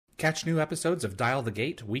Catch new episodes of Dial the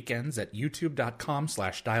Gate weekends at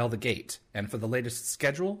youtube.com/dialthegate. And for the latest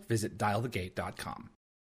schedule, visit dialthegate.com.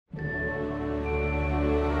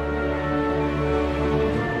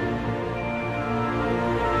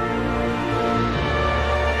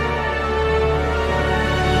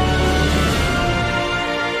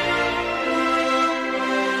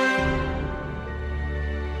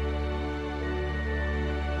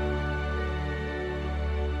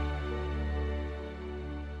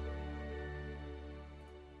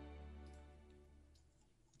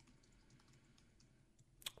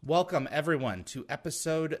 Welcome, everyone, to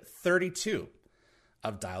episode 32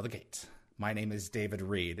 of Dial the Gate. My name is David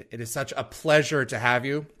Reed. It is such a pleasure to have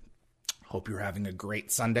you. Hope you're having a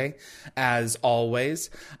great Sunday. As always,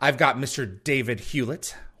 I've got Mr. David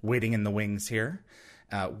Hewlett waiting in the wings here.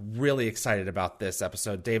 Really excited about this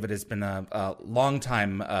episode. David has been a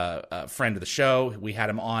longtime friend of the show. We had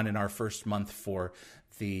him on in our first month for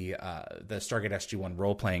the Stargate SG-1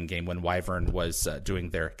 role-playing game when Wyvern was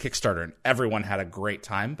doing their Kickstarter, and everyone had a great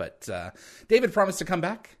time. But David promised to come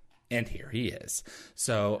back, and here he is.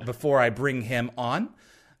 So before I bring him on,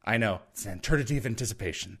 I know, it's an eternity of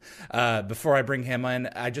anticipation. Before I bring him in,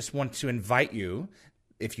 I just want to invite you,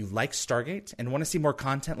 if you like Stargate and want to see more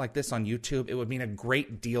content like this on YouTube, it would mean a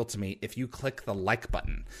great deal to me if you click the like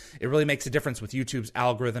button. It really makes a difference with YouTube's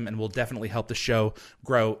algorithm and will definitely help the show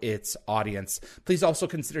grow its audience. Please also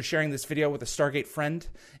consider sharing this video with a Stargate friend.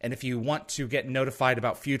 And if you want to get notified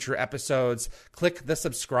about future episodes, click the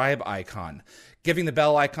subscribe icon. Giving the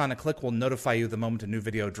bell icon a click will notify you the moment a new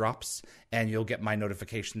video drops, and you'll get my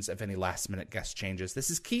notifications of any last-minute guest changes. This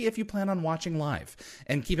is key if you plan on watching live.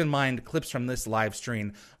 And keep in mind, clips from this live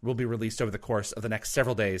stream will be released over the course of the next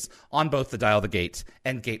several days on both the Dial the Gate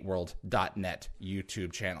and GateWorld.net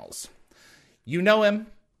YouTube channels. You know him.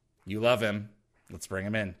 You love him. Let's bring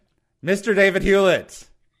him in. Mr. David Hewlett.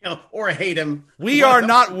 Or hate him. We are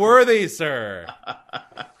not worthy, sir.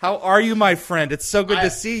 How are you, my friend? It's so good to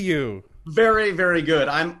see you. Very, very good.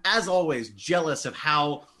 I'm, as always, jealous of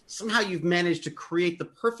how somehow you've managed to create the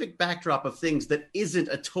perfect backdrop of things that isn't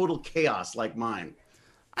a total chaos like mine.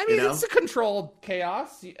 I mean, it's a controlled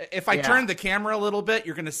chaos. If I turn the camera a little bit,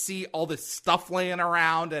 you're going to see all this stuff laying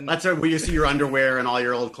around. And that's where you see your underwear and all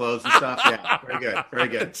your old clothes and stuff. Yeah, very good. Very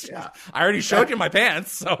good. Yeah. I already showed you my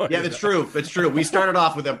pants. So yeah, that's true. That's true. We started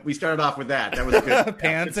off with that. That was good.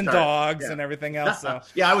 Pants and dogs and everything else. So.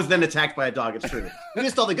 Yeah, I was then attacked by a dog. It's true. We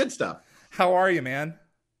missed all the good stuff. How are you, man?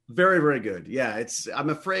 Very, very good. Yeah, I'm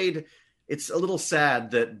afraid it's a little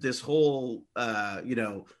sad that this whole,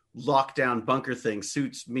 lockdown bunker thing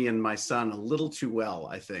suits me and my son a little too well.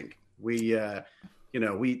 I think I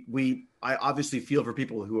obviously feel for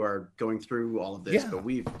people who are going through all of this, but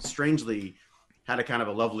we've strangely had a kind of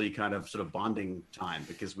a lovely kind of sort of bonding time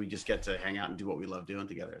because we just get to hang out and do what we love doing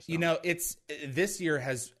together. So. This year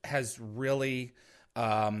has really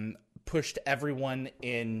pushed everyone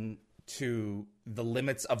into the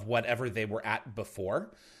limits of whatever they were at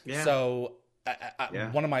before. Yeah. So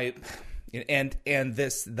one of my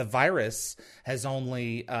the virus has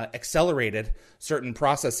only accelerated certain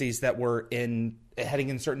processes that were heading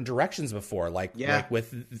in certain directions before, like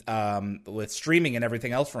with streaming and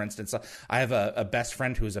everything else. For instance, I have a best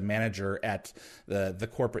friend who is a manager at the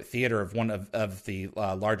corporate theater of one of the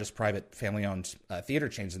largest private family-owned theater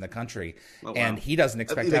chains in the country, and he doesn't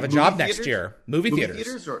expect to have a job next year. Movie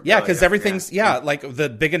theaters? Because everything's like the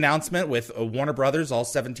big announcement with Warner Brothers. All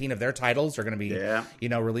 17 of their titles are going to be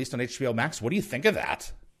released on HBO Max. What do you think of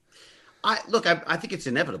that? I think it's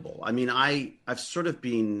inevitable. I mean, I've sort of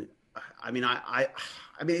been. I mean,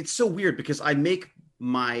 it's so weird because I make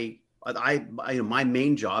my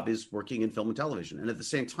main job is working in film and television, and at the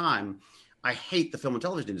same time, I hate the film and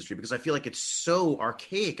television industry because I feel like it's so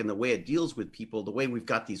archaic in the way it deals with people, the way we've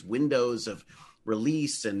got these windows of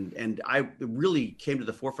release, and it really came to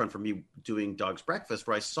the forefront for me doing Dog's Breakfast,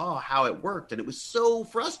 where I saw how it worked, and it was so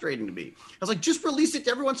frustrating to me. I was like, just release it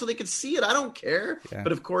to everyone so they could see it. I don't care,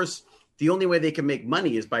 but of course. The only way they can make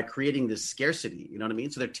money is by creating this scarcity. You know what I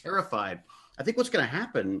mean? So they're terrified. I think what's going to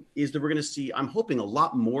happen is that we're going to see, I'm hoping, a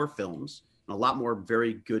lot more films and a lot more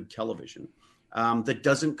very good television that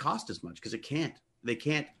doesn't cost as much because it can't. They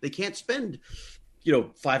can't spend,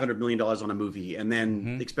 $500 million on a movie and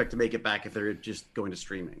then expect to make it back if they're just going to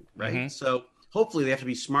streaming, right? So hopefully they have to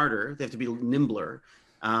be smarter. They have to be nimbler.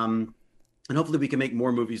 And hopefully we can make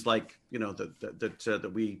more movies like,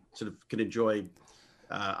 that we sort of can enjoy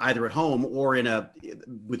either at home or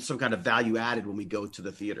with some kind of value added when we go to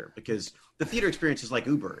the theater, because the theater experience is like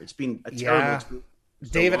Uber. It's been a terrible experience.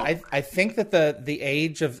 David, I think that the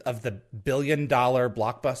age of the $1 billion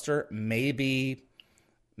blockbuster may be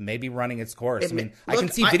maybe running its course. I mean, I look,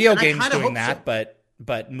 can see video games doing that, so.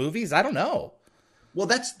 but movies, I don't know. Well,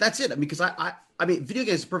 that's it. I mean, because I mean, video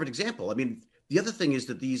games is a perfect example. I mean, the other thing is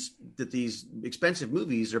that these expensive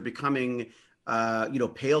movies are becoming,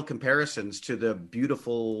 pale comparisons to the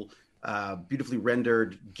beautiful, beautifully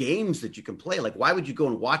rendered games that you can play. Like, why would you go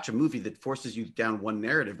and watch a movie that forces you down one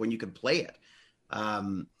narrative when you can play it?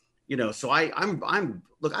 So I'm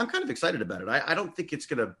kind of excited about it. I don't think it's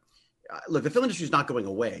gonna look. The film industry is not going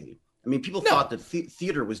away. I mean, people thought that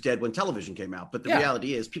theater was dead when television came out, but the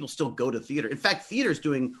reality is people still go to theater. In fact, theater is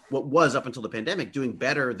doing what was up until the pandemic, doing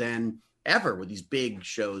better than ever with these big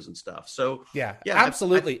shows and stuff. So yeah,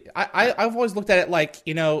 absolutely. I've always looked at it like,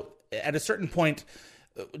 at a certain point,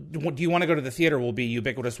 do you want to go to the theater will be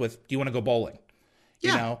ubiquitous with, do you want to go bowling?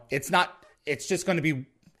 It's not, it's just going to be,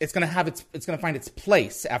 it's going to find its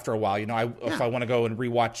place after a while. If I want to go and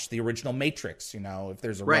rewatch the original Matrix, if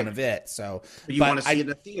there's a run of it. So but you want to see it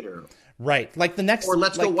in a theater. Right. Like the next, or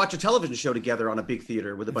let's go watch a television show together on a big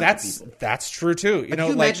theater with a bunch of people. That's true too. Can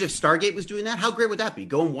you imagine if Stargate was doing that? How great would that be?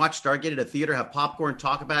 Go and watch Stargate at a theater, have popcorn,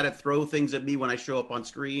 talk about it, throw things at me when I show up on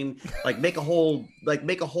screen, make a whole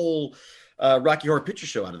Rocky Horror Picture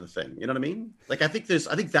Show out of the thing. You know what I mean? Like, I think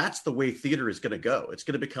that's the way theater is going to go. It's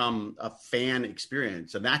going to become a fan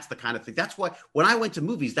experience. And that's the kind of thing. That's why when I went to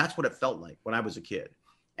movies, that's what it felt like when I was a kid.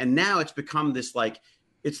 And now it's become this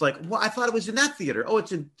well, I thought it was in that theater. Oh,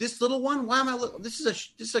 it's in this little one. Why am I? This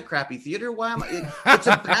is a crappy theater. Why am I? It's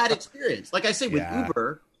a bad experience. Like I say with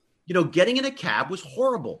Uber, getting in a cab was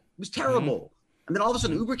horrible. It was terrible. Mm-hmm. And then all of a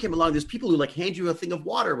sudden Uber came along. There's people who hand you a thing of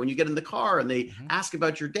water when you get in the car and they ask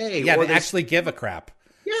about your day. Yeah, they actually give a crap.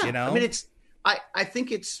 Yeah. I mean, I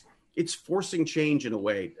think it's forcing change in a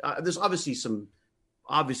way. There's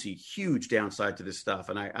obviously huge downside to this stuff.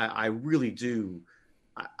 And I really do.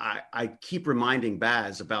 I keep reminding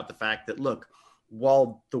Baz about the fact that, look,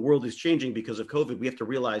 while the world is changing because of COVID, we have to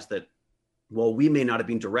realize that while we may not have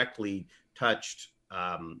been directly touched,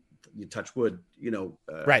 touch wood,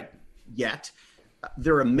 right. yet,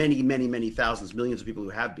 there are many, many, many thousands, millions of people who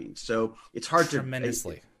have been. So it's hard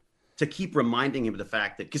to keep reminding him of the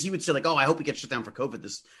fact that, because he would say like, oh, I hope we get shut down for COVID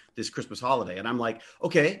this Christmas holiday. And I'm like,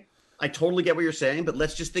 okay, I totally get what you're saying, but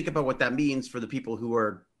let's just think about what that means for the people who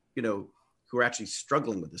are, who are actually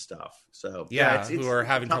struggling with this stuff. So it's who are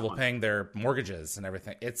having trouble paying their mortgages and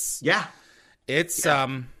everything. It's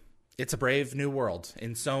a brave new world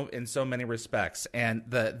in so many respects. And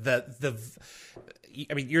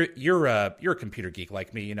I mean, you're a computer geek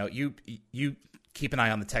like me. You keep an eye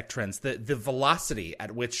on the tech trends. The velocity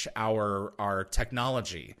at which our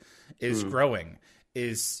technology is growing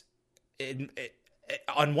is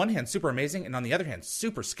on one hand super amazing, and on the other hand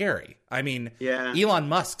super scary. I mean, Elon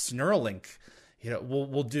Musk's Neuralink,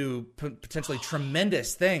 will do potentially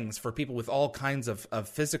tremendous things for people with all kinds of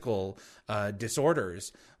physical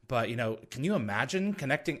disorders. But, can you imagine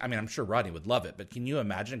connecting? I mean, I'm sure Rodney would love it, but can you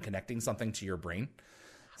imagine connecting something to your brain?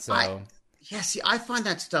 So, I find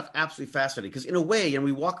that stuff absolutely fascinating because in a way, and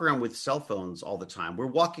we walk around with cell phones all the time. We're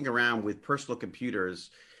walking around with personal computers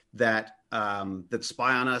that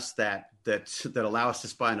spy on us, that allow us to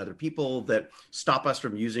spy on other people, that stop us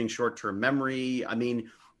from using short-term memory. I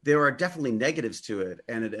mean, there are definitely negatives to it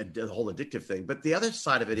and a whole addictive thing. But the other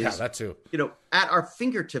side of it is, that too. At our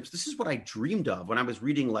fingertips, this is what I dreamed of when I was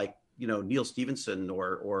reading Neil Stephenson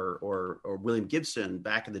or William Gibson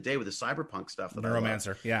back in the day with the cyberpunk stuff.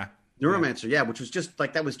 Neuromancer, Neuromancer, which was just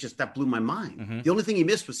like, that blew my mind. Mm-hmm. The only thing he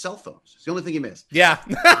missed was cell phones. It's the only thing he missed. Yeah,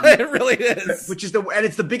 it really is. Which is and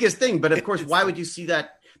it's the biggest thing. But of course, why would you see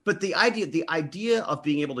that? But the idea of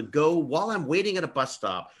being able to go while I'm waiting at a bus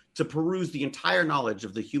stop to peruse the entire knowledge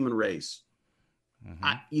of the human race,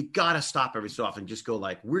 you got to stop every so often and just go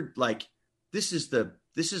this is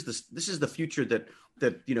the future that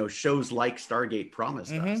shows like Stargate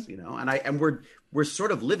promised us, and we're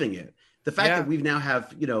sort of living it. The fact that we now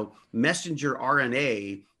have messenger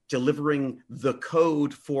RNA delivering the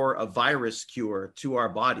code for a virus cure to our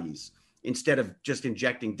bodies instead of just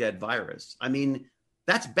injecting dead virus. I mean,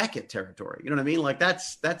 that's Beckett territory. You know what I mean? Like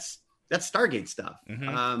that's Stargate stuff.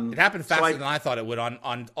 Mm-hmm. It happened faster than I thought it would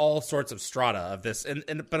on all sorts of strata of this.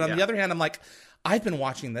 But on the other hand, I'm like, I've been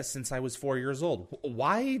watching this since I was 4 years old.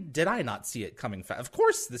 Why did I not see it coming fast? Of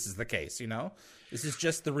course, this is the case. This is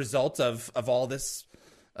just the result of all this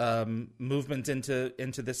movement into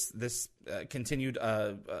this continued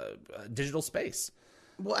digital space.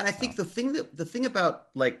 Well, and I think the thing about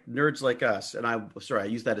like nerds like us, and I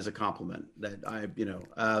use that as a compliment, that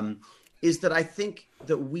is that I think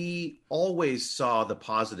that we always saw the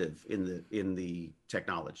positive in the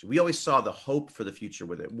technology. We always saw the hope for the future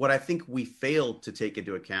with it. What I think we failed to take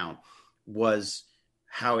into account was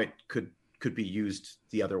how it could be used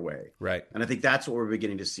the other way. Right. And I think that's what we're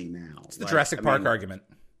beginning to see now. It's the Jurassic Park argument.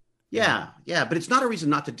 Yeah, but it's not a reason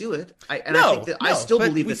not to do it. I still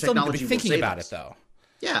believe that technology will thinking save about us. it though.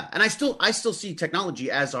 Yeah, and I still see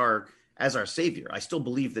technology as our savior. I still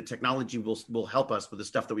believe that technology will help us with the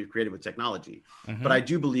stuff that we've created with technology. Mm-hmm. But I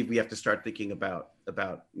do believe we have to start thinking about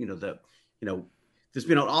there's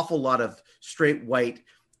been an awful lot of straight white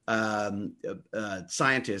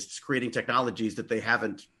scientists creating technologies that they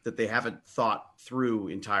haven't thought through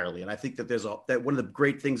entirely. And I think that that one of the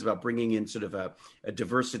great things about bringing in sort of a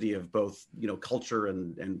diversity of both, culture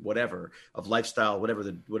and whatever, of lifestyle, whatever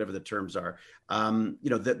the terms are,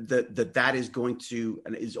 that is going to,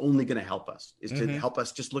 and is only going to help us, is to help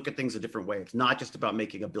us just look at things a different way. It's not just about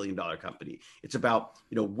making $1 billion company. It's about,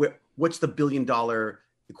 what's the $1 billion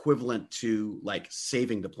equivalent to like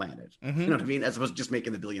saving the planet, you know what I mean, as opposed to just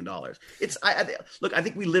making the $1 billion. It's I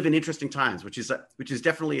think we live in interesting times, which is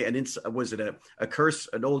definitely a curse,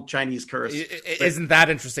 an old Chinese curse. Isn't that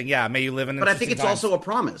interesting? Yeah, may you live in. But I think it's also a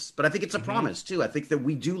promise. But I think it's a promise too. I think that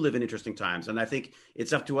we do live in interesting times, and I think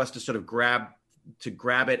it's up to us to sort of grab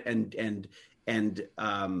it and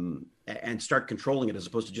start controlling it, as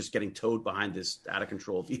opposed to just getting towed behind this out of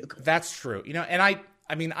control vehicle. That's true. And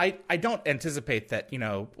I don't anticipate that,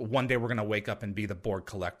 one day we're going to wake up and be the Borg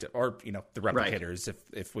collective or, the replicators, right,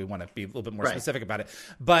 if we want to be a little bit more specific about it.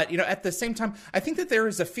 But, at the same time, I think that there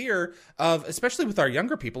is a fear of, especially with our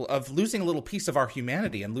younger people, of losing a little piece of our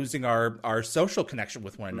humanity and losing our social connection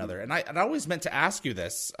with one another. And I always meant to ask you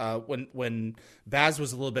this, when Baz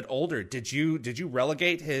was a little bit older, did you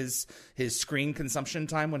relegate his screen consumption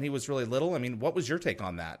time when he was really little? I mean, what was your take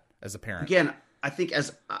on that as a parent? Again, I think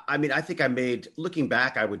looking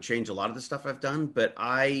back, I would change a lot of the stuff I've done, but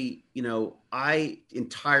I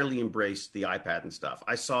entirely embraced the iPad and stuff.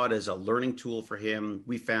 I saw it as a learning tool for him.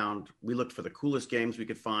 We looked for the coolest games we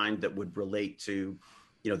could find that would relate to,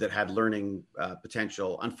 that had learning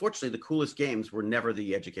potential. Unfortunately, the coolest games were never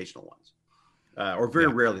the educational ones, or very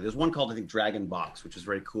rarely. There's one called, I think, Dragon Box, which is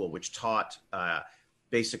very cool, which taught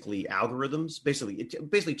basically algorithms. It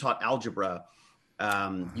basically taught algebra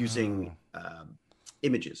using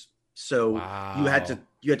images. So you had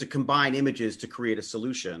to combine images to create a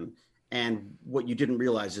solution. And what you didn't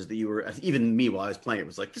realize is that even me while I was playing it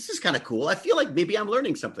was like, this is kind of cool. I feel like maybe I'm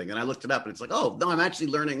learning something. And I looked it up and it's like, oh no, I'm actually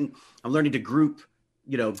learning to group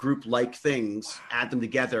like things, add them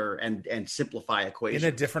together and simplify equations. In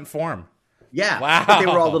a different form. Yeah. Wow. But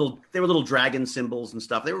they were little dragon symbols and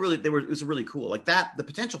stuff. It was really cool. Like that, the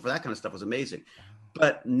potential for that kind of stuff was amazing.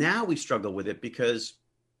 But now we struggle with it because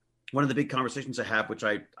one of the big conversations I have, which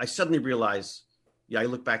I suddenly realize, I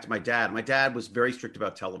look back to my dad. My dad was very strict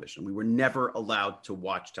about television. We were never allowed to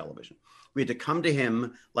watch television. We had to come to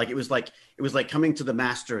him it was like coming to the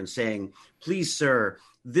master and saying, please, sir,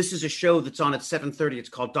 this is a show that's on at 7:30. It's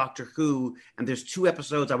called Doctor Who. And there's 2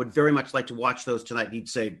 episodes. I would very much like to watch those tonight. And he'd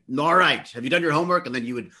say, all right, have you done your homework? And then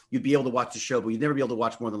you'd be able to watch the show, but you'd never be able to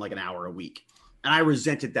watch more than like an hour a week. And I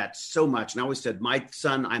resented that so much. And I always said, my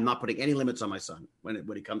son, I'm not putting any limits on my son when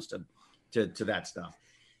it comes to that stuff.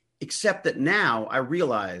 Except that now I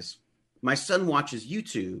realize my son watches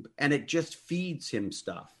YouTube and it just feeds him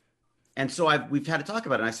stuff. And so we've had to talk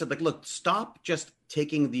about it. And I said, look, stop just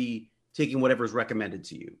taking whatever's recommended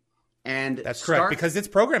to you. And that's correct, because it's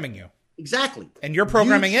programming you. Exactly. And you're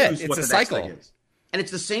programming it. It's a cycle. And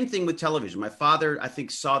it's the same thing with television. My father, I think,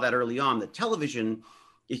 saw that early on, that television,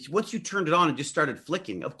 once you turned it on and just started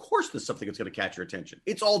flicking, of course there's something that's going to catch your attention.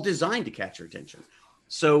 It's all designed to catch your attention.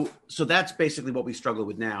 So that's basically what we struggle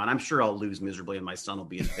with now. And I'm sure I'll lose miserably and my son will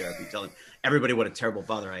be in therapy telling everybody what a terrible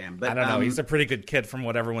father I am. But I don't know. He's a pretty good kid from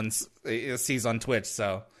what everyone sees on Twitch.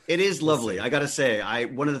 So it is lovely. I got to say,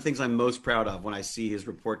 one of the things I'm most proud of when I see his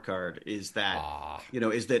report card is that,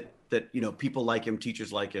 that people like him,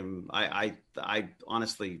 teachers like him. I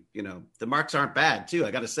honestly, the marks aren't bad too.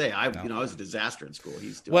 I got to say, I was a disaster in school.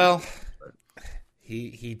 He's doing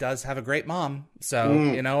He does have a great mom, so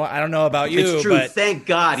I don't know about you. It's true. But, thank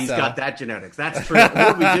God he's got that genetics. That's true.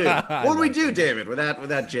 What would we do? What would we do, David,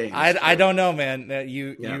 without James? I don't know, man.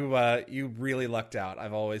 You really lucked out.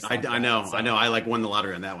 I've always I know. I won the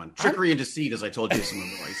lottery on that one. Trickery and deceit, as I told Jason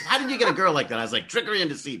before. He said, "How did you get a girl like that?" I was like, "Trickery and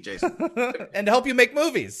deceit, Jason." And to help you make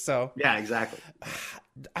movies. So yeah, exactly.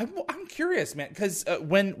 I'm curious, man, because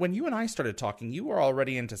when you and I started talking, you were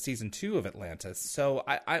already into season 2 of Atlantis. So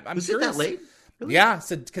I'm was curious. It that late? Really? Yeah,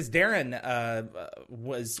 so because Darren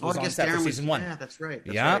was on set for season 1. Yeah, that's right.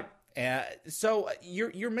 Right. So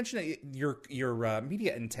you're mentioning your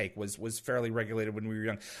media intake was fairly regulated when we were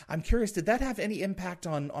young. I'm curious, did that have any impact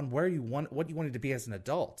on what you wanted to be as an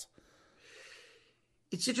adult?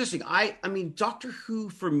 It's interesting. I mean, Doctor Who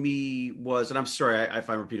for me was, and I'm sorry if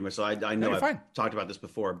I'm repeating myself. I know I've talked about this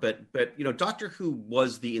before, but Doctor Who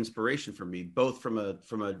was the inspiration for me, both from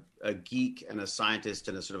a geek and a scientist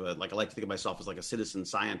and a sort of a, like, I like to think of myself as like a citizen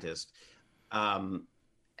scientist, and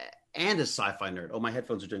a sci-fi nerd. Oh, my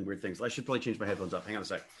headphones are doing weird things. I should probably change my headphones up. Hang on a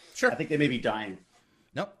sec. Sure. I think they may be dying.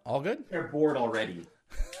 Nope, all good. They're bored already.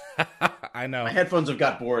 I know. My headphones have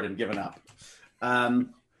got bored and given up.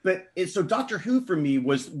 So Doctor Who for me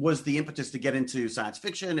was the impetus to get into science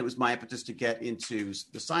fiction. It was my impetus to get into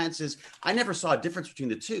the sciences. I never saw a difference between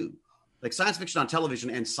the two. Like, science fiction on television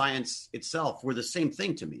and science itself were the same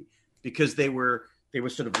thing to me, because they were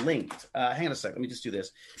sort of linked. Hang on a sec. Let me just do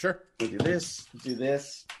this. Sure. We'll do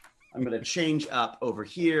this. I'm going to change up over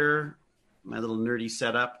here, my little nerdy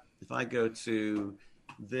setup. If I go to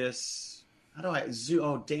this, how do I zoom?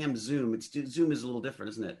 Oh, damn Zoom. Zoom is a little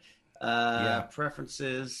different, isn't it?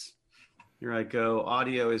 Preferences. Here I go.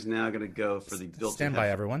 Audio is now going to go for the built-in. Stand by,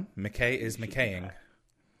 everyone. McKay is McKaying.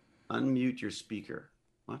 Unmute your speaker.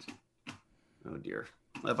 What? Oh, dear.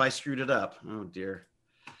 Have I screwed it up? Oh, dear.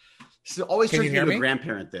 So always turns me into a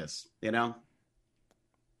grandparent, this, you know?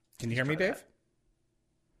 Can you hear me, Dave?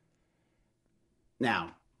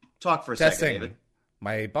 Now, talk for a Testing. second, David.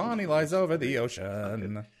 My Bonnie lies over the ocean.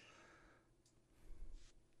 Okay.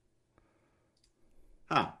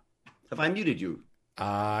 Huh. Have I muted you?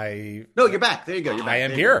 No, you're back. There you go. You're back. I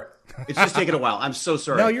am here. It's just taken a while. I'm so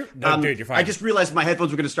sorry. Dude, you're fine. I just realized my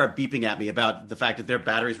headphones were going to start beeping at me about the fact that their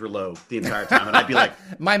batteries were low the entire time, and I'd be like,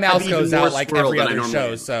 my mouse goes out like every other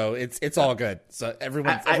show, am. So it's all good. So every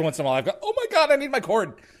once in a while, I've got, oh my god, I need my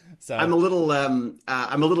cord. So I'm a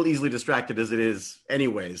little easily distracted as it is,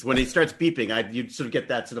 anyways. When it starts beeping, you sort of get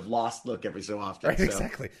that sort of lost look every so often. Right, so.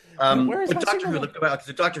 Exactly. But Doctor Who, it's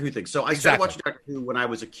a Doctor Who thing. So I started watching Doctor Who when I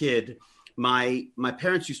was a kid. My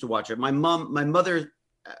parents used to watch it. My mother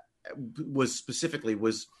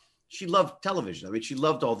she loved television. I mean, she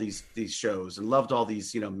loved all these shows and loved all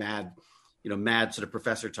these mad sort of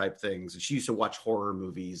professor type things. And she used to watch horror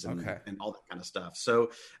movies and all that kind of stuff.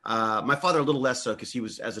 So my father a little less so, because he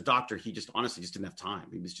was, as a doctor, he just honestly just didn't have time.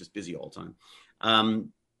 He was just busy all the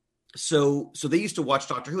time. So they used to watch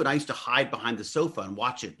Doctor Who, and I used to hide behind the sofa and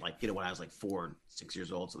watch it, like, when I was like 4, 6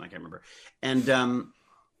 years old, something I can't remember. And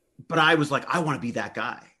but I was like, I want to be that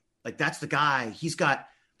guy. Like, that's the guy. He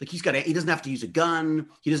doesn't have to use a gun.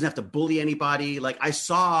 He doesn't have to bully anybody. Like, I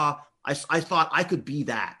thought I could be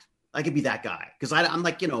that. I could be that guy, because I'm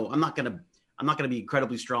like, I'm not gonna be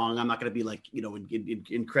incredibly strong. I'm not gonna be like,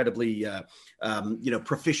 incredibly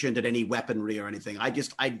proficient at any weaponry or anything.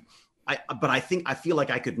 But I feel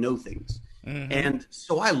like I could know things. Mm-hmm. And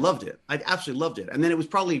so I loved it. I absolutely loved it. And then it was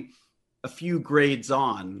probably a few grades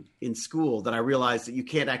on in school that I realized that you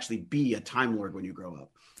can't actually be a Time Lord when you grow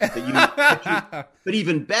up. But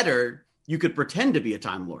even better, you could pretend to be a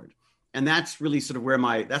Time Lord. And that's really sort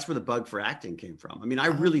of that's where the bug for acting came from. I mean,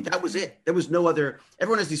 that was it. There was no other.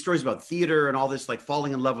 Everyone has these stories about theater and all this, like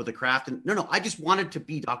falling in love with the craft. And no, I just wanted to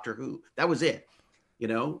be Doctor Who. That was it.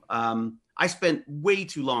 I spent way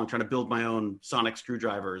too long trying to build my own sonic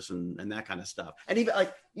screwdrivers and that kind of stuff. And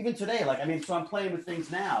even today, so I'm playing with things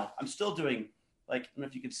now. I'm still doing, like, I don't know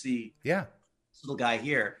if you can see this little guy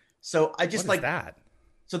here. So I just, what is that?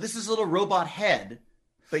 So this is a little robot head,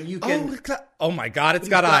 but you can. Oh my God, it's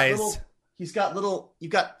got eyes. You've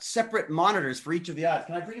got separate monitors for each of the eyes.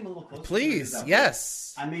 Can I bring him a little closer? Please,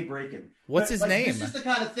 yes. I may break him. What's his name? This is the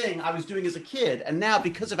kind of thing I was doing as a kid, and now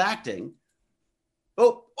because of acting.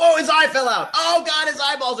 Oh, his eye fell out. Oh God, his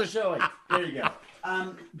eyeballs are showing. There you go.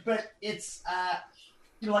 But it's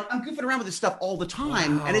like, I'm goofing around with this stuff all the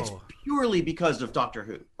time, and it's purely because of Doctor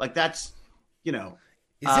Who. Like, that's Is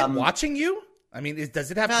it watching you? I mean, does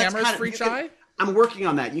it have cameras for each eye? I'm working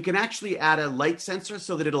on that. You can actually add a light sensor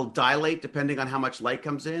so that it'll dilate depending on how much light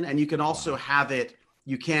comes in, and you can also have it.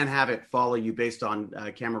 You can have it follow you based on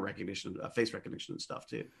camera recognition, face recognition, and stuff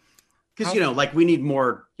too. Because we need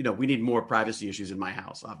more. We need more privacy issues in my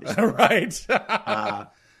house, obviously. Right.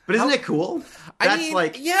 But isn't it cool?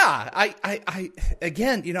 I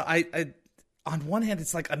again, on one hand,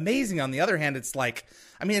 it's like amazing. On the other hand, it's like,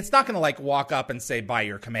 I mean, it's not going to like walk up and say by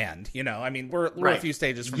your command. I mean, we're a few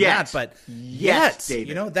stages from that, but yet,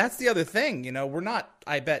 David. That's the other thing. We're not,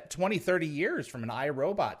 I bet, 20, 30 years from an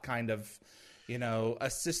iRobot kind of,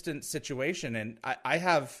 assistant situation. And I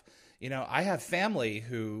have family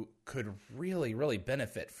who could really, really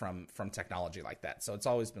benefit from technology like that. So it's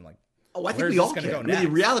always been like, I think we all can. I mean, the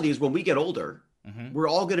reality is, when we get older, we're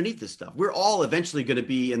all going to need this stuff. We're all eventually going to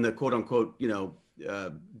be in the quote unquote,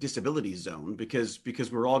 disability zone because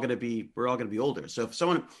we're all going to be older. So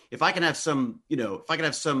if I can have some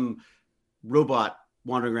robot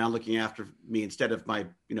wandering around looking after me instead of my,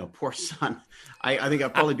 poor son, I think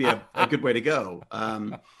that'd probably be a good way to go.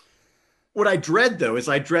 What I dread though is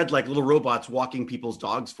like little robots walking people's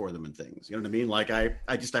dogs for them and things. You know what I mean? Like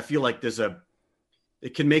I feel like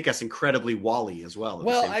it can make us incredibly Wall-E as well. At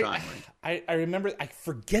the same time, right? I remember, I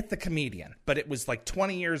forget the comedian, but it was like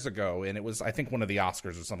 20 years ago, and it was, I think, one of the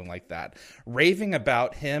Oscars or something like that, raving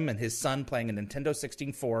about him and his son playing a Nintendo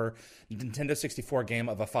 64 game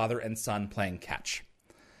of a father and son playing catch.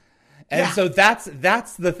 And so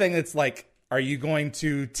that's the thing that's like, are you going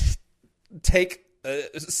to take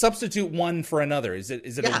substitute one for another? Is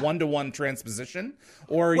it a one-to-one transposition,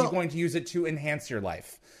 or are you going to use it to enhance your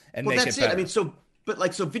life and make it better? I mean, so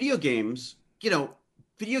video games, I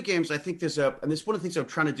think there's and this is one of the things I'm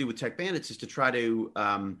trying to do with Tech Bandits is to try to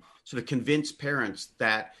sort of convince parents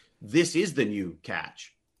that this is the new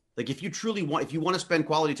catch. Like if you want to spend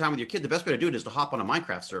quality time with your kid, the best way to do it is to hop on a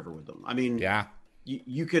Minecraft server with them. I mean,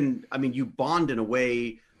 you can, you bond in a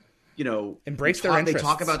way, embrace their interests. They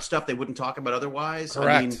talk about stuff they wouldn't talk about otherwise.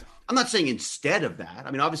 Correct. I mean, I'm not saying instead of that.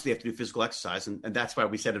 I mean, obviously you have to do physical exercise, and that's why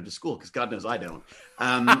we send them to school, because God knows I don't.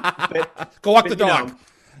 Go walk the dog.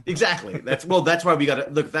 Exactly. That's why we got to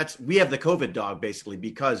look. We have the COVID dog basically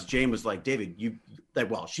because Jane was like, David,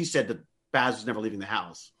 she said that Baz was never leaving the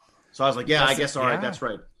house. So I was like, I guess all right, that's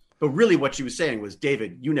right. But really, what she was saying was,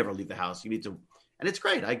 David, you never leave the house. You need to, and it's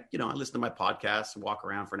great. I listen to my podcasts and walk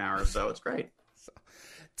around for an hour or so. It's great.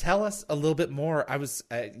 Tell us a little bit more.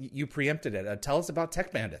 You preempted it. Tell us about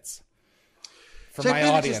Tech Bandits for my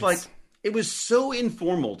audience. It was so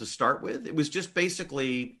informal to start with. It was just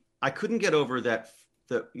basically, I couldn't get over that.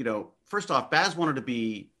 First off, Baz wanted to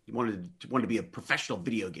be a professional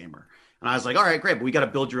video gamer, and I was like, all right, great, but we got to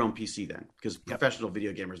build your own PC then, because professional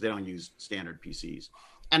video gamers, they don't use standard PCs.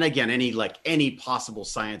 And again, any possible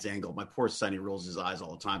science angle, my poor son, he rolls his eyes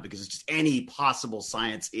all the time because it's just any possible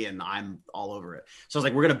science I'm all over it. So I was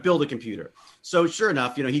like, we're going to build a computer. So sure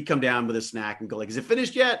enough, he'd come down with a snack and go like, is it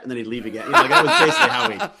finished yet? And then he'd leave again. That was basically how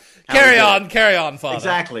carry on, father.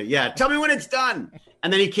 Exactly. Yeah. Tell me when it's done.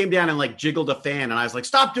 And then he came down and jiggled a fan, and I was like,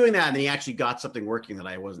 stop doing that. And then he actually got something working that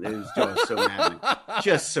I wasn't. It was so mad.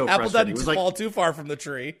 Just so Apple frustrating. Doesn't fall too far from the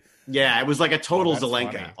tree. Yeah. It was like a total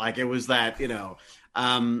Zelenka. Funny. Like it was that,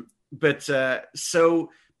 But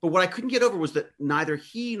what I couldn't get over was that neither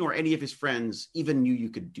he nor any of his friends even knew you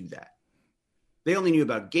could do that. They only knew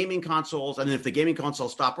about gaming consoles, and then if the gaming console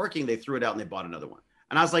stopped working, they threw it out and they bought another one.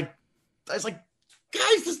 And I was like, guys,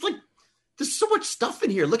 there's so much stuff in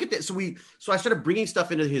here. Look at this. So I started bringing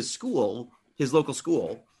stuff into his local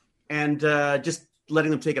school, and just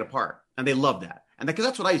letting them take it apart, and they loved that. And because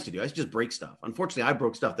that's what I used to do. I used to just break stuff. Unfortunately, I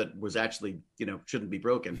broke stuff that was actually, shouldn't be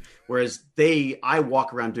broken. Whereas I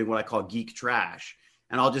walk around doing what I call geek trash.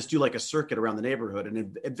 And I'll just do like a circuit around the neighborhood.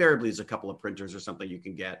 And invariably there's a couple of printers or something you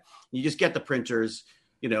can get. You just get the printers,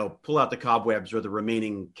 pull out the cobwebs or the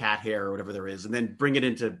remaining cat hair or whatever there is, and then bring it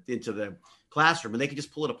into the classroom, and they can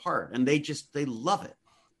just pull it apart. And they love it.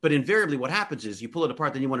 But invariably what happens is you pull it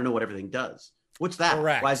apart, then you want to know what everything does. What's that?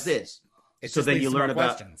 Correct. Why is this? So then you learn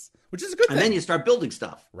about questions, which is a good thing. And then you start building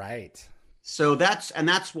stuff. Right. So that's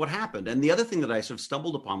what happened. And the other thing that I sort of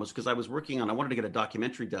stumbled upon was because I wanted to get a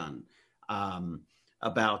documentary done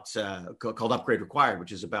about called Upgrade Required,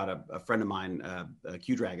 which is about a friend of mine,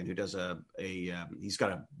 Q Dragon, who does he's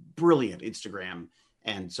got a brilliant Instagram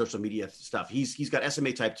and social media stuff. He's got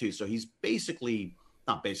SMA type 2. So he's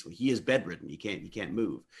he is bedridden. He can't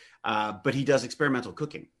move. But he does experimental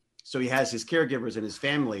cooking. So he has his caregivers and his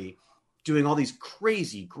family doing all these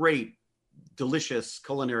crazy, great, delicious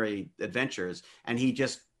culinary adventures, and he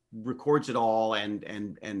just records it all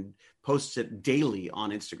and posts it daily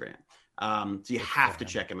on Instagram. So you have to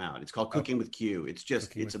check him out. It's called Cooking with Q. It's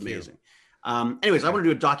amazing. Anyways, I want to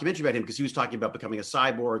do a documentary about him because he was talking about becoming a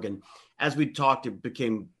cyborg, and as we talked, it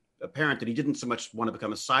became apparent that he didn't so much want to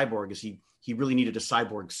become a cyborg as he really needed a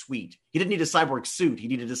cyborg suite. He didn't need a cyborg suit. He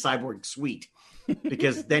needed a cyborg suite.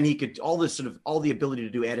 Because then he could all the ability to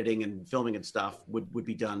do editing and filming and stuff would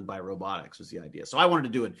be done by robotics was the idea. So I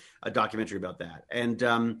wanted to do a documentary about that. And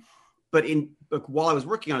but while I was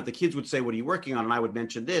working on it, the kids would say, "What are you working on?" And I would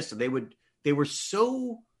mention this, and they were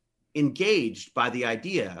so engaged by the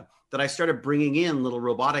idea that I started bringing in little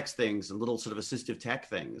robotics things and little sort of assistive tech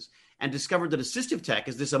things, and discovered that assistive tech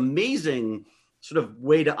is this amazing sort of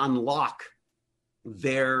way to unlock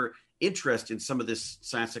their interest in some of this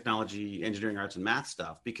science, technology, engineering, arts, and math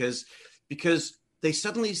stuff, because they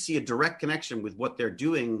suddenly see a direct connection with what they're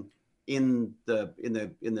doing in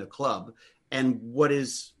the club and what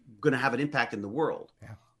is going to have an impact in the world.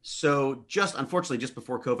 Yeah. So unfortunately, just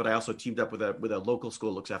before COVID, I also teamed up with a local school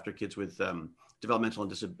that looks after kids with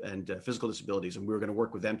developmental and physical disabilities, and we were going to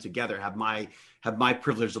work with them together. Have my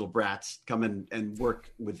privileged little brats come in and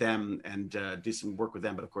work with them and do some work with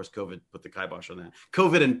them. But of course, COVID put the kibosh on that.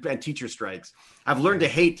 COVID and teacher strikes. I've learned to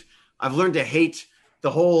hate the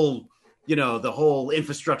whole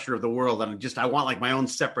infrastructure of the world. I want like my own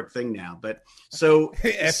separate thing now. But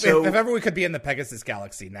if ever we could be in the Pegasus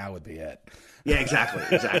Galaxy, now would be it. Yeah,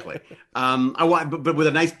 exactly. I want, but with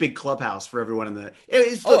a nice big clubhouse for everyone in the.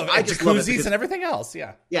 I just love it because, and everything else.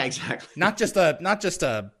 Yeah, exactly. Not just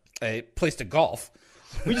a place to golf.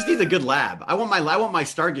 We just need a good lab. I want my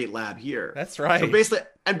Stargate lab here. That's right. So basically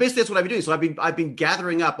that's what I've been doing. So I've been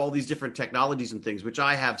gathering up all these different technologies and things, which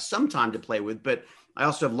I have some time to play with, but I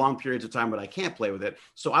also have long periods of time when I can't play with it.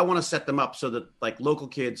 So I want to set them up so that like local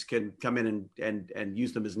kids can come in and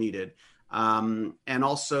use them as needed. And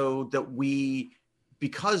also that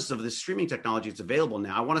because of the streaming technology that's available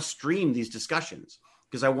now, I want to stream these discussions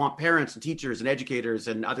because I want parents and teachers and educators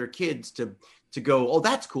and other kids to go, oh,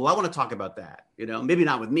 that's cool. I want to talk about that, maybe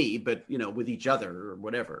not with me, but, with each other or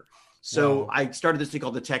whatever. So I started this thing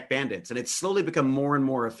called the Tech Bandits, and it's slowly become more and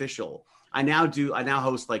more official. I now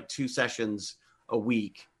host like 2 sessions a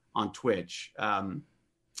week on Twitch.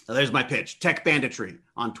 There's my pitch, Tech Banditry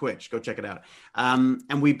on Twitch. Go check it out.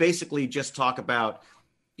 And we basically just talk about,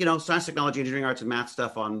 science, technology, engineering, arts, and math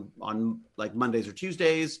stuff on like Mondays or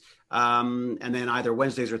Tuesdays. And then either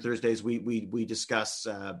Wednesdays or Thursdays, we discuss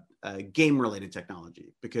game-related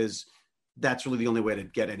technology because that's really the only way to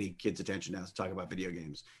get any kid's attention now is to talk about video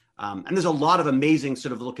games. And there's a lot of amazing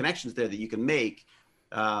sort of little connections there that you can make.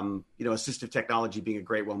 Assistive technology being a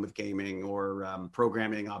great one with gaming or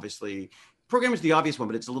programming, obviously. Programming is the obvious one,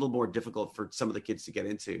 but it's a little more difficult for some of the kids to get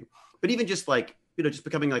into. But even just like, just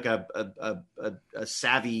becoming like a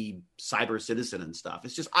savvy cyber citizen and stuff.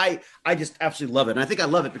 It's just, I just absolutely love it. And I think I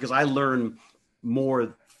love it because I learn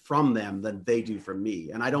more from them than they do from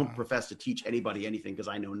me. And I don't profess to teach anybody anything because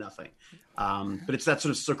I know nothing. But it's that sort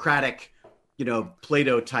of Socratic,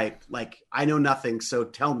 Plato type, like I know nothing, so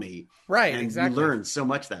tell me. Right, and exactly. You learn so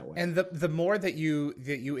much that way. And the more that you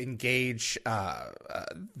engage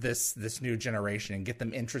this new generation and get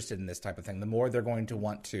them interested in this type of thing, the more they're going to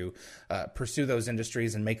want to pursue those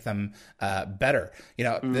industries and make them better.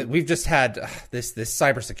 We've just had this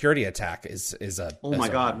cybersecurity attack is a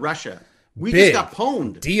God, Russia. We just got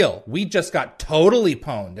pwned. Deal. We just got totally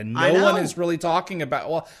pwned, and no one is really talking about.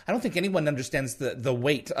 Well, I don't think anyone understands the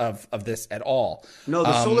weight of this at all. No,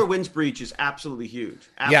 the SolarWinds breach is absolutely huge.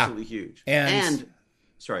 Absolutely huge. And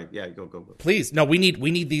sorry, yeah, go. Please, no, we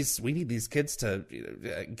need these kids to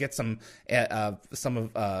get some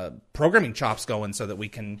programming chops going so that we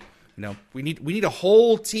can, we need a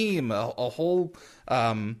whole team, a whole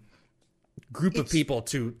group of people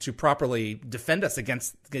to properly defend us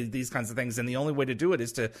against these kinds of things, and the only way to do it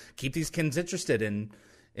is to keep these kids interested in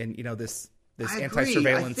this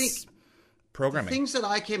anti-surveillance programming. The things that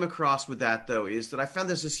I came across with that though is that I found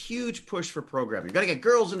there's this huge push for programming. We got to get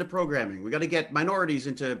girls into programming. We got to get minorities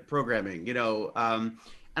into programming. And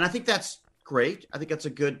I think that's great. I think that's a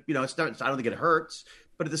good. It's not. I don't think it hurts,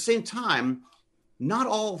 but at the same time, not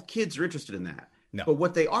all kids are interested in that. No. But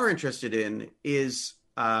what they are interested in is.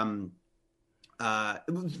 But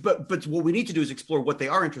what we need to do is explore what they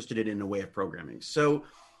are interested in a way of programming. So,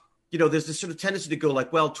 there's this sort of tendency to go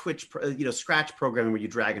like, well, Twitch, Scratch programming where you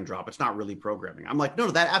drag and drop. It's not really programming. I'm like, no,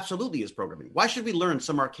 that absolutely is programming. Why should we learn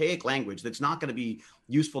some archaic language that's not going to be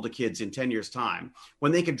useful to kids in 10 years' time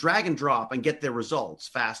when they can drag and drop and get their results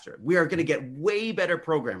faster? We are going to get way better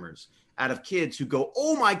programmers out of kids who go,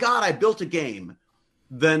 oh my God, I built a game,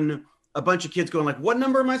 than a bunch of kids going like, what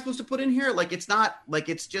number am I supposed to put in here? Like, it's not like,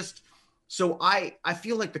 it's just... So I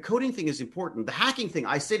feel like the coding thing is important. The hacking thing,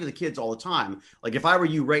 I say to the kids all the time, like if I were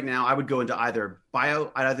you right now, I would go into I'd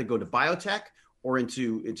either go to biotech or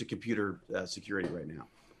into computer security right now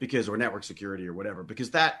or network security or whatever, because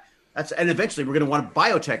and eventually we're going to want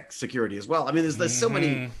biotech security as well. I mean, there's so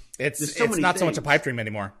many. It's not so much a pipe dream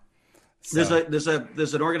anymore. So. There's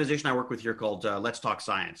an organization I work with here called Let's Talk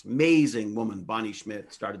Science. Amazing woman, Bonnie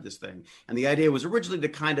Schmidt, started this thing, and the idea was originally to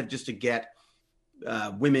kind of just to get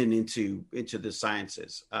women into the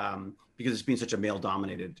sciences because it's been such a male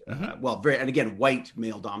dominated, white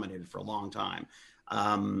male dominated for a long time.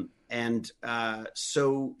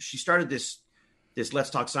 So she started this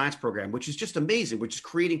Let's Talk Science program, which is just amazing, which is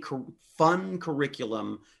creating fun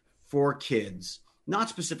curriculum for kids, not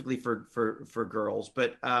specifically for girls,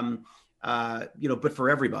 but but for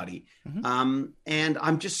everybody. Mm-hmm. And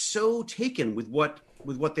I'm just so taken with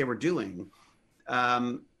what they were doing.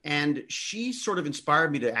 And she sort of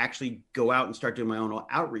inspired me to actually go out and start doing my own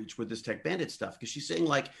outreach with this Tech Bandit stuff. Because she's saying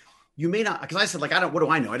like, you may not, because I said, like, what do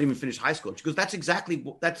I know? I didn't even finish high school. She goes, that's exactly,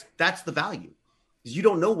 that's the value. Because you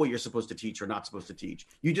don't know what you're supposed to teach or not supposed to teach.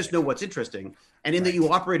 You just know what's interesting. And in that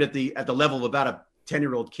you operate at the level of about a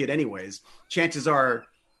 10-year-old kid anyways, chances are.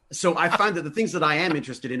 So I find that the things that I am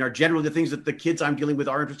interested in are generally the things that the kids I'm dealing with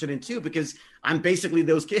are interested in too, because I'm basically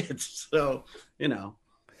those kids. So,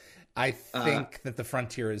 I think that the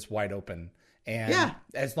frontier is wide open. And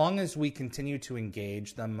as long as we continue to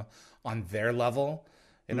engage them on their level,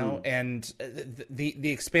 and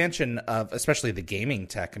the expansion of especially the gaming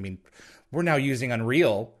tech. I mean, we're now using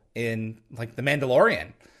Unreal in like The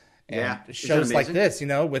Mandalorian. And shows like this,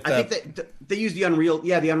 with I think they use the Unreal.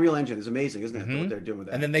 Yeah, the Unreal Engine is amazing, isn't it? What they're doing with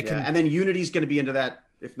that. And then and then Unity's going to be into that,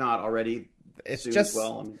 if not already. It's soon just as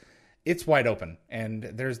well. It's wide open, and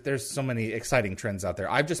there's so many exciting trends out there.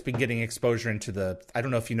 I've just been getting exposure into I don't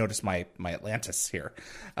know if you noticed my Atlantis here.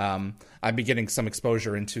 I've been getting some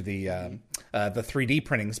exposure into the 3D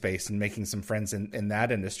printing space and making some friends in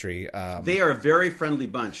that industry. They are a very friendly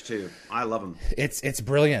bunch too. I love them. It's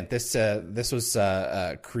brilliant. This was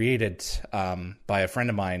created by a friend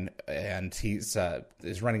of mine, and he's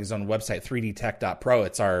is running his own website, 3dtech.pro.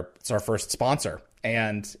 It's our first sponsor.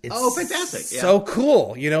 And it's fantastic. So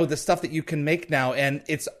cool, the stuff that you can make now, and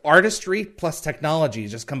it's artistry plus technology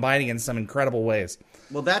just combining in some incredible ways.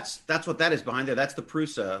 Well, that's what that is behind there. That's the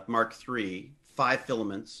Prusa Mark III, 5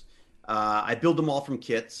 filaments. I build them all from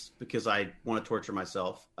kits because I want to torture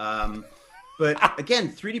myself. But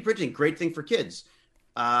again, 3D printing, great thing for kids,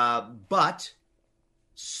 but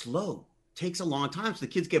slow. Takes a long time, so the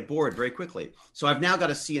kids get bored very quickly. So I've now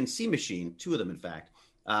got a CNC machine, 2 of them, in fact.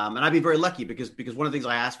 And I'd be very lucky because one of the things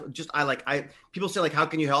I ask for, people say, like, how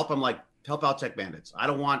can you help? I'm like, help out Tech Bandits.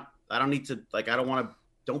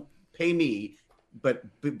 Don't pay me, but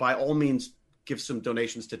by all means, give some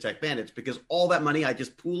donations to Tech Bandits, because all that money, I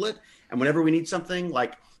just pool it. And whenever we need something,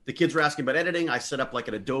 like the kids were asking about editing, I set up like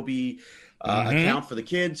an Adobe account for the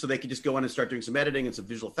kids so they could just go in and start doing some editing and some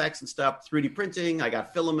visual effects and stuff. 3D printing, I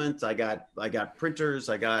got filaments, I got printers,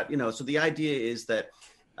 so the idea is that,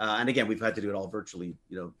 and again, we've had to do it all virtually,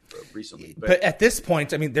 recently. But at this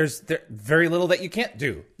point, I mean, there's very little that you can't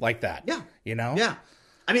do like that. Yeah. Yeah.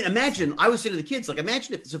 I mean, imagine, I was saying to the kids, like,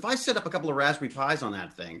 imagine if I set up a couple of Raspberry Pis on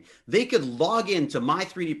that thing, they could log into my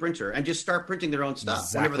 3D printer and just start printing their own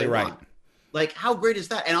stuff whenever they want. Like, how great is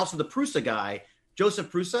that? And also the Prusa guy,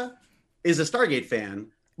 Joseph Prusa, is a Stargate fan.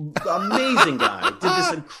 Amazing guy. Did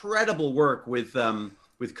this incredible work with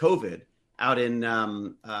COVID out in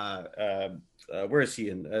where is he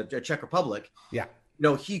in Czech Republic? Yeah.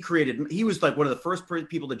 He was like one of the first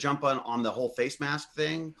people to jump on the whole face mask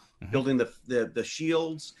thing, building the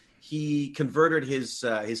shields. He converted his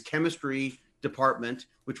chemistry department,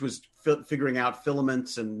 which was figuring out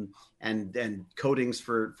filaments and coatings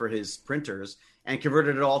for his printers, and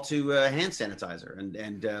converted it all to hand sanitizer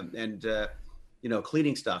and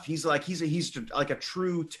cleaning stuff. He's like a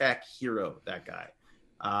true tech hero, that guy.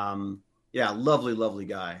 Lovely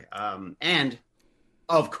guy. And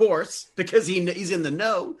of course, because he's in the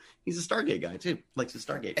know, he's a Stargate guy too. Likes the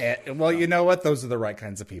Stargate. Well, you know what? Those are the right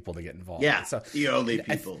kinds of people to get involved. Yeah, in. So the only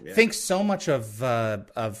people. I think so much of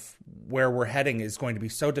where we're heading is going to be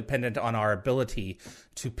so dependent on our ability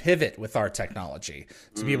to pivot with our technology,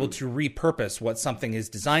 to be able to repurpose what something is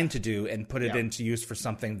designed to do and put it into use for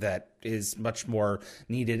something that is much more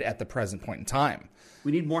needed at the present point in time.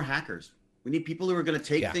 We need more hackers. We need people who are going to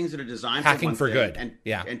take things that are designed hacking for good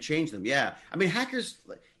and change them. Yeah, I mean, hackers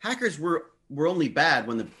were only bad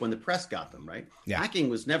when the press got them, right? Yeah. Hacking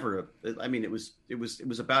was never. It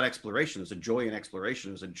was about exploration. It was a joy in exploration.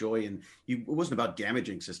 It was a joy in it wasn't about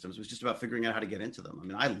damaging systems. It was just about figuring out how to get into them. I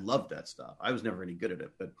mean, I loved that stuff. I was never any good at it,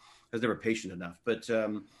 but I was never patient enough. But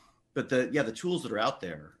the tools that are out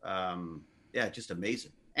there, just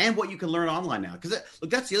amazing. And what you can learn online now, because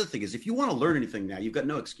that's the other thing is if you want to learn anything now, you've got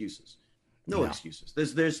no excuses. No excuses.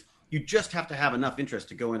 There's you just have to have enough interest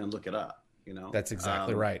to go in and look it up. That's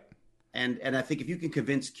exactly right. And I think if you can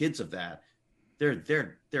convince kids of that,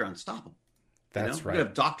 they're unstoppable. That's right. We're gonna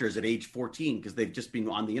have doctors at age 14 because they've just been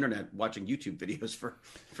on the internet watching YouTube videos for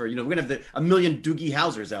we're gonna have a million Doogie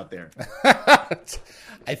Housers out there.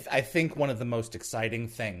 I think one of the most exciting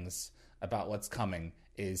things about what's coming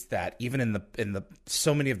is that even in the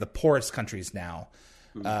so many of the poorest countries now,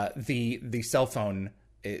 the cell phone.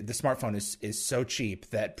 The smartphone is so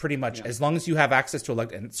cheap that pretty much as long as you have access to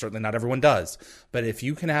and certainly not everyone does, but if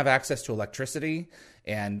you can have access to electricity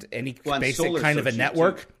and any basic kind of a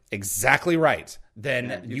network, exactly right,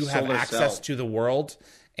 then you have access to the world,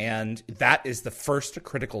 and that is the first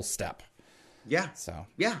critical step. Yeah. So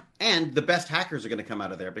yeah, and the best hackers are going to come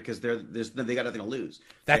out of there because they got nothing to lose.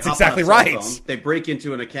 That's They hop on a exactly cell right. phone, they break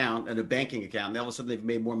into an account and a banking account, and all of a sudden they've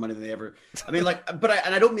made more money than they ever. I mean, like,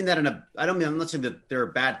 I don't mean that I'm not saying that there are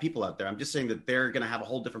bad people out there. I'm just saying that they're going to have a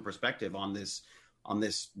whole different perspective on this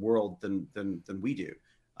world than we do.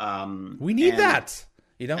 We need that,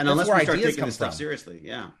 you know, and unless we start taking this stuff seriously,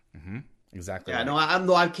 yeah. Mm-hmm. Exactly. Yeah, right.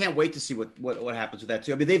 no, I can't wait to see what happens with that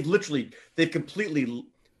too. I mean,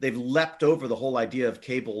 they've leapt over the whole idea of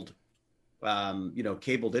cabled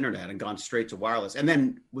internet and gone straight to wireless. And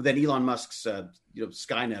then Elon Musk's,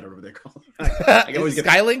 Skynet or whatever they call it. I always get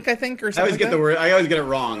Skylink, I think, or something. I always get the word. I always get it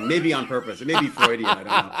wrong. Maybe on purpose. It may be Freudian.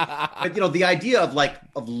 I don't know. But the idea of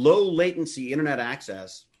low latency internet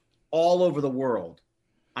access all over the world.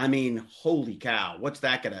 I mean, holy cow!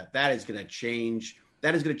 That is gonna change.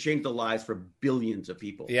 That is going to change the lives for billions of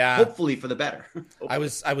people. Yeah. Hopefully for the better. I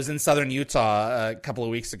was in southern Utah a couple of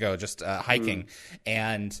weeks ago, just hiking,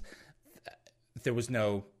 and there was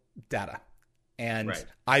no data. And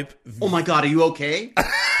oh my God, are you okay?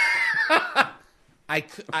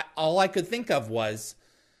 All I could think of was,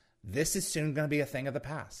 this is soon going to be a thing of the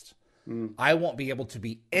past. I won't be able to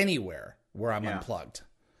be anywhere where I'm unplugged.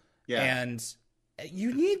 Yeah. And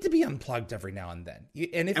you need to be unplugged every now and then.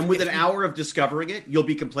 And with an hour of discovering it, you'll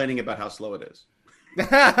be complaining about how slow it is.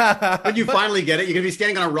 When you finally get it, you're going to be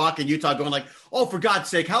standing on a rock in Utah going like, oh, for God's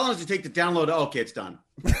sake, how long does it take to download? Oh, okay, it's done.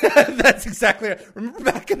 That's exactly right. Remember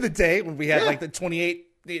back in the day when we had like the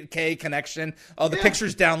 28K connection? Oh, the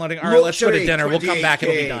picture's downloading. All right, let's go to dinner. We'll come back.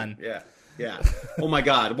 It'll be done. Yeah. Yeah. Oh my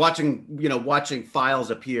God. Watching files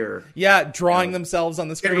appear. Yeah. Drawing themselves on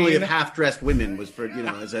the screen. Generally of half-dressed women was for,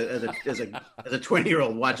 as a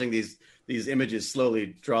 20-year-old watching these images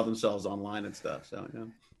slowly draw themselves online and stuff. So, yeah.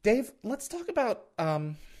 Dave, let's talk about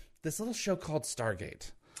this little show called Stargate.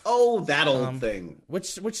 Oh, that old thing.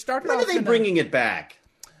 Which started When off are they bringing it back?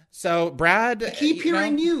 So Brad, I keep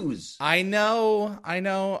hearing news. I know.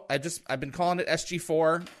 I've been calling it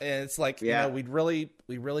SG4. And it's like, we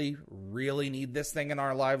really need this thing in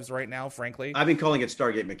our lives right now, frankly. I've been calling it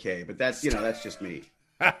Stargate McKay, but that's just me.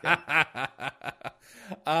 Yeah.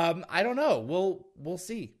 I don't know. We'll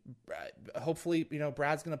see. Hopefully,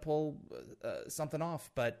 Brad's going to pull something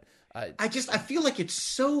off, but I feel like it's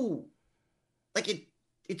so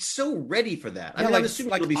it's so ready for that. Yeah, I'm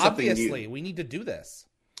assuming it'll be something new. Obviously, we need to do this.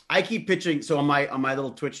 I keep pitching. So on my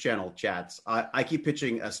little Twitch channel chats, I keep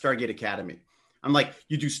pitching a Stargate Academy. I'm like,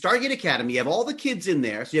 you do Stargate Academy, you have all the kids in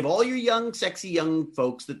there. So you have all your young, sexy young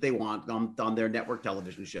folks that they want on their network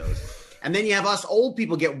television shows. And then you have us old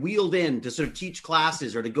people get wheeled in to sort of teach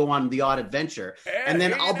classes or to go on the odd adventure. And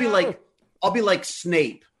then I'll be like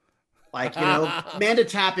Snape. Like, Amanda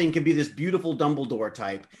Tapping can be this beautiful Dumbledore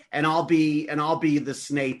type, and I'll be the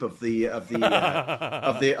Snape of the Stargate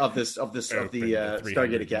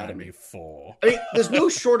Academy. I mean, there's no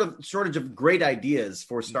shortage of great ideas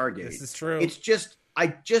for Stargate. This is true. It's just,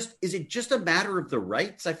 is it just a matter of the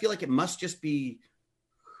rights? I feel like it must just be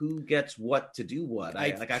who gets what to do what.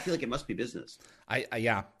 I feel like it must be business.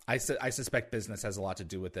 I suspect business has a lot to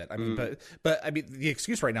do with it. I mean, but I mean, the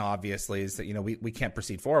excuse right now, obviously, is that we can't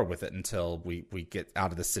proceed forward with it until we get out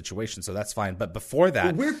of this situation. So that's fine. But before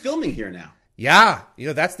that, we're filming here now. Yeah,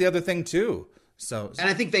 that's the other thing too. So, and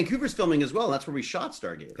I think Vancouver's filming as well. That's where we shot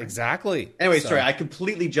Stargate. Right? Exactly. Anyway, sorry, I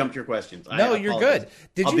completely jumped your questions. No, you're good.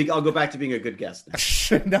 I'll go back to being a good guest now.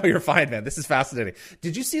 No, you're fine, man. This is fascinating.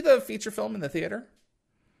 Did you see the feature film in the theater?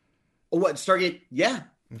 Oh, what, Stargate? Yeah.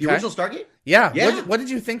 The original Stargate? Yeah. What did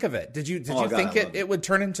you think of it? Did you think it would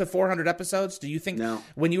turn into 400 episodes? Do you think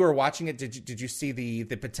when you were watching it, did you see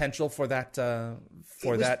the potential for that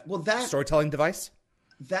storytelling device?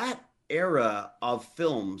 That era of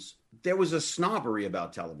films, there was a snobbery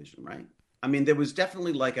about television, right? I mean, there was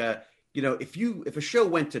definitely like if a show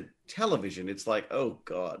went to television, it's like, oh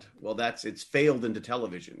God, well it's failed into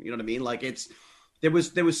television. You know what I mean? Like there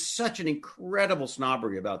was such an incredible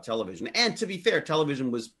snobbery about television. And to be fair,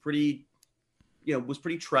 television was pretty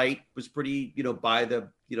trite, was pretty, by the,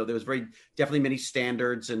 there was definitely many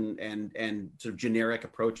standards and sort of generic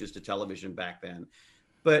approaches to television back then.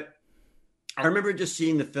 But I remember just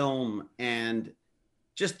seeing the film and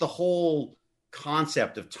just the whole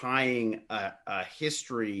concept of tying a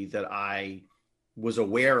history that I was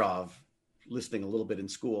aware of, listening a little bit in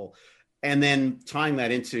school, and then tying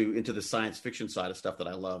that into the science fiction side of stuff that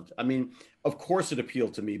I loved. I mean, of course it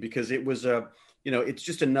appealed to me because it was it's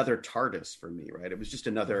just another TARDIS for me, right? It was just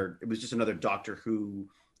another Doctor Who.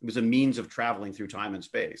 It was a means of traveling through time and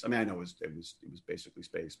space. I mean, I know it was basically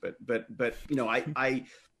space, but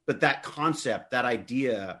that concept, that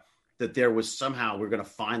idea that there was somehow we're going to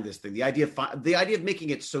find this thing. The idea of making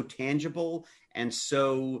it so tangible and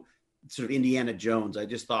so sort of Indiana Jones, I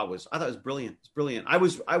thought it was brilliant. It's brilliant. I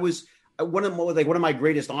was one of my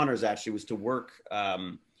greatest honors actually was to work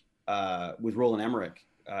with Roland Emmerich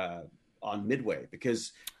on Midway,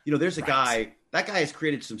 because there's a guy that has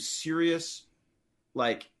created some serious,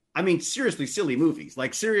 seriously silly movies,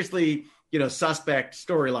 seriously suspect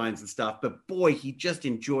storylines and stuff. But boy, he just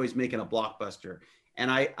enjoys making a blockbuster. And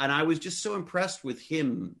I was just so impressed with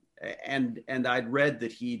him. And I'd read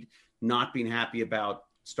that he'd not been happy about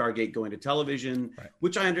Stargate going to television,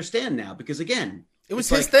 which I understand now, because again, it was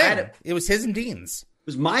his thing. It was his and Dean's. It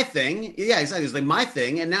was my thing. Yeah, exactly. It was my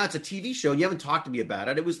thing. And now it's a TV show and you haven't talked to me about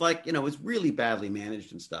it. It was it was really badly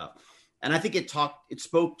managed and stuff. And I think it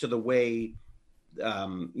spoke to the way,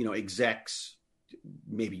 execs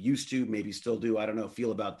maybe used to, maybe still do, I don't know,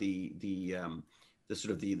 feel about the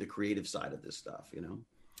sort of the creative side of this stuff,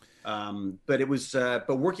 but it was,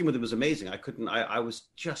 but working with him was amazing. I was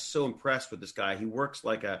just so impressed with this guy. He works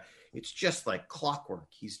it's just like clockwork.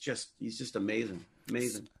 He's just amazing.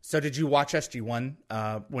 Amazing. So did you watch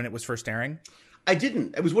SG-1 when it was first airing? I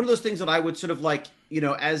didn't. It was one of those things that I would sort of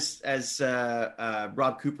as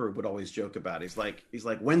Rob Cooper would always joke about. He's like,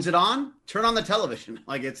 when's it on? Turn on the television.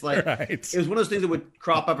 It was one of those things that would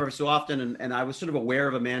crop up every so often. And I was sort of aware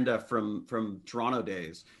of Amanda from Toronto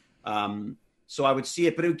days. So I would see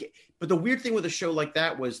it, but the weird thing with a show like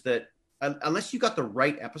that was that unless you got the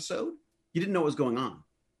right episode, you didn't know what was going on.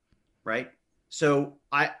 Right. So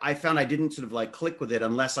I found I didn't sort of click with it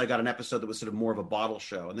unless I got an episode that was sort of more of a bottle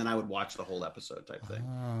show, and then I would watch the whole episode type thing,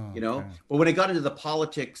 Okay. But when it got into the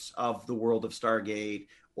politics of the world of Stargate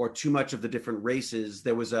or too much of the different races,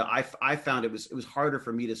 there was I found it was harder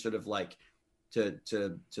for me to sort of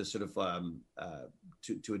to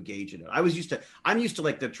engage in it. I'm used to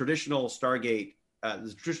the traditional Stargate,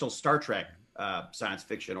 the traditional Star Trek science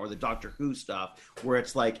fiction or the Doctor Who stuff where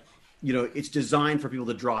it's it's designed for people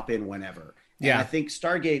to drop in whenever. And I think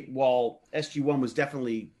Stargate, while SG-1 was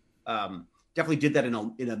definitely did that in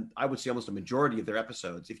a I would say almost a majority of their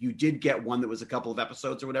episodes. If you did get one that was a couple of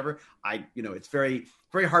episodes or whatever, it's very,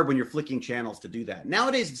 very hard when you're flicking channels to do that.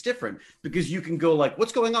 Nowadays it's different because you can go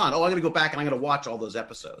what's going on? Oh, I'm going to go back and I'm going to watch all those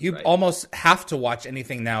episodes. You almost have to watch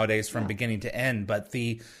anything nowadays from beginning to end. But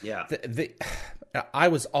I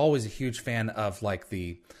was always a huge fan of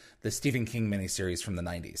the Stephen King miniseries from the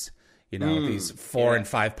 90s. These 4 and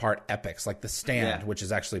 5 part epics like The Stand, which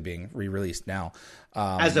is actually being re-released now.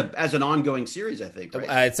 As an ongoing series, I think,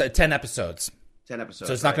 right? It's 10 episodes. 10 episodes.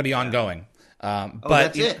 So it's not going to be ongoing. But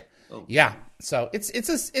that's it. Oh. Yeah. So it's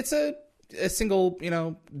a single,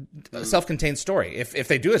 self-contained story. If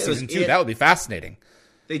they do a season 2, that would be fascinating.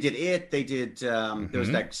 They did it. They did. There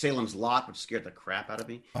was that Salem's Lot, which scared the crap out of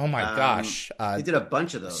me. Oh my gosh! They did a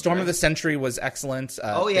bunch of those. Storm of the Century was excellent. They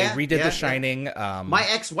redid The Shining. My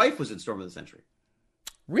ex-wife was in Storm of the Century.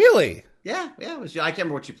 Really? Yeah. I can't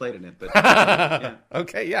remember what she played in it, but yeah.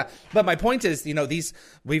 Okay, yeah. But my point is,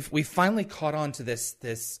 we've finally caught on to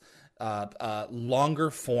this longer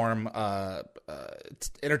form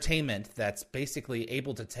entertainment that's basically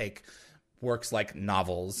able to take works like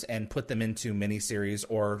novels and put them into miniseries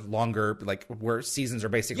or longer, where seasons are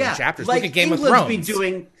basically chapters. Look at Game of Thrones. Been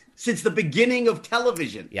doing since the beginning of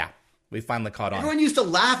television. Yeah, we finally caught on. Everyone used to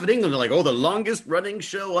laugh at England. They're like, the longest running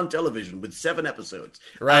show on television with 7 episodes.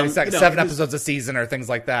 Right, it's 7 episodes a season or things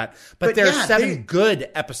like that. But there's 7 good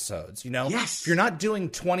episodes, Yes. If you're not doing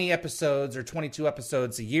 20 episodes or 22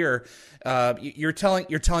 episodes a year, you're telling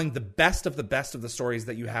the best of the stories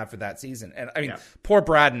that you have for that season. And I mean, poor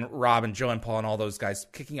Brad and Rob and Joe and Paul and all those guys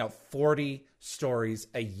kicking out 40 stories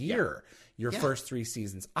a year. Your first 3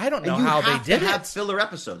 seasons. I don't know how they did it. Have filler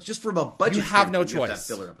episodes just from a budget. You have no choice. Have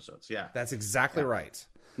filler episodes. Yeah, that's exactly right.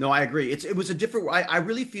 No, I agree. It was a different. I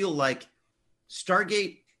really feel like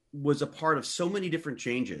Stargate was a part of so many different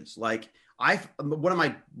changes. I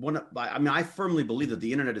firmly believe that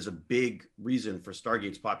the internet is a big reason for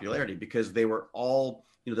Stargate's popularity because they were all,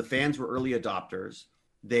 the fans were early adopters.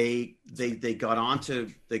 They got onto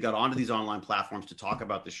these online platforms to talk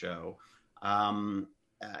about the show.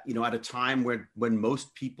 At a time when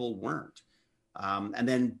most people weren't.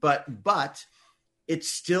 But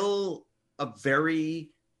it's still a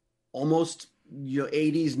very almost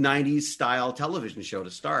 80s, 90s style television show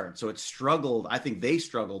to start. So it struggled. I think they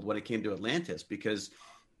struggled when it came to Atlantis because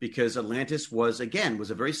Atlantis was a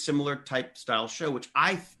very similar type style show, which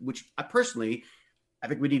I personally, I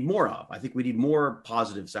think we need more of. I think we need more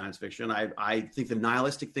positive science fiction. I think the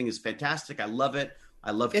nihilistic thing is fantastic. I love it.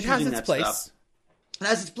 I love choosing that stuff. It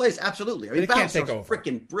has its place, absolutely. I mean, it can't take over.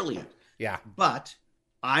 Freaking brilliant. Yeah. But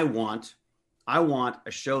I want I want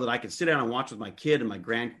a show that I can sit down and watch with my kid and my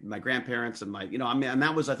grandparents and my, I mean, and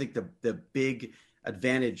that was, I think, the big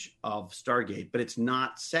advantage of Stargate, but it's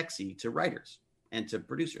not sexy to writers and to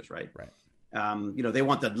producers, right? Right. They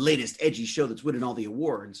want the latest edgy show that's winning all the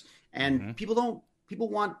awards, and people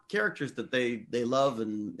want characters that they love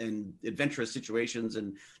and adventurous situations.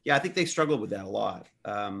 And yeah, I think they struggle with that a lot.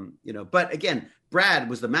 But again, Brad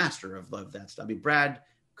was the master of that stuff. I mean, Brad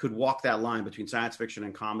could walk that line between science fiction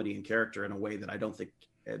and comedy and character in a way that I don't think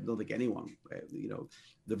anyone,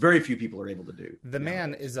 the very few people are able to do. The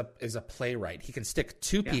man is a playwright. He can stick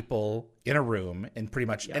two people in a room in pretty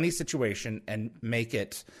much any situation and make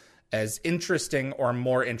it as interesting or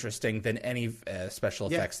more interesting than any special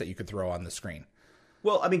effects that you could throw on the screen.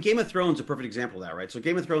 Well, I mean, Game of Thrones is a perfect example of that, right? So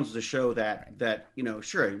Game of Thrones was a show that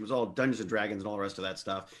sure, it was all Dungeons and Dragons and all the rest of that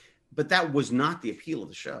stuff, but that was not the appeal of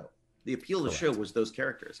the show. The appeal of the show was those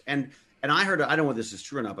characters. And I heard, I don't know whether this is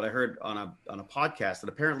true or not, but I heard on a podcast that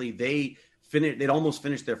apparently they'd almost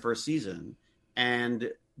finished their first season, and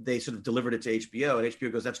they sort of delivered it to HBO, and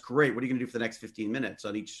HBO goes, "That's great. What are you going to do for the next 15 minutes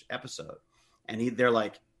on each episode?" And they're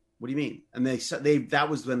like, "What do you mean?" And that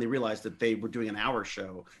was when they realized that they were doing an hour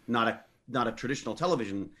show, not a traditional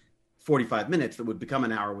television 45 minutes that would become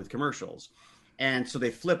an hour with commercials. And so they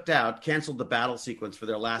flipped out, canceled the battle sequence for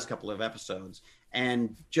their last couple of episodes,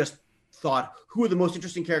 and just thought, who are the most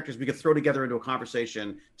interesting characters we could throw together into a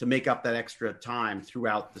conversation to make up that extra time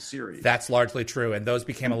throughout the series. That's largely true. And those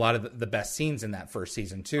became a lot of the best scenes in that first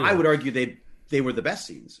season too. I would argue they were the best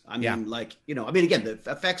scenes. I mean, again, the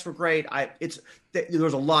effects were great. There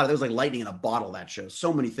was like lightning in a bottle, that show.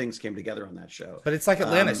 So many things came together on that show. But it's like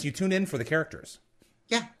Atlantis. You tune in for the characters.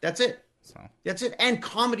 Yeah, that's it. That's it. And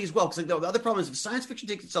comedy as well. Because the other problem is if science fiction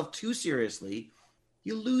takes itself too seriously,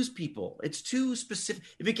 you lose people. It's too specific.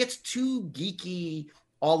 If it gets too geeky,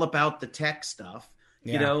 all about the tech stuff,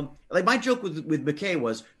 like my joke with McKay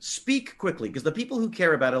was speak quickly, because the people who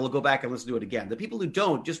care about it will go back and listen to it again. The people who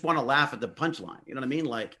don't just want to laugh at the punchline. You know what I mean?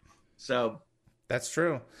 Like, so. That's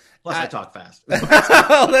true. Plus, I talk fast. Well,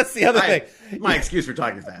 that's the other thing. My excuse for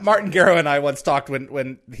talking fast. Martin Garrow and I once talked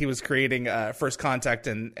when he was creating First Contact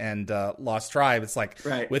and Lost Tribe. It's like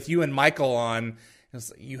with you and Michael on.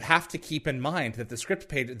 You have to keep in mind that the script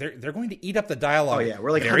page, they're going to eat up the dialogue. Oh yeah,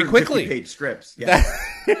 we're like very quickly. Page scripts. Yeah.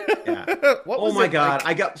 Oh my God. Like?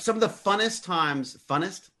 I got some of the funnest times.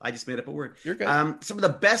 Funnest? I just made up a word. You're good. Some of the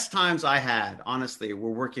best times I had, honestly,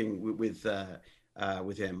 were working with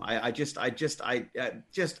him. I just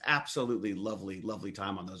absolutely lovely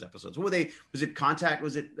time on those episodes. What were they? Was it Contact?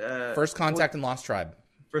 Was it First Contact and Lost Tribe?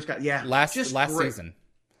 First Contact. Yeah. Last season.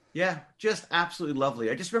 Yeah, just absolutely lovely.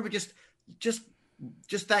 I just remember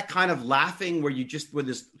just that kind of laughing where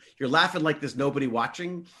you're laughing like there's nobody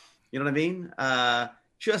watching. You know what I mean?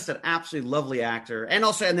 Just an absolutely lovely actor. And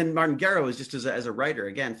then Martin Garrow is just as a writer,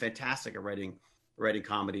 again, fantastic at writing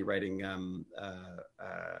comedy, writing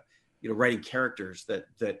characters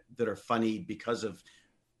that are funny because of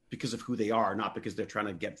who they are, not because they're trying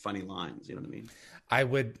to get funny lines. You know what I mean? I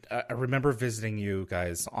remember visiting you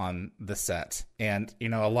guys on the set, and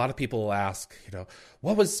a lot of people will ask,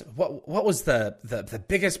 what was the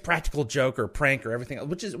biggest practical joke or prank or everything,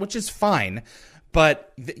 which is fine,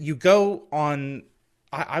 but you go on.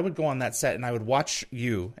 I would go on that set and I would watch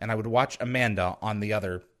you and I would watch Amanda on the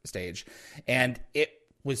other stage, and it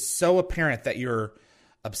was so apparent that you're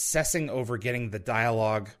obsessing over getting the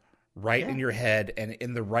dialogue right in your head and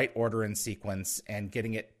in the right order and sequence and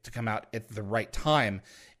getting it to come out at the right time.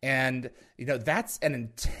 And, that's an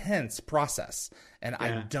intense process. And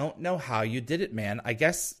I don't know how you did it, man. I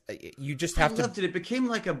guess you just have to. I loved it.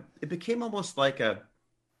 It became almost like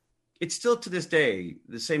it's still to this day,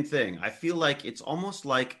 the same thing. I feel like it's almost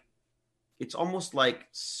like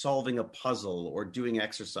solving a puzzle or doing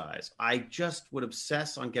exercise. I just would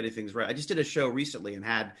obsess on getting things right. I just did a show recently and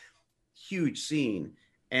had huge scene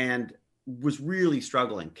and was really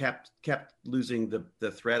struggling, kept losing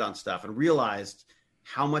the thread on stuff, and realized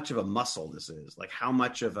how much of a muscle this is. Like how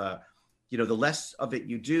much of a, the less of it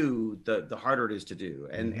you do, the harder it is to do.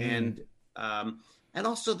 And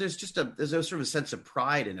also there's a sort of a sense of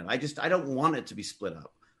pride in it. I don't want it to be split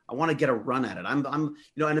up. I want to get a run at it. I'm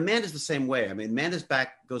and Amanda's the same way. I mean, Amanda's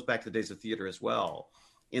goes back to the days of theater as well,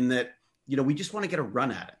 in that, we just want to get a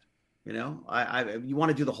run at it. You want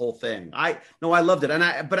to do the whole thing. I loved it.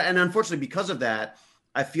 And unfortunately, because of that,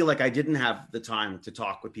 I feel like I didn't have the time to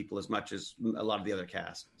talk with people as much as a lot of the other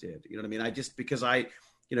cast did. You know what I mean? Because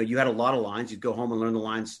you had a lot of lines, you'd go home and learn the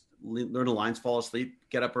lines, fall asleep,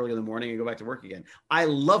 get up early in the morning and go back to work again. I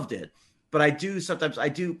loved it. But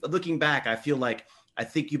looking back, I feel like, I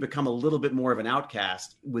think you become a little bit more of an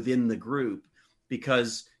outcast within the group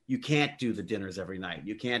because you can't do the dinners every night.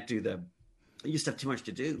 You can't do you just have too much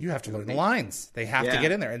to do. You have to learn the lines. They have to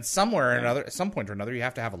get in there. And somewhere or another, at some point or another, you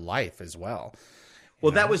have to have a life as well.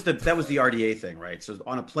 Well, that was the RDA thing, right? So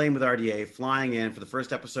on a plane with RDA, flying in for the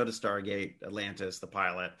first episode of Stargate Atlantis, the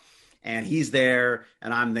pilot, and he's there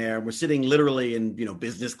and I'm there. We're sitting literally in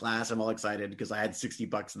business class. I'm all excited because I had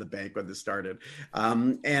 $60 in the bank when this started.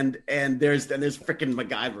 And there's freaking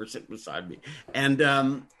MacGyver sitting beside me, and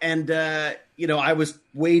I was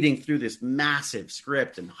wading through this massive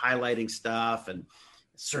script and highlighting stuff and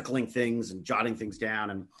circling things and jotting things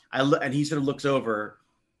down, and he sort of looks over.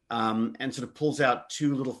 And sort of pulls out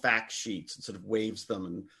two little fact sheets and sort of waves them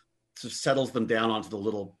and sort of settles them down onto the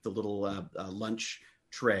little lunch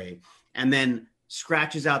tray, and then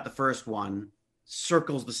scratches out the first one,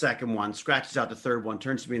 circles the second one, scratches out the third one,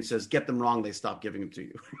 turns to me and says, "Get them wrong, they stop giving them to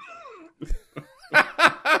you."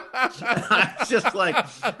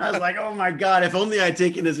 I was like, oh my God, if only I'd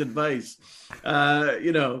taken his advice,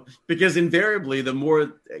 because invariably the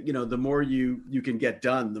more you can get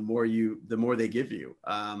done, the more they give you.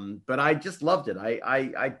 But I just loved it.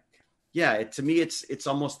 To me, it's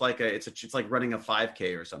almost like it's like running a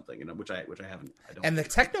 5K or something, which I haven't. I don't. And the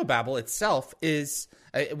techno-babble itself is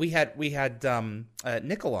we had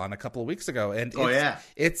Nickel on a couple of weeks ago, and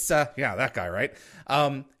it's that guy, right?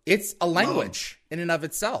 It's a language in and of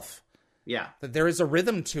itself. Yeah, that there is a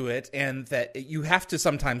rhythm to it, and that you have to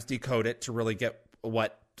sometimes decode it to really get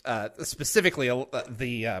what specifically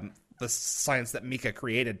the science that Mika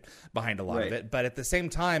created behind a lot of it. But at the same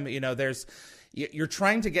time, you're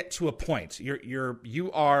trying to get to a point.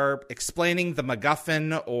 You are explaining the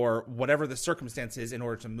MacGuffin or whatever the circumstance is in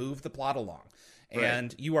order to move the plot along,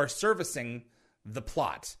 and you are servicing the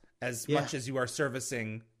plot as much as you are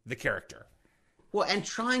servicing the character. Well, and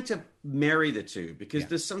trying to marry the two, because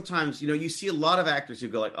there's sometimes, you see a lot of actors who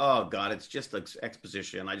go like, oh God, it's just like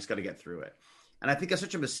exposition. I just got to get through it. And I think that's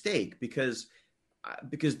such a mistake because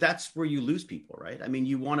that's where you lose people, right? I mean,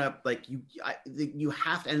 you want to you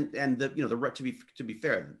have to, and to be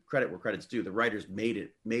fair, credit where credit's due. The writers made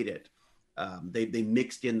it. They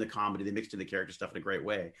mixed in the comedy, they mixed in the character stuff in a great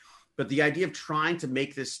way. But the idea of trying to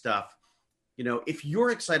make this stuff, if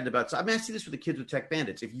you're excited about, I see this with the kids with Tech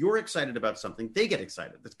Bandits. If you're excited about something, they get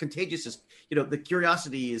excited. The contagious is, the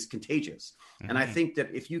curiosity is contagious. Mm-hmm. And I think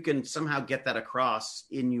that if you can somehow get that across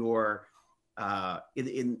in your,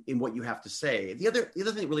 in what you have to say, the other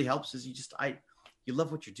thing that really helps is you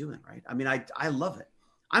love what you're doing, right? I mean, I love it.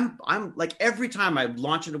 I'm like, every time I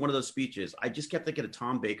launch into one of those speeches, I just kept thinking of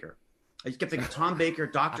Tom Baker. I just kept thinking of Tom Baker,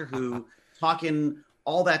 Doctor Who, talking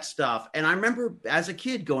all that stuff. And I remember as a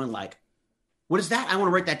kid going like, what is that? I want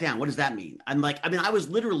to write that down. What does that mean? I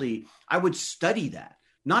would study that,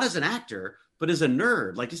 not as an actor, but as a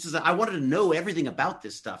nerd. Like I wanted to know everything about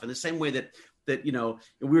this stuff in the same way that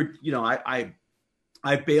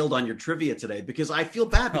I bailed on your trivia today because I feel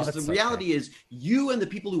bad because the reality is you and the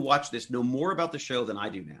people who watch this know more about the show than I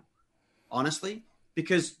do now, honestly,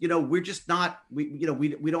 because, we're just not, we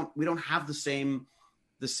don't have the same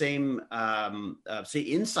say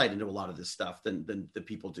insight into a lot of this stuff than the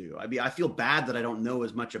people do. I mean, I feel bad that I don't know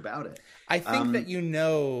as much about it. I think that you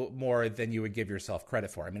know more than you would give yourself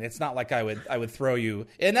credit for. I mean, it's not like I would throw you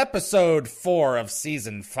in episode 4 of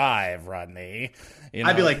season 5, Rodney.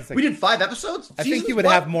 I'd be like, we did 5 episodes? I think you would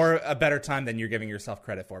have a better time than you're giving yourself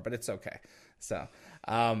credit for, but it's okay. So,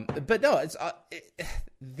 but no, it's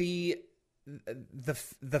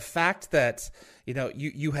the fact that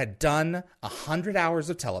you had done 100 hours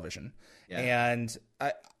of television, and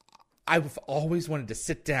I've always wanted to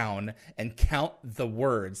sit down and count the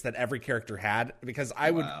words that every character had, because I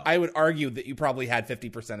would argue that you probably had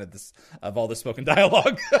 50% of all the spoken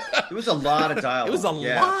dialogue. It was a lot of dialogue. It was a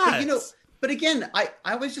lot. But again, I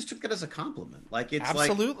always just took it as a compliment. Like it's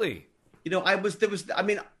absolutely.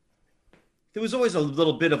 There was always a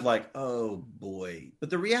little bit of like, oh boy. But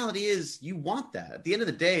the reality is you want that. At the end of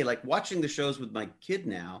the day, like watching the shows with my kid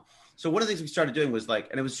now. So one of the things we started doing was and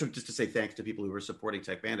it was sort of just to say thanks to people who were supporting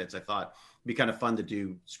Tech Bandits. I thought it'd be kind of fun to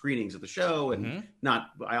do screenings of the show and I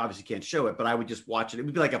obviously can't show it, but I would just watch it. It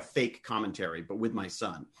would be like a fake commentary, but with my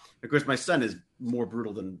son. Of course, my son is more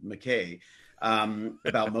brutal than McKay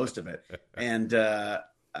about most of it. And,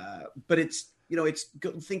 but it's,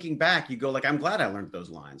 thinking back, you go like, I'm glad I learned those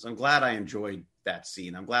lines. I'm glad I enjoyed that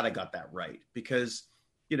scene. I'm glad I got that right because,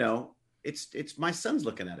 it's my son's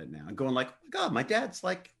looking at it now and going like, oh my God, my dad's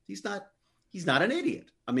like, he's not an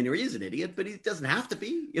idiot. I mean, he is an idiot, but he doesn't have to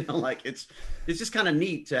be, it's just kind of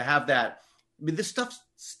neat to have that. I mean, this stuff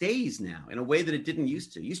stays now in a way that it didn't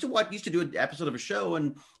used to. Used to do an episode of a show,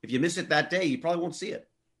 and if you miss it that day, you probably won't see it.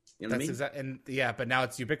 You know what I mean? And yeah, but now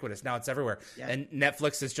it's ubiquitous. Now it's everywhere. Yeah. And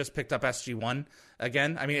Netflix has just picked up SG1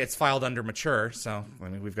 again. I mean, it's filed under mature, so I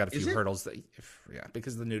mean, we've got a few hurdles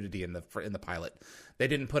because of the nudity in the pilot. They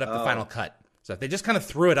didn't put up the final cut, so they just kind of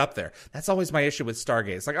threw it up there. That's always my issue with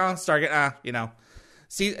Stargate. It's like, Stargate,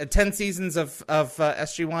 See, 10 seasons of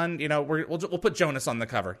SG1. We'll put Jonas on the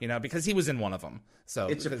cover. Because he was in one of them. So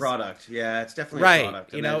it's a product. Yeah, it's definitely right. a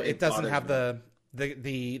product. It doesn't have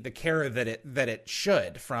the care that it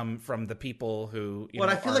should from the people who.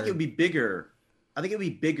 I feel like it would be bigger. I think it would be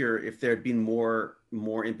bigger if there had been more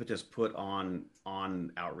impetus put on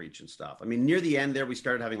outreach and stuff. I mean, near the end there, we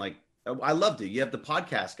started having I loved it. You have the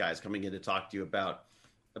podcast guys coming in to talk to you about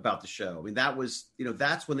the show. I mean, that was,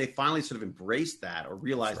 that's when they finally sort of embraced that or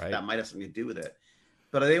realized that might have something to do with it.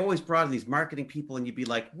 But they always brought in these marketing people and you'd be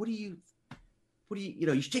like, you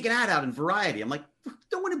should take an ad out in Variety. I'm like,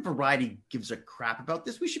 no one in Variety gives a crap about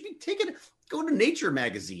this. We should be go to Nature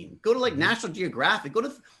magazine, go to National Geographic, go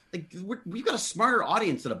to we've got a smarter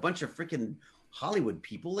audience than a bunch of freaking Hollywood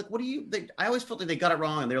people. I always felt like they got it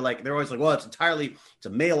wrong. And they're always like, well, it's a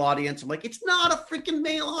male audience. I'm like, it's not a freaking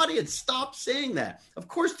male audience. Stop saying that. Of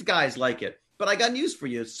course the guys like it, but I got news for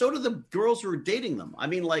you. So do the girls who are dating them. I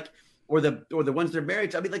mean, or the ones they're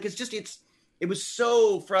married to. I mean, it was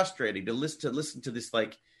so frustrating to listen to this,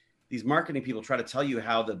 these marketing people try to tell you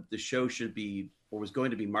how the show should be or was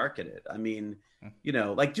going to be marketed. I mean, I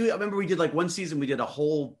remember we did one season, we did a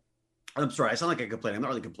whole, I'm sorry, I sound like I complain. I'm not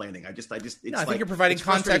really complaining. I think you're providing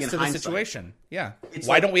context to the situation. Yeah.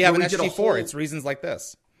 Why don't we have an SG4? It's reasons like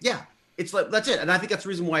this. Yeah. It's that's it. And I think that's the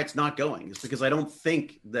reason why it's not going. It's because I don't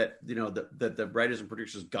think that, that the writers and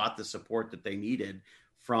producers got the support that they needed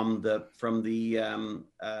from the people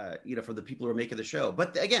who are making the show.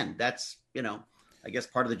 But again, that's, I guess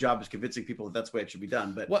part of the job is convincing people that that's the way it should be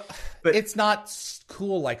done. But it's not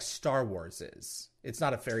cool like Star Wars is. It's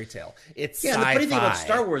not a fairy tale. It's sci-fi. The funny thing about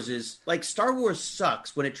Star Wars is Star Wars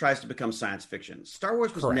sucks when it tries to become science fiction. Star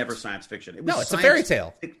Wars was never science fiction. It's a fairy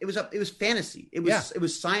tale. It was fantasy. It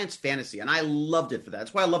was science fantasy, and I loved it for that.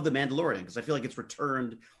 That's why I love The Mandalorian, because I feel like it's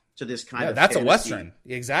returned to this kind of that's fantasy. A Western.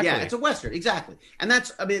 Exactly. Yeah, it's a Western. Exactly. And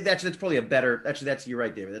that's probably a better, you're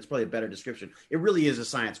right, David. That's probably a better description. It really is a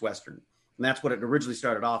science Western. And that's what it originally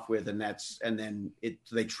started off with.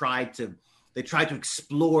 They tried to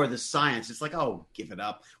explore the science. It's like, oh, give it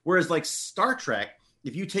up. Whereas Star Trek,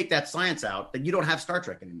 if you take that science out, then you don't have Star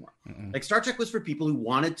Trek anymore. Mm-mm. Star Trek was for people who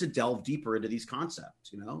wanted to delve deeper into these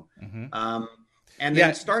concepts, Mm-hmm. And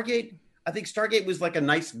then Stargate, I think Stargate was a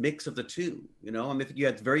nice mix of the two, I mean, you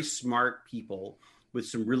had very smart people with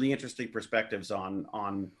some really interesting perspectives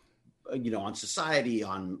on society,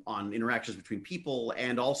 on interactions between people,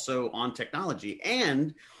 and also on technology.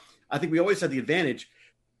 And I think we always had the advantage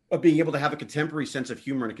of being able to have a contemporary sense of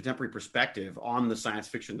humor and a contemporary perspective on the science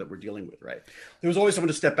fiction that we're dealing with, right? There was always someone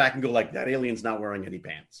to step back and go that alien's not wearing any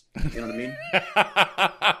pants. You know what I mean?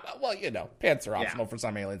 Well, pants are optional for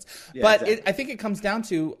some aliens. Yeah, but exactly. I think it comes down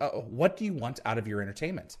to what do you want out of your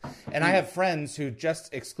entertainment? And I have friends who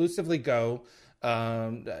just exclusively go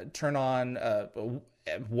turn on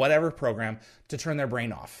whatever program to turn their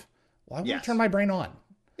brain off. Well, I want to turn my brain on.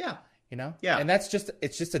 Yeah. Yeah. And it's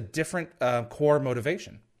just a different core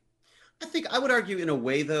motivation. I think I would argue in a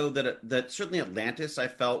way, though, that certainly Atlantis I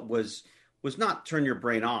felt was not turn your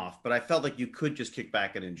brain off, but I felt like you could just kick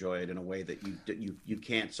back and enjoy it in a way that you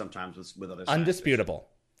can't sometimes with other. Undisputable,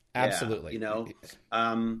 absolutely.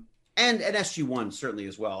 And SG1 certainly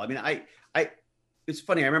as well. I mean, I it's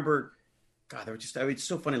funny. I remember, God, it's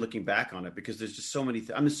so funny looking back on it because there's just so many.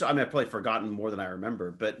 I've probably forgotten more than I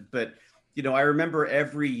remember, but I remember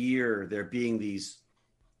every year there being these.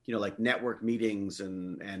 Network meetings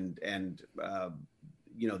and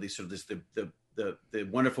these sort of the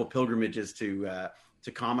wonderful pilgrimages to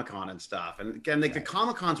Comic-Con and stuff. And again, the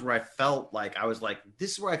Comic-Cons where I felt like I was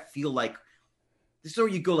this is where I feel like this is where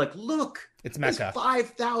you go look, it's Mecca. There's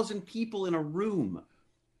 5,000 people in a room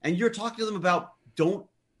and you're talking to them about don't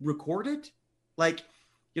record it.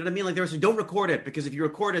 You know what I mean? They were saying, don't record it because if you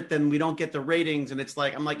record it, then we don't get the ratings. And it's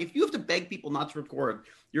I'm if you have to beg people not to record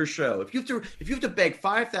your show, if you have to beg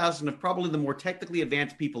 5,000 of probably the more technically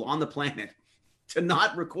advanced people on the planet to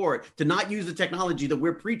not record, to not use the technology that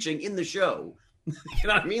we're preaching in the show, you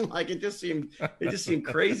know what I mean? It just seemed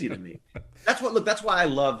crazy to me. That's why I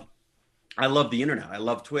love the internet. I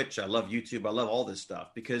love Twitch. I love YouTube. I love all this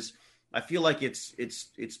stuff because I feel like it's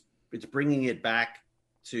bringing it back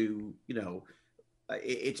to,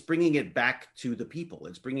 it's bringing it back to the people.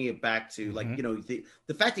 It's bringing it back to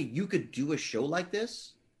the fact that you could do a show like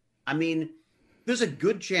this. I mean, there's a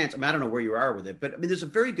good chance. I don't know where you are with it, but there's a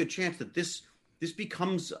very good chance that this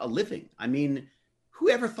becomes a living. I mean,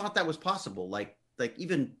 whoever thought that was possible? Like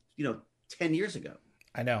even 10 years ago.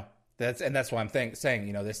 I know. That's why I'm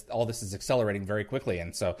saying, all this is accelerating very quickly.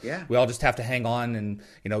 And so yeah. we all just have to hang on and,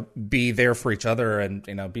 be there for each other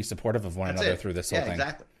and, be supportive of one another through this whole thing.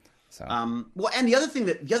 Exactly. So. Well, and the other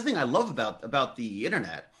thing I love about the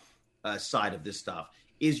internet side of this stuff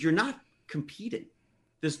is you're not competing.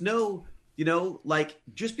 There's no,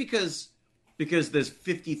 just because there's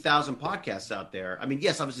 50,000 podcasts out there. I mean,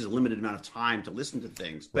 yes, obviously there's a limited amount of time to listen to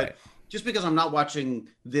things, but right. Just because I'm not watching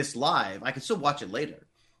this live, I can still watch it later.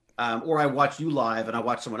 Or I watch you live and I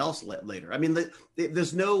watch someone else later. I mean,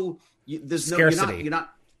 there's no scarcity.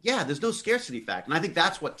 There's no scarcity fact. And I think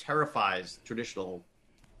that's what terrifies traditional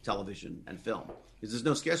television and film is there's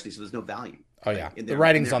no scarcity. So there's no value. Oh yeah. The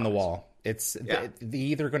writing's on the wall. It's they're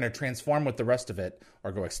either going to transform with the rest of it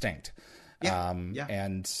or go extinct.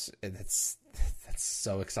 And that's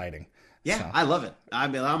so exciting. Yeah, so. I love it. I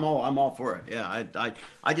mean, I'm all for it. Yeah, I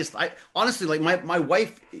honestly, like my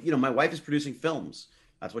wife. My wife is producing films.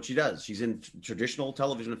 That's what she does. She's in traditional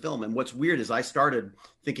television and film. And what's weird is I started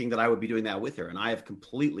thinking that I would be doing that with her, and I have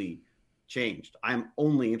completely changed. I'm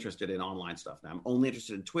only interested in online stuff now. I'm only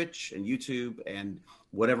interested in Twitch and YouTube and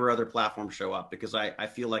whatever other platforms show up because I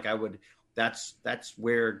feel like I would. That's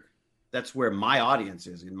where my audience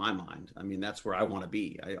is in my mind. I mean, that's where I want to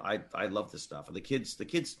be. I love this stuff. And the kids.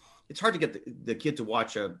 It's hard to get the kid to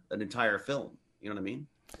watch an entire film. You know what I mean?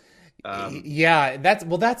 Yeah,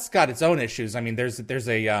 that's got its own issues. I mean, there's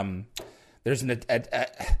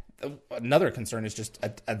another concern is just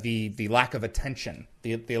the lack of attention,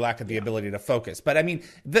 the lack of the ability to focus. But I mean,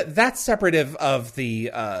 that's separative of the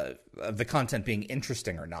content being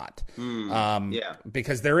interesting or not.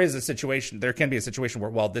 Because there can be a situation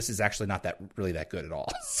where, this is actually not really that good at all.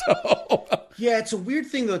 So yeah, it's a weird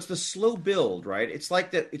thing though. It's the slow build, right? It's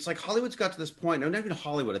like that. It's like Hollywood's got to this point. No, not even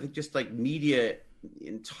Hollywood. I think just like media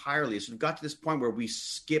entirely. So we've got to this point where we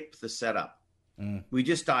skip the setup. We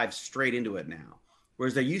just dive straight into it now.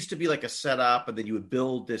 Whereas there used to be like a setup, and then you would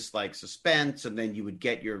build this like suspense, and then you would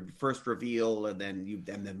get your first reveal, and then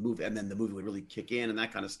the movie would really kick in, and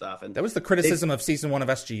that kind of stuff. And that was the criticism of season 1 of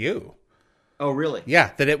SGU. Oh, really?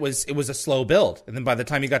 Yeah, that it was a slow build, and then by the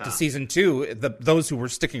time you got to season 2, those who were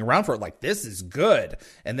sticking around for it, like, this is good,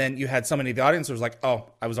 and then you had somebody in the audience who was like,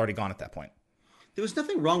 oh, I was already gone at that point. There was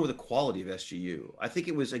nothing wrong with the quality of SGU. I think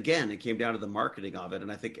it came down to the marketing of it,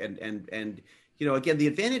 and I think and again, the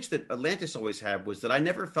advantage that Atlantis always had was that I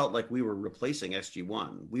never felt like we were replacing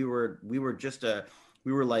SG1. We were just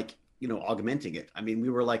augmenting it. I mean, we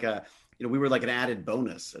were like an added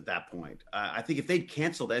bonus at that point. I think if they'd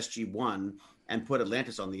canceled SG1 and put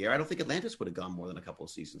Atlantis on the air, I don't think Atlantis would have gone more than a couple of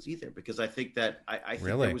seasons either, because I think that I think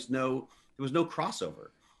really? there was no crossover.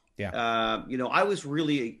 Yeah. I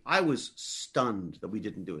was stunned that we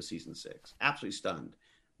didn't do a season 6. Absolutely stunned.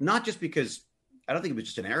 Not just because I don't think it was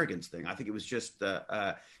just an arrogance thing. I think it was just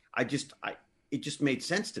it just made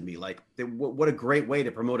sense to me. Like, what a great way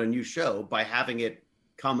to promote a new show by having it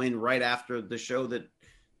come in right after the show that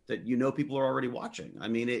people are already watching. I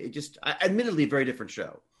mean, it just admittedly a very different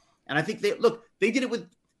show. And I think they did it with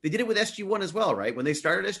SG1 as well, right? When they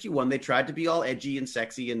started SG1, they tried to be all edgy and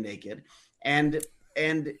sexy and naked, and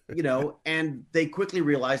they quickly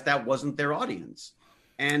realized that wasn't their audience.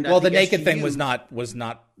 And the naked thing was not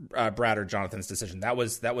Brad or Jonathan's decision. That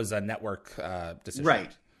was a network decision,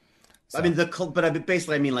 right? So. I mean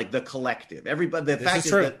basically I mean like the collective. Everybody. The fact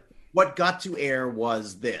is that what got to air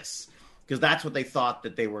was this, because that's what they thought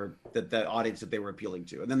that the audience that they were appealing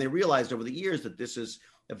to, and then they realized over the years that this is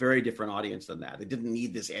a very different audience than that. They didn't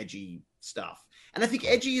need this edgy stuff, and I think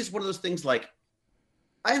edgy is one of those things like.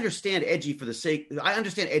 I understand edgy I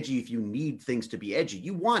understand edgy if you need things to be edgy.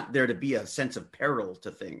 You want there to be a sense of peril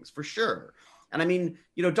to things, for sure. And I mean,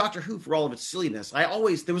 Doctor Who, for all of its silliness, there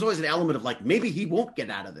was always an element of like, maybe he won't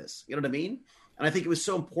get out of this. You know what I mean? And I think it was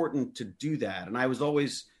so important to do that. And I was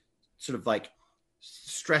always sort of like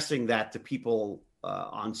stressing that to people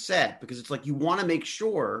on set, because it's like, you want to make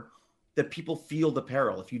sure that people feel the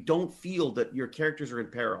peril. If you don't feel that your characters are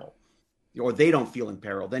in peril, or they don't feel in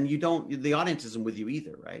peril, then the audience isn't with you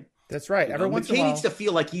either, right? That's right. Every once in a while, needs to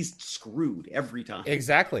feel like he's screwed every time.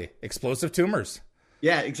 Exactly. Explosive tumors.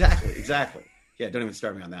 Yeah, exactly. Yeah, don't even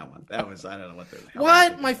start me on that one. That was, I don't know what the hell.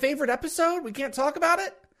 What? My favorite episode? We can't talk about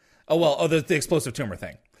it? Oh, well, the explosive tumor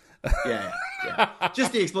thing. Yeah.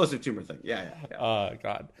 Just the explosive tumor thing. Yeah. Oh,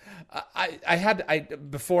 God.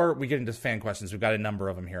 Before we get into fan questions, we've got a number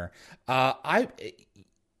of them here.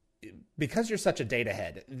 Because you're such a data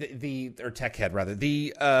head, or tech head rather,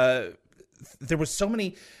 there was so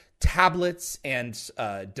many tablets and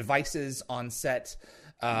devices on set.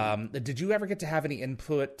 Did you ever get to have any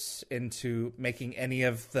input into making any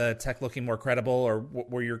of the tech looking more credible, or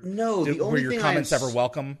were your comments ever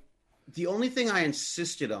welcome? The only thing I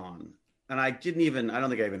insisted on, and I don't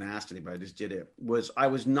think I even asked anybody, I just did it, was I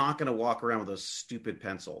was not going to walk around with those stupid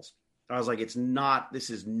pencils. I was like, this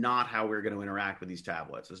is not how we're going to interact with these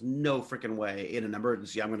tablets. There's no freaking way in an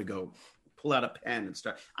emergency I'm going to go pull out a pen and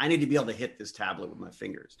start. I need to be able to hit this tablet with my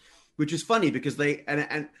fingers, which is funny because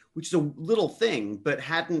and which is a little thing, but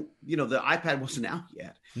hadn't, the iPad wasn't out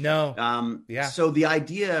yet. No. So the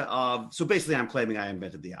idea so basically I'm claiming I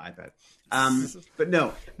invented the iPad. But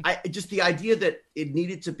no, just the idea that it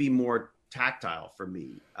needed to be more tactile for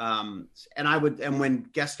me. And when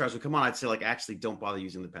guest stars would come on, I'd say, like, actually don't bother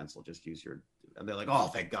using the pencil, just use and they're like, oh,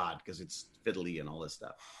 thank God, because it's fiddly and all this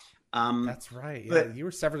stuff. That's right. Yeah, you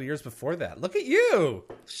were several years before that. Look at you.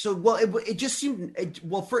 So, well, it just seemed, it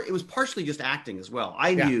was partially just acting as well.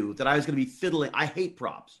 I knew that I was going to be fiddling. I hate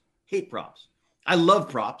props. I love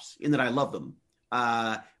props in that I love them.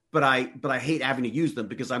 But I hate having to use them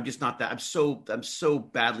because I'm just not that. I'm so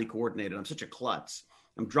badly coordinated. I'm such a klutz.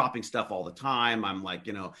 I'm dropping stuff all the time. I'm like,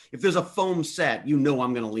 if there's a foam set, I'm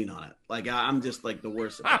going to lean on it. Like, I'm just like the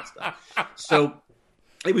worst at that stuff. So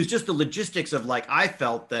it was just the logistics of, like, I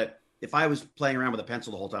felt that if I was playing around with a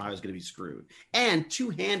pencil the whole time, I was going to be screwed. And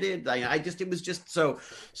two-handed, it was just so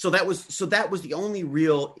that was the only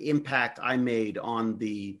real impact I made on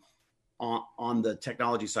the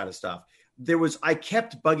technology side of stuff. I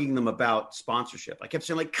kept bugging them about sponsorship. I kept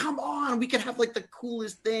saying, like, come on, we could have, like, the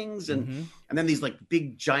coolest things. And then these, like,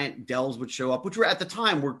 big giant Dells would show up, which were at the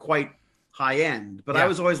time were quite high end. But I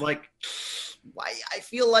was always like, why? I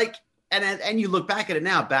feel like, and you look back at it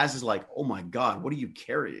now, Baz is like, oh my God, what are you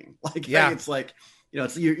carrying? Like, it's like,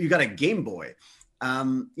 it's, you got a Game Boy.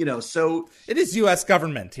 So it is U.S.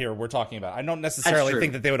 government here we're talking about. I don't necessarily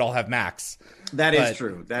think that they would all have Macs. That is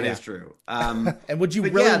true. That is true. And would you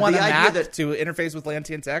really want a Mac to interface with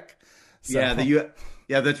Lantian Tech? So.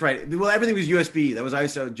 Yeah, that's right. Well, everything was USB. I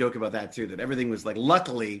used to joke about that too, that everything was like,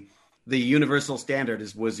 luckily the universal standard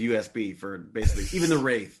was USB for basically even the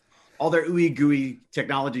Wraith, all their ooey gooey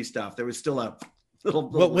technology stuff. There was still a little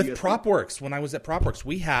with USB. PropWorks, when I was at PropWorks,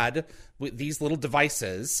 we had these little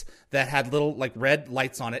devices that had little, like, red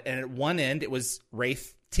lights on it, and at one end it was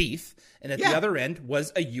Wraith teeth, and at the other end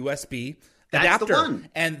was a USB adapter. That's the one.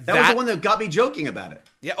 And that was the one that got me joking about it.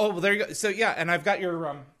 Yeah. Oh, well, there you go. So and I've got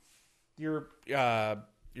your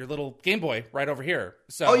little Game Boy right over here.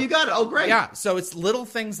 So you got it. Oh, great. Yeah. So it's little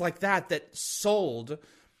things like that sold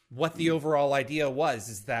what the overall idea was,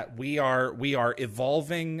 is that we are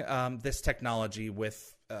evolving this technology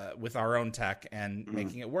with our own tech and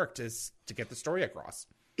making it work to get the story across.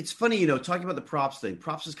 It's funny, talking about the props thing.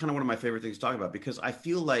 Props is kind of one of my favorite things to talk about, because I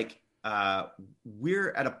feel like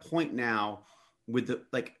we're at a point now with the,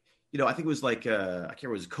 like, I think it was like, I can't remember, it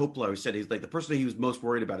was Coppola who said, he's like, the person he was most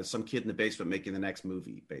worried about is some kid in the basement making the next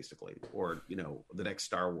movie, basically, or, the next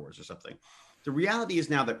Star Wars or something. The reality is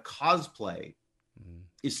now that cosplay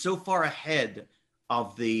is so far ahead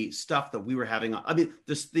of the stuff that we were having. I mean,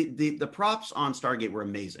 the props on Stargate were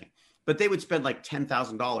amazing, but they would spend like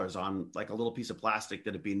 $10,000 on, like, a little piece of plastic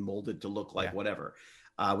that had been molded to look like whatever,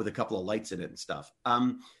 with a couple of lights in it and stuff.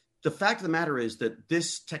 The fact of the matter is that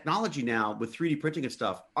this technology now with 3D printing and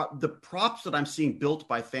stuff, the props that I'm seeing built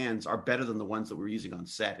by fans are better than the ones that we're using on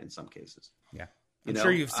set in some cases. Yeah. I'm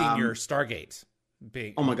sure you've seen your Stargate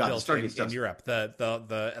being built in Europe,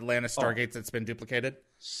 the Atlantis Stargates that's been duplicated.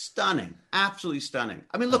 Stunning. Absolutely stunning.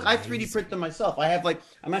 I mean, look, I 3D print them myself. I have, like,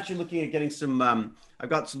 I'm actually looking at getting some, I've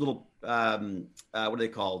got some little, what are they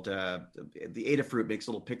called? The Adafruit makes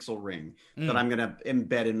a little pixel ring that I'm going to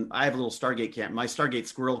embed in. I have a little Stargate cam, my Stargate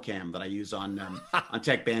squirrel cam that I use on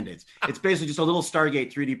Tech Band-Aids. It's basically just a little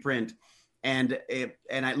Stargate 3D print. And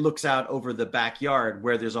it looks out over the backyard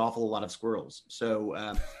where there's an awful lot of squirrels. So,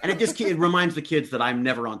 and it reminds the kids that I'm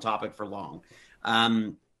never on topic for long.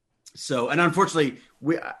 So, and unfortunately,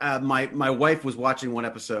 my wife was watching one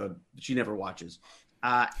episode. She never watches.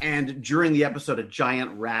 And during the episode, a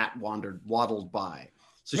giant rat waddled by.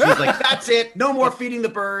 So she's like, that's it. No more feeding the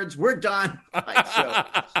birds. We're done. Like,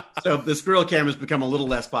 so the squirrel camera's become a little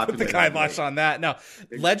less popular. Put the kibosh on that. No,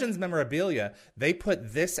 Legends Memorabilia, they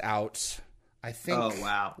put this out, I think. Oh,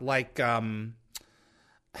 wow. Like,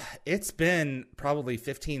 it's been probably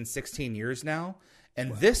 15, 16 years now.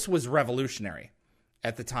 And this was revolutionary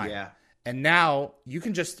at the time. Yeah. And now you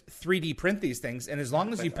can just 3D print these things. And as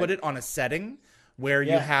long as you put it on a setting where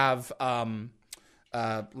you have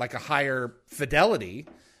like a higher fidelity,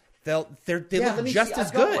 they look just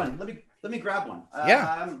as good. Let me grab one.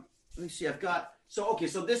 Yeah. Let me see. I've got. So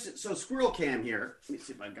Squirrel Cam here. Let me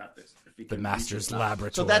see if I got this. The Master's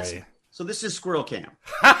Laboratory. So this is Squirrel Cam.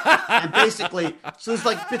 And basically, so there's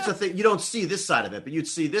like bits of thing you don't see this side of it, but you'd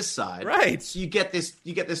see this side. Right. So you get this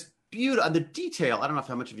beautiful, and the detail, I don't know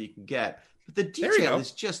how much of you can get, but the detail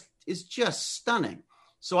is just stunning.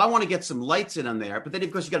 So I want to get some lights in on there, but then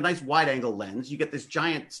of course you got a nice wide angle lens. You get this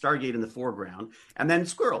giant Stargate in the foreground, and then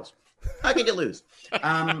squirrels. How can you lose?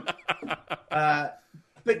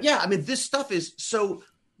 But yeah, I mean, this stuff is so,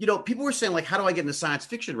 people were saying, like, how do I get into science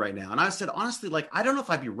fiction right now? And I said, honestly, like, I don't know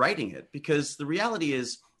if I'd be writing it, because the reality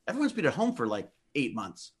is everyone's been at home for like 8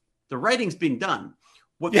 months. The writing's being done.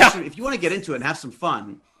 If you want to get into it and have some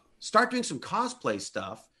fun, start doing some cosplay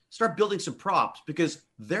stuff, start building some props, because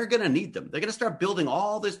they're going to need them. They're going to start building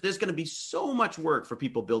all this. There's going to be so much work for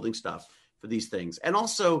people building stuff for these things. And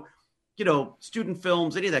also, student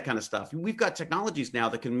films, any of that kind of stuff. We've got technologies now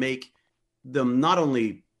that can make them not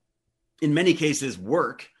only in many cases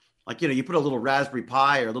work, like, you put a little Raspberry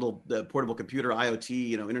Pi or a little portable computer,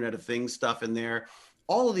 IoT, Internet of Things stuff in there.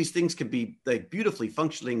 All of these things can be like beautifully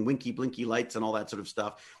functioning, winky, blinky lights and all that sort of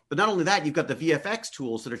stuff. But not only that, you've got the VFX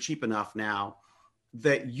tools that are cheap enough now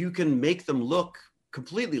that you can make them look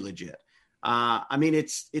completely legit. I mean,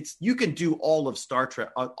 it's you can do all of Star Trek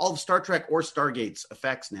or Stargate's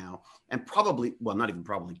effects now, and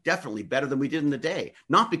definitely better than we did in the day.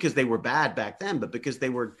 Not because they were bad back then, but because they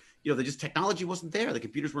were, technology wasn't there. The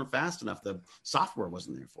computers weren't fast enough. The software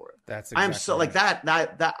wasn't there for it. That's exactly I'm so right. like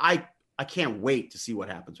that. I can't wait to see what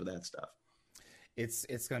happens with that stuff.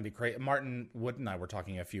 It's going to be great. Martin Wood and I were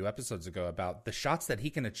talking a few episodes ago about the shots that he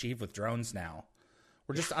can achieve with drones now.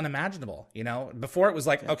 Were just unimaginable, Before it was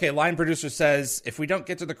like, okay, line producer says, if we don't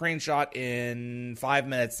get to the crane shot in 5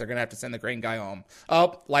 minutes, they're going to have to send the crane guy home.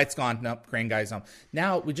 Oh, light's gone. Nope, crane guy's home.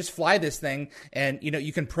 Now we just fly this thing, and,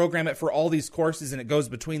 you can program it for all these courses, and it goes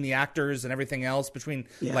between the actors and everything else, between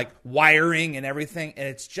like wiring and everything. And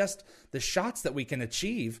it's just the shots that we can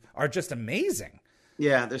achieve are just amazing.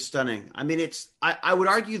 Yeah, they're stunning. I mean, I would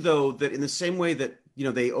argue, though, that in the same way that,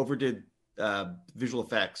 they overdid visual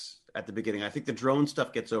effects at the beginning, I think the drone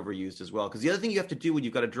stuff gets overused as well. Because the other thing you have to do when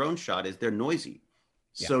you've got a drone shot is they're noisy.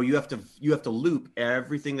 Yeah. So you have to loop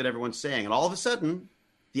everything that everyone's saying. And all of a sudden,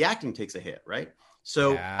 the acting takes a hit, right?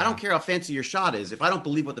 So I don't care how fancy your shot is. If I don't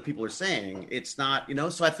believe what the people are saying, it's not,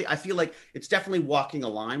 so I feel like it's definitely walking a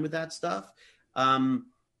line with that stuff. I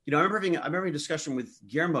remember having a discussion with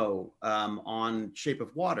Guillermo on Shape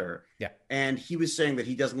of Water. Yeah. And he was saying that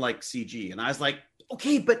he doesn't like CG. And I was like,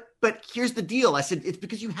 okay, but here's the deal. I said, it's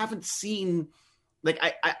because you haven't seen, like,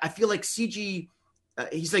 I feel like CG,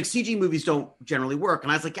 he's like, CG movies don't generally work.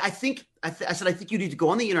 And I was like, I think you need to go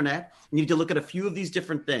on the internet. You need to look at a few of these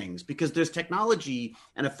different things, because there's technology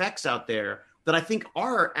and effects out there that I think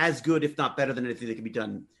are as good, if not better, than anything that can be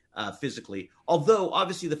done physically. Although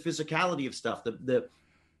obviously the physicality of stuff, the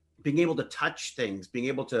being able to touch things, being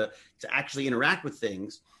able to actually interact with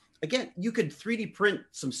things. Again, you could 3D print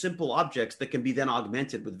some simple objects that can be then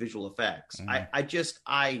augmented with visual effects. Mm.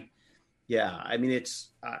 I mean,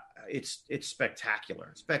 it's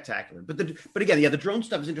spectacular, spectacular. But again, the drone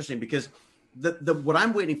stuff is interesting, because the what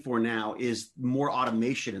I'm waiting for now is more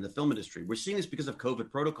automation in the film industry. We're seeing this because of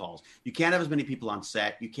COVID protocols. You can't have as many people on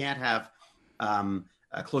set. You can't have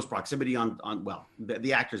close proximity on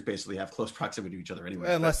the actors basically have close proximity to each other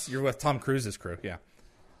anyway. Unless you're with Tom Cruise's crew, yeah.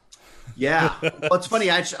 Yeah. Well, it's funny.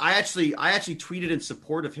 I actually tweeted in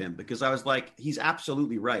support of him, because I was like, he's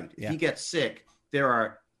absolutely right. If he gets sick, there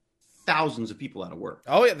are thousands of people out of work.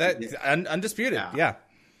 Oh yeah, that's undisputed. Yeah.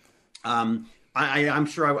 I'm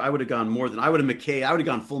sure I would have gone more than I would have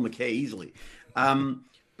gone full McKay easily.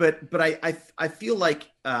 But I feel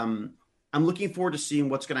like I'm looking forward to seeing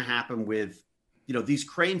what's going to happen with, these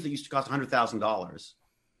cranes that used to cost $100,000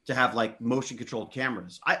 to have like motion controlled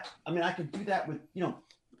cameras. I mean, I could do that with,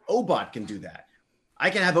 Obot can do that. I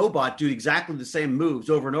can have Obot do exactly the same moves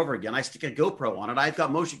over and over again. I stick a GoPro on it. I've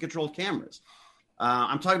got motion controlled cameras.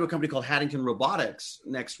 I'm talking to a company called Haddington Robotics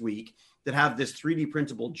next week that have this 3D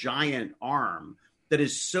printable giant arm that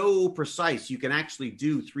is so precise you can actually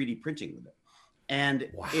do 3D printing with it. And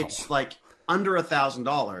it's like under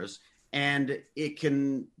 $1,000, and it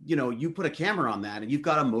can, you put a camera on that and you've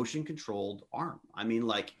got a motion controlled arm. I mean,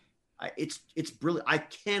 like, it's brilliant. I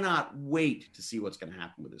cannot wait to see what's going to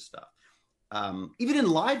happen with this stuff. Even in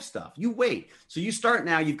live stuff, you wait. So you start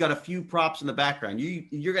now. You've got a few props in the background.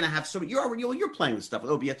 You're going to have you're playing with stuff with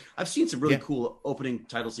OBS. I've seen some really cool opening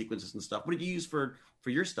title sequences and stuff. What did you use for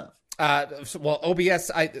your stuff?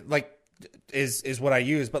 OBS is what I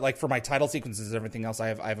use, but like for my title sequences and everything else, I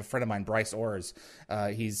have a friend of mine, Bryce Orrs.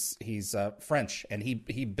 He's French, and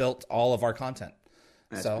he built all of our content.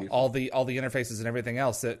 So beautiful. all the interfaces and everything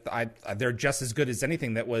else they're just as good as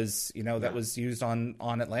anything that was that was used on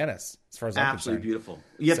Atlantis, as far as I'm absolutely concerned. Beautiful.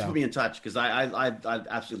 You have to put me in touch because I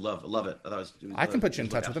absolutely love it. I can put you in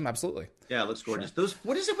touch with them. Absolutely. Yeah, it looks gorgeous. Sure.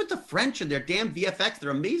 What is it with the French and their damn VFX?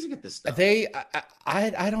 They're amazing at this stuff.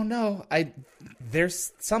 I don't know.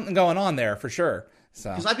 There's something going on there for sure. So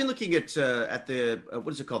because I've been looking at the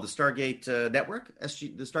what is it called, the Stargate Network, the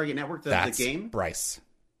Stargate Network, the game. Bryce.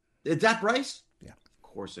 Is that Bryce? Yeah. Of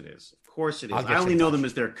course it is. Of course it is. I only know them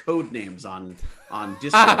as their code names on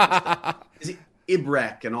Discord. Is it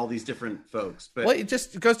Ibrek and all these different folks? But well, it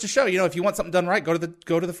just goes to show, if you want something done right, go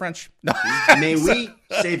to the French. Mais oui,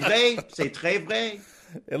 c'est vrai, c'est très vrai.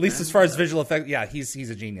 At least as far as visual effect, yeah, he's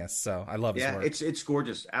a genius. So I love his work. Yeah, it's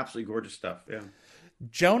gorgeous, absolutely gorgeous stuff. Yeah.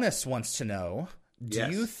 Jonas wants to know: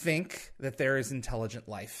 do you think that there is intelligent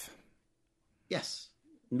life? Yes.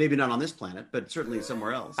 Maybe not on this planet, but certainly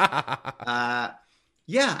somewhere else.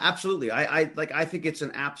 Yeah, absolutely. I think it's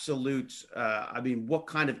an absolute. What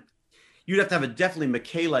kind of? You'd have to have a definitely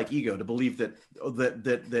McKay-like ego to believe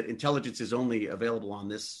that intelligence is only available on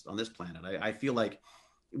this planet. I feel like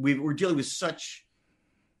we're dealing with such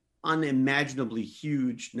unimaginably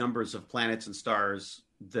huge numbers of planets and stars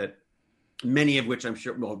that many of which I'm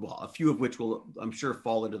sure, well, a few of which will, I'm sure,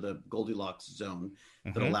 fall into the Goldilocks zone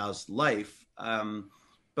that allows life.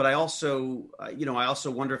 But I also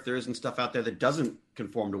wonder if there isn't stuff out there that doesn't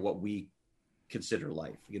conform to what we consider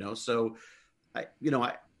life. So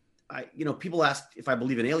people ask if I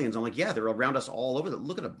believe in aliens. I'm like, yeah, they're around us all over.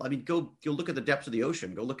 Look at them. I mean, go look at the depths of the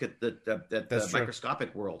ocean. Go look at the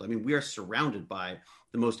microscopic world. I mean, we are surrounded by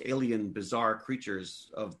the most alien, bizarre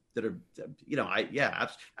creatures that are.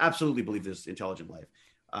 Absolutely believe there's intelligent life.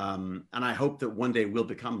 And I hope that one day we'll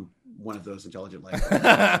become one of those intelligent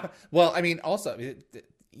life. Well, I mean, also,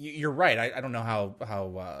 you're right. I don't know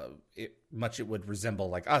how much it would resemble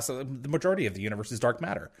like us. The majority of the universe is dark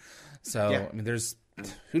matter. So, yeah. I mean,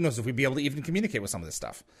 who knows if we'd be able to even communicate with some of this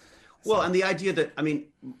stuff. Well, and the idea that,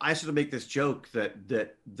 I sort of make this joke that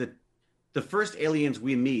the first aliens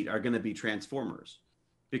we meet are going to be transformers,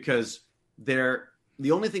 because the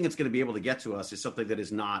only thing that's going to be able to get to us is something that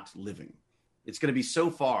is not living. It's going to be so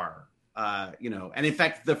far, and in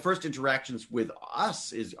fact, the first interactions with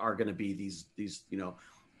us are going to be these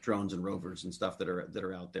drones and rovers and stuff that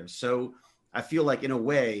are out there. So I feel like, in a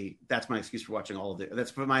way, that's my excuse for watching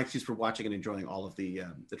that's my excuse for watching and enjoying all of the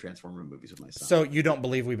Transformer movies with my son. So you don't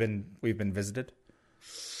believe we've been visited?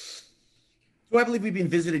 Do I believe we've been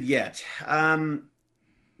visited yet? That's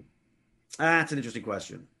an interesting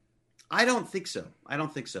question. I don't think so.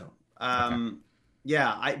 Okay.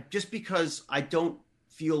 Yeah, because I don't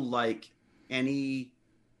feel like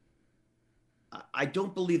I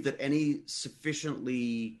don't believe that any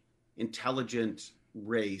sufficiently intelligent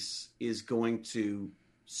race is going to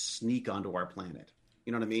sneak onto our planet.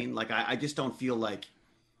 You know what I mean? Like, I just don't feel like,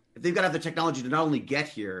 if they've got to have the technology to not only get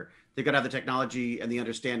here, they've got to have the technology and the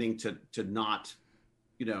understanding to not,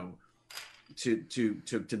 to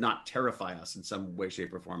not terrify us in some way,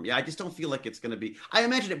 shape, or form. Yeah, I just don't feel like it's going to be. I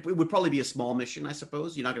imagine it would probably be a small mission, I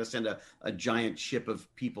suppose. You're not going to send a giant ship of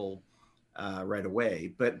people right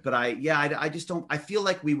away. But I just don't. I feel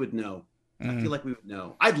like we would know. I feel like we would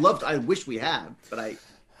know. I wish we had, but I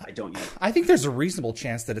don't yet. I think there's a reasonable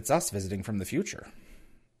chance that it's us visiting from the future.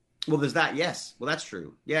 Well, there's that. Yes. Well, that's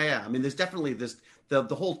true. Yeah. I mean, there's definitely this. The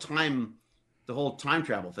whole time time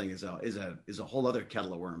travel thing is a whole other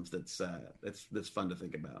kettle of worms. That's fun to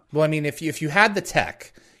think about. Well, I mean, if you had the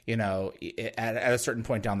tech, at a certain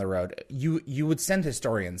point down the road, you would send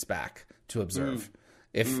historians back to observe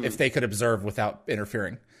if they could observe without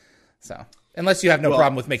interfering. So. Unless you have no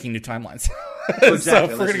problem with making new timelines. Exactly. So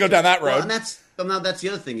if we're going to go down that road. Well, and that's the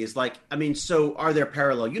other thing is, like, so are there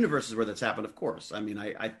parallel universes where that's happened? Of course. I mean,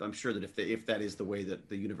 I'm sure that if that is the way that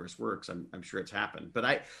the universe works, I'm sure it's happened. But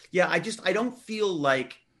I don't feel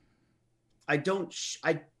like, I don't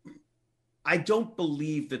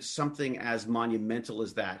believe that something as monumental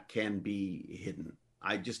as that can be hidden.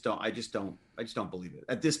 I just don't believe it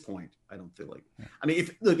at this point. I don't feel like. I mean,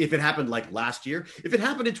 if it happened like last year, if it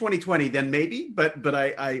happened in 2020, then maybe. But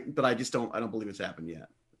I just don't. I don't believe it's happened yet.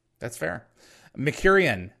 That's fair.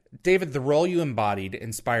 Mercurian, David, the role you embodied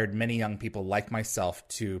inspired many young people like myself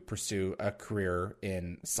to pursue a career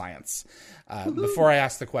in science. Before I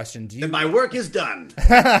ask the question, then my work is done.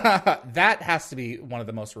 That has to be one of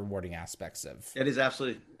the most rewarding aspects of. It is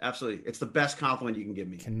absolutely. It's the best compliment you can give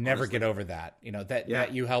me. Can never get over that.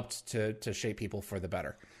 That you helped to shape people for the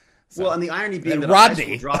better. So, well, and the irony being that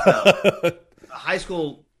Rodney, a high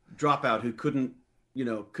school dropout who couldn't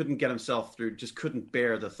get himself through, just couldn't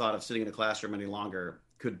bear the thought of sitting in a classroom any longer,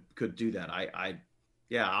 could do that.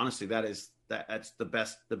 Yeah, honestly, that's the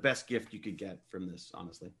best gift you could get from this,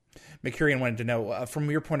 honestly. Mercurian wanted to know,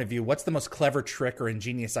 from your point of view, what's the most clever trick or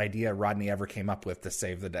ingenious idea Rodney ever came up with to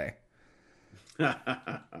save the day? Well,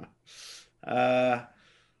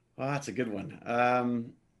 that's a good one.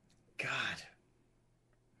 God.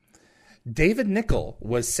 David Nickel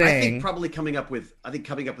was saying, I think probably coming up with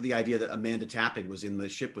the idea that Amanda Tapping was in the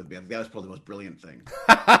ship with me. I think that was probably the most brilliant thing.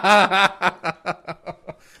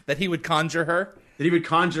 that he would conjure her. That he would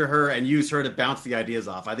conjure her and use her to bounce the ideas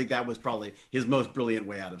off. I think that was probably his most brilliant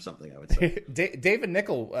way out of something, I would say. David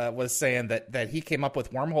Nickel was saying that he came up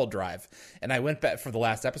with wormhole drive, and I went back for the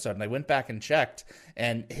last episode, and I went back and checked,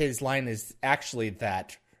 and his line is actually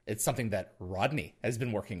that it's something that Rodney has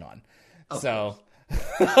been working on. Of course.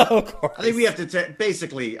 I think we have to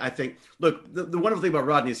basically. I think. Look, the wonderful thing about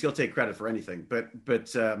Rodney is he'll take credit for anything.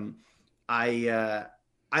 But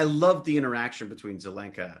I loved the interaction between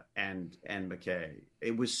Zelenka and McKay.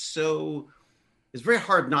 It's very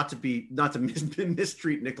hard not to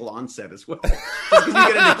mistreat Nickel on set as well. Because you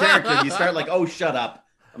get into character and you start like, oh, shut up,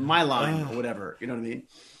 my line or whatever. You know what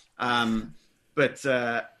I mean?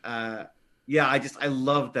 Yeah, I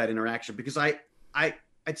loved that interaction because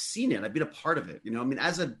I'd seen it. I'd been a part of it. You know, I mean,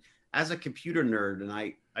 as a computer nerd, and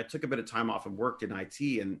I took a bit of time off and worked in IT,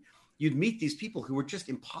 and you'd meet these people who were just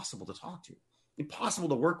impossible to talk to, impossible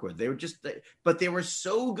to work with. But they were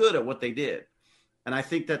so good at what they did. And I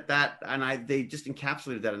think they just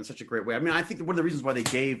encapsulated that in such a great way. I mean, I think one of the reasons why they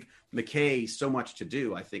gave McKay so much to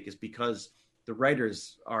do, I think, is because the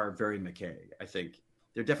writers are very McKay. I think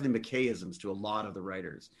they're definitely McKayisms to a lot of the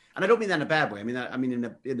writers, and I don't mean that in a bad way. I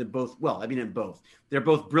mean in both. Well, I mean in both. They're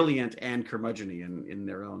both brilliant and curmudgeon-y in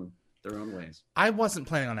their own ways. I wasn't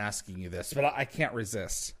planning on asking you this, but I can't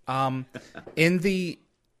resist. In the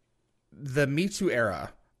Me Too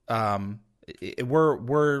era,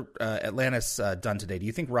 were Atlantis done today? Do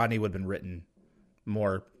you think Rodney would have been written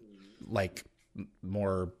more?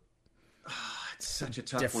 It's such a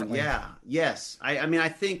tough one. Yeah. Yes. I mean, I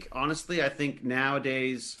think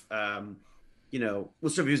nowadays, so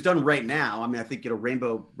if it was done right now, I mean, I think,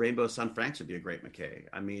 Rainbow Sun Franks would be a great McKay.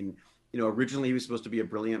 I mean, originally he was supposed to be a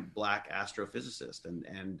brilliant black astrophysicist.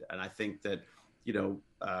 And I think that,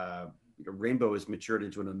 Rainbow has matured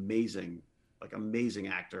into an amazing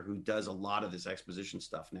actor who does a lot of this exposition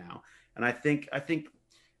stuff now. And I think,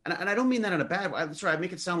 and I don't mean that in a bad way. Sorry, I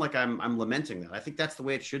make it sound like I'm lamenting that. I think that's the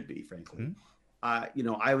way it should be, frankly. Mm-hmm.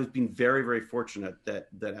 I was being very, very fortunate that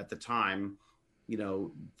at the time,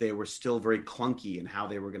 they were still very clunky in how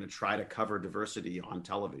they were going to try to cover diversity on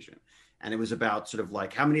television. And it was about sort of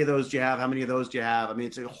like, how many of those do you have? How many of those do you have? I mean,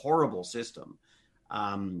 it's a horrible system.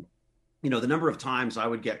 The number of times I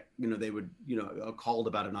would get, they would, called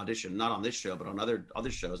about an audition, not on this show, but on other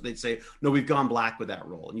shows. They'd say, no, we've gone black with that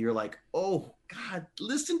role. And you're like, oh God,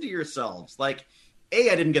 listen to yourselves. Like, A,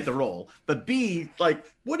 I didn't get the role, but B, like,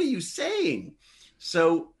 what are you saying?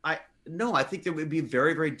 So I think that would be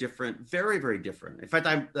very, very different, very, very different. In fact,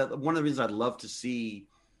 one of the reasons I'd love to see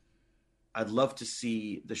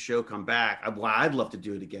the show come back. Why I'd love to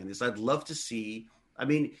do it again is I'd love to see. I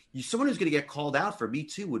mean, someone who's going to get called out for Me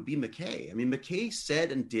Too would be McKay. I mean, McKay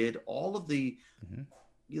said and did all of the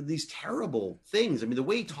these terrible things. I mean, the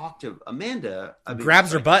way he talked to Amanda,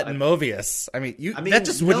 grabs her butt in Mobius. I mean, that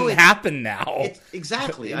just wouldn't happen now.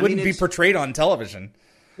 Exactly, it wouldn't be portrayed on television.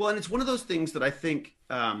 Well, and it's one of those things that I think,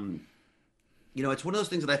 it's one of those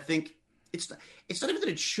things that I think it's not even that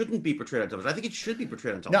it shouldn't be portrayed on television. I think it should be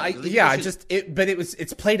portrayed on television. But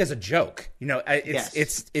it's played as a joke.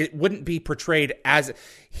 It wouldn't be portrayed as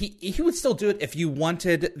he would still do it if you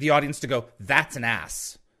wanted the audience to go, that's an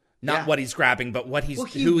ass. Not what he's grabbing, but what who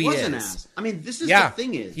he is. An ass. I mean, this is the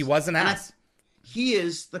thing is he was an ass. He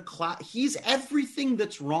is he's everything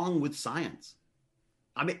that's wrong with science.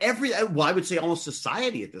 I mean, I would say almost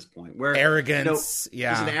society at this point, where arrogance,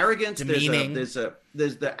 there's an arrogance, demeaning. there's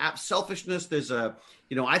the selfishness,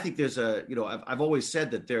 I think I've always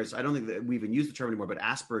said that I don't think that we even use the term anymore, but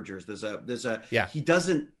Asperger's,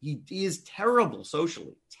 he is terrible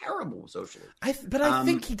socially. I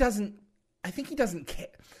think he doesn't care.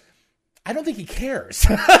 I don't think he cares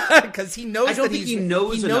because he knows. I don't think he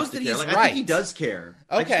knows that he's right. I think he does care.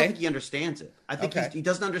 Okay. I just don't think he understands it. I think he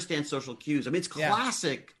doesn't understand social cues. I mean, it's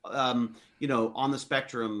classic, on the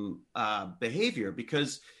spectrum behavior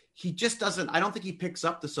because he just doesn't. I don't think he picks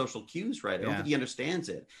up the social cues right. I don't think he understands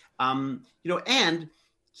it. And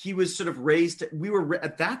he was sort of raised. We were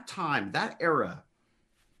at that time, that era.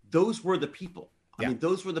 Those were the people. I mean,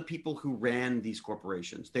 those were the people who ran these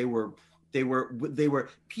corporations.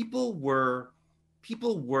 People were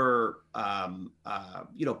people were,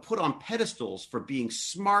 put on pedestals for being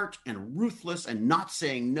smart and ruthless and not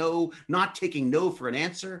saying no, not taking no for an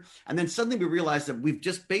answer. And then suddenly we realized that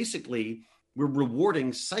we're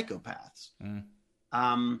rewarding psychopaths.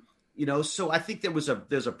 So I think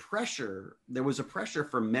there's a pressure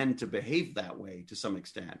for men to behave that way to some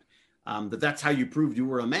extent. That's how you proved you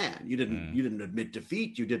were a man. You didn't admit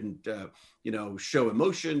defeat. You didn't, show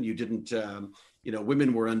emotion. You didn't,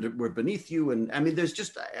 women were beneath you. And I mean,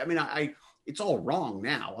 it's all wrong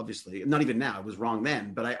now, obviously. Not even now, it was wrong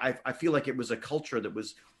then. But I feel like it was a culture that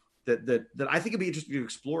was, that I think it'd be interesting to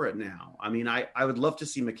explore it now. I mean, I would love to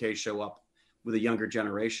see McKay show up with a younger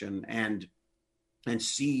generation and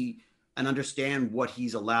see and understand what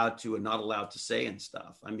he's allowed to and not allowed to say and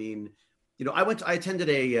stuff. I mean, I attended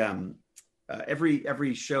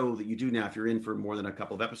every show that you do now. If you're in for more than a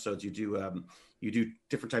couple of episodes, you do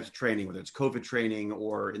different types of training, whether it's COVID training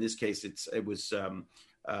or in this case, it was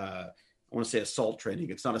I want to say assault training.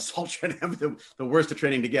 It's not assault training, the worst of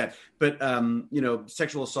training to get, but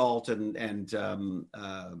sexual assault and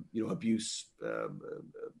abuse,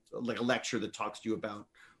 like a lecture that talks to you about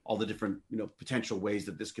all the different potential ways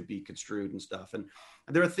that this could be construed and stuff. And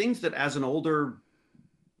there are things that as an older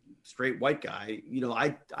straight white guy,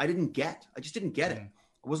 I didn't get. I just didn't get it.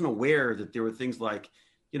 I wasn't aware that there were things like,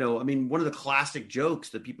 one of the classic jokes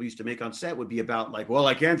that people used to make on set would be about like, well,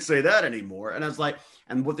 I can't say that anymore. And I was like,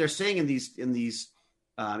 and what they're saying in these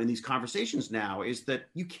conversations now is that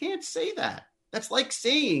you can't say that. That's like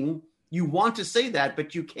saying you want to say that,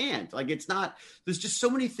 but you can't. Like, it's not, there's just so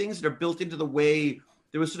many things that are built into the way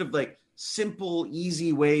there was sort of like simple,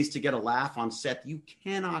 easy ways to get a laugh on set that you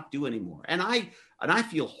cannot do anymore. And I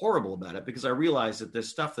feel horrible about it because I realize that there's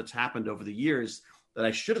stuff that's happened over the years that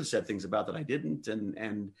I should have said things about that I didn't.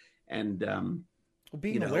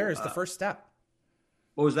 Being aware is the first step.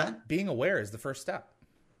 What was that? Being aware is the first step.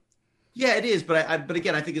 Yeah, it is. But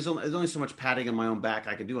again, I think there's only so much patting on my own back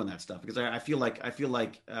I can do on that stuff because I feel like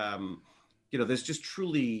there's just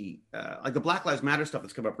truly like the Black Lives Matter stuff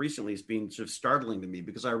that's come up recently has been sort of startling to me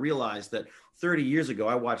because I realized that 30 years ago,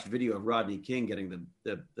 I watched a video of Rodney King getting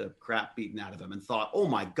the crap beaten out of him and thought, oh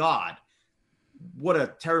my God, what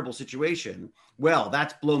a terrible situation. Well,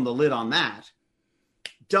 that's blown the lid on that.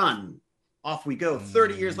 Done. Off we go.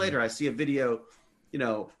 30 years later, I see a video,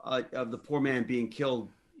 of the poor man being killed.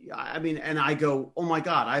 I mean, and I go, oh my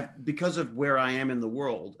God, because of where I am in the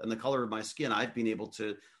world and the color of my skin, I've been able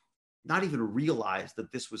to not even realize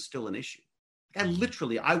that this was still an issue.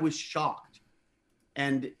 I was shocked.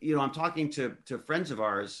 And, I'm talking to friends of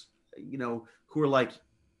ours, who are like,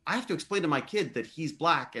 I have to explain to my kid that he's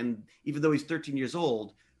Black. And even though he's 13 years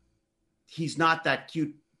old, he's not that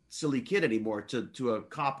cute, silly kid anymore to a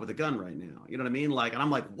cop with a gun right now. You know what I mean? Like, and I'm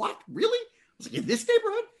like, what? Really? I was like, in this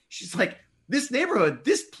neighborhood? She's like, this neighborhood,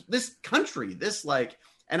 this country, this like,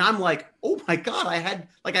 and I'm like, oh my God, I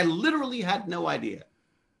literally had no idea.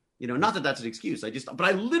 Not that that's an excuse. But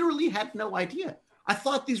I literally had no idea. I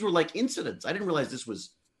thought these were like incidents. I didn't realize this was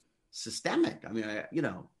systemic. I mean,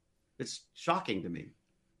 it's shocking to me.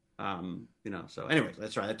 So anyways,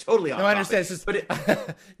 that's right. I totally off No, I understand. But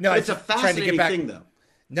it's a fascinating thing though.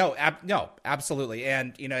 No, absolutely.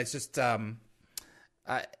 And, it's just, I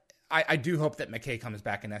do hope that McKay comes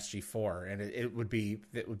back in SG4 and it would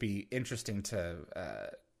be interesting to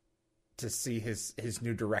see his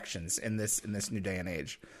new directions in this new day and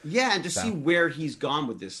age. Yeah. And to see where he's gone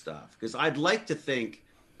with this stuff. Cause I'd like to think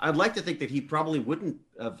that he probably wouldn't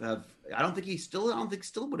have I don't think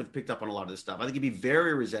still would have picked up on a lot of this stuff. I think he'd be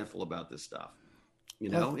very resentful about this stuff.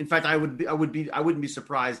 In fact, I wouldn't be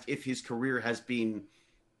surprised if his career has been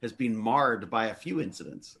marred by a few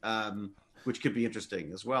incidents, which could be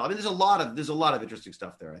interesting as well. I mean, there's a lot of interesting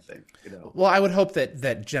stuff there, I think. Well, I would hope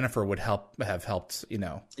that Jennifer would have helped,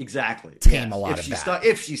 exactly tame a lot of that.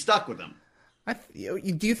 If she stuck with him.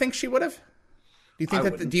 Do you think she would have?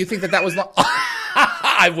 Do you think that was long?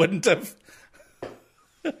 I wouldn't have.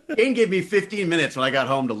 Kane gave me 15 minutes when I got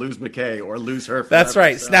home to lose McKay or lose her. That's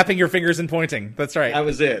right. So. Snapping your fingers and pointing. That's right. That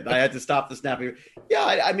was it. I had to stop the snapping.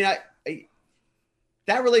 Yeah. I mean,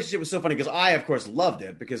 that relationship was so funny because I, of course, loved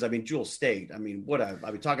it because Jewel State.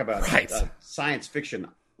 Talk about science fiction,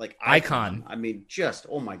 like icon. I mean, just,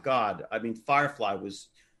 oh my God. I mean, Firefly was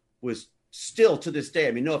still to this day.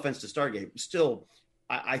 I mean, no offense to Stargate, still,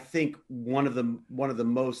 I think one of the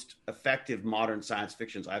most effective modern science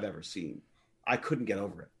fictions I've ever seen. I couldn't get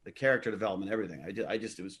over it. The character development, everything. It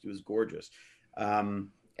was gorgeous.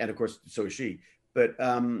 And of course, so is she. But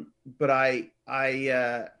I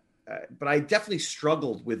definitely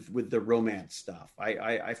struggled with the romance stuff.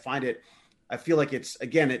 I find it. I feel like it's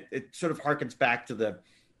again. It sort of harkens back to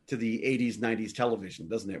the 80s, 90s television,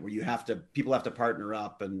 doesn't it? Where people have to partner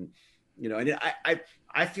up, and and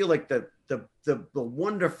I feel like the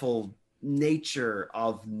wonderful nature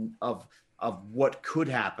of what could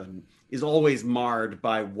happen is always marred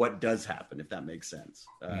by what does happen, if that makes sense.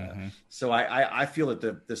 So I feel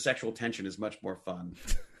that the sexual tension is much more fun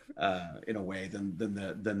in a way than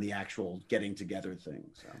the actual getting together thing.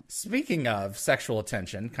 So. Speaking of sexual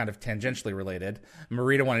attention, kind of tangentially related,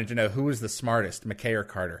 Marita wanted to know who was the smartest, McKay or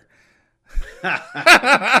Carter?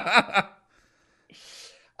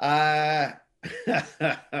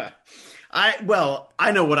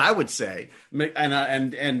 I know what I would say, but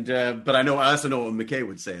I also know what McKay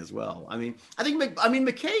would say as well. I mean,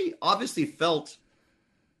 McKay obviously felt.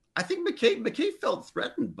 I think McKay felt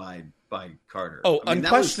threatened by Carter. Oh,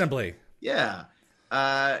 unquestionably. Yeah.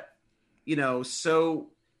 So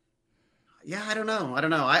yeah, I don't know.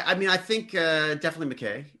 I think definitely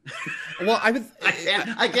McKay. Well,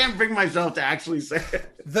 I can't bring myself to actually say it.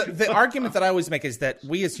 The argument that I always make is that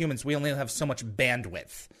we as humans, we only have so much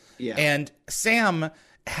bandwidth. Yeah. And Sam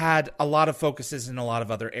had a lot of focuses in a lot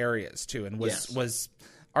of other areas too, and was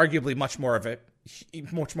arguably much more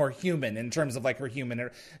human in terms of like her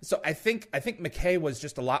human. So I think McKay was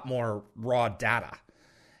just a lot more raw data,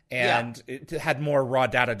 and it had more raw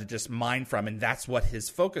data to just mine from, and that's what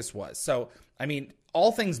his focus was. So I mean,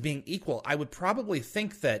 all things being equal, I would probably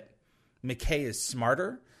think that McKay is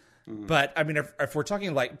smarter, but I mean, if we're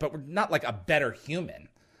talking but we're not like a better human.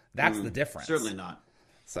 That's the difference. Certainly not.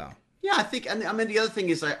 So yeah, I think, and I mean, the other thing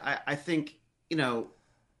is, I think I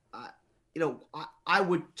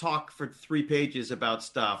would talk for 3 pages about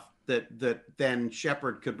stuff that then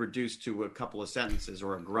Shepard could reduce to a couple of sentences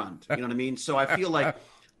or a grunt. You know what I mean? So I feel like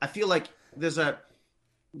there's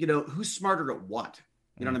who's smarter at what?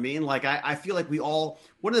 You know what I mean? Like I feel like we all,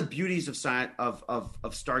 one of the beauties of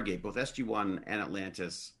Stargate, both SG-1 and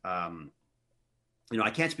Atlantis. I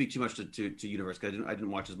can't speak too much to Universe because I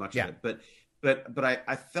didn't watch as much of it, but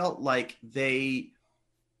I felt like they.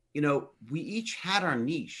 We each had our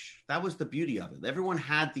niche. That was the beauty of it. Everyone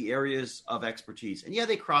had the areas of expertise, and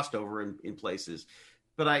they crossed over in places.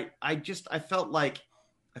 But I felt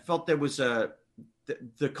there was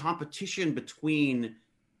the competition between.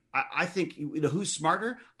 I think who's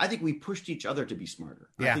smarter. I think we pushed each other to be smarter.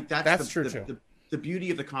 Yeah, I think that's true too. The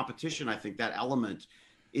beauty of the competition. I think that element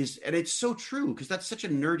is, and it's so true because that's such a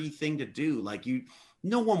nerdy thing to do. Like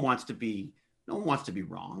no one wants to be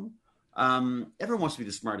wrong. Everyone wants to be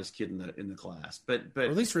the smartest kid in the class, but or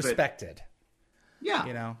at least respected.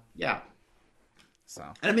 Yeah. Yeah. So,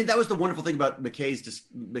 and I mean, that was the wonderful thing about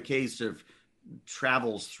McKay's sort of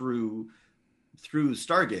travels through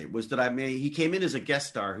Stargate was that he came in as a guest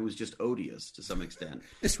star who was just odious to some extent.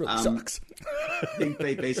 This really sucks.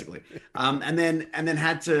 Basically. And then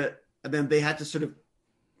they had to sort of.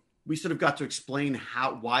 We sort of got to explain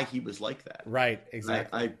why he was like that. Right,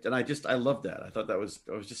 exactly. I loved that. I thought that was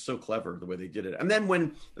just so clever the way they did it. And then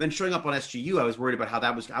showing up on SGU, I was worried about how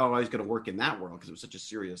I was going to work in that world because it was such a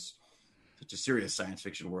serious science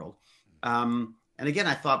fiction world. And again,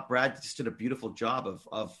 I thought Brad just did a beautiful job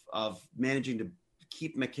of managing to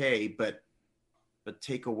keep McKay, but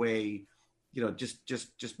take away,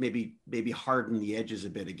 just maybe harden the edges a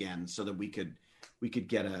bit again so that we could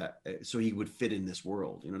get so he would fit in this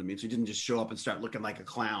world. You know what I mean? So he didn't just show up and start looking like a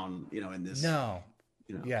clown, in this. No.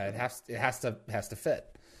 Yeah, it has to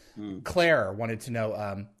fit. Claire wanted to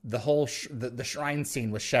know the whole the shrine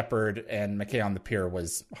scene with Shepard and McKay on the pier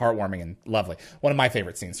was heartwarming and lovely. One of my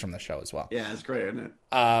favorite scenes from the show as well. Yeah, it's great, isn't it?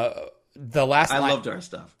 The last I loved our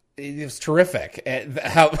stuff. It was terrific.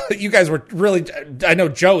 How you guys were really, I know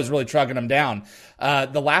Joe was really trucking them down.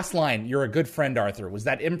 The last line, "You're a good friend, Arthur." Was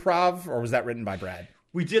that improv or was that written by Brad?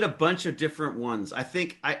 We did a bunch of different ones. I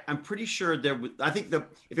think I'm pretty sure there was. I think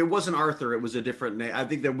if it wasn't Arthur, it was a different name. I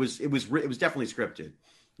think it was definitely scripted.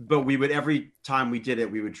 But we would, every time we did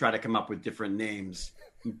it, we would try to come up with different names,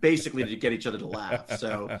 basically to get each other to laugh.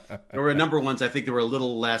 So there were a number of ones. I think they were a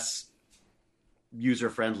little less user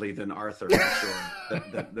friendly than Arthur, I'm sure,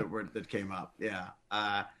 that came up. Yeah.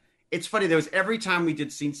 It's funny. There was every time we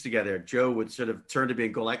did scenes together, Joe would sort of turn to me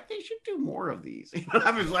and go like, "They should do more of these."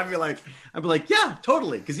 I'd be like, "Yeah,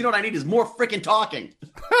 totally." Because you know what I need is more freaking talking.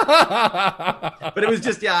 But it was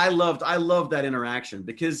just, I loved that interaction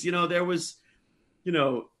because, there was,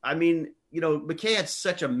 McKay had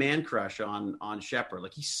such a man crush on Shepard.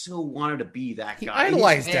 Like he so wanted to be that guy. He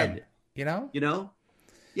idolized him, you know?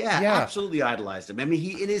 Yeah, Yeah. absolutely idolized him. I mean,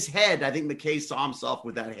 he in his head, I think McKay saw himself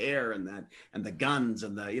with that hair and the guns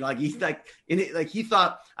and the like. He's like he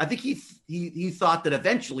thought. I think he thought that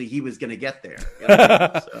eventually he was going to get there.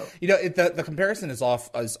 So. The comparison is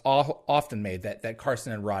often made that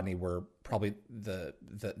Carson and Rodney were probably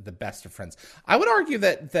the best of friends. I would argue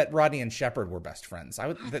that Rodney and Shepard were best friends. I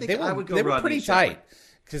would go they were pretty tight.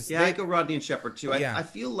 I go Rodney and Shepard too. I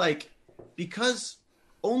feel like because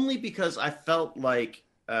I felt like.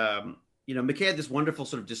 McKay had this wonderful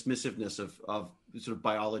sort of dismissiveness of sort of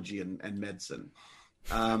biology and medicine.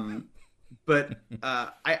 But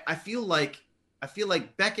I feel like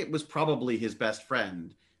Beckett was probably his best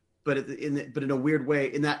friend, but in a weird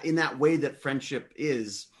way, in that way that friendship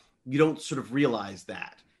is, you don't sort of realize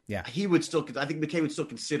that. Yeah. I think McKay would still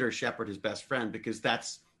consider Shepard his best friend because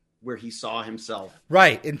that's where he saw himself.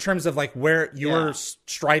 Right. In terms of like where you're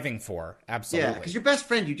striving for. Absolutely. Yeah. Because your best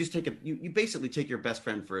friend, you just you basically take your best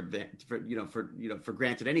friend for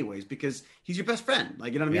granted anyways, because he's your best friend.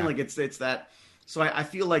 Like, you know what I mean? Like it's that. So I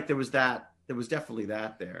feel like there was definitely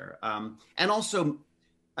that there. And also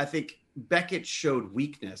I think Beckett showed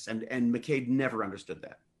weakness and McKay never understood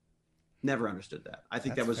that. I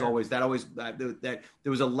think that was always that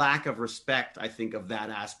there was a lack of respect, I think, of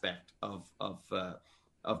that aspect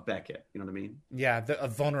of Beckett, you know what I mean? Yeah, a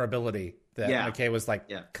vulnerability that McKay was like,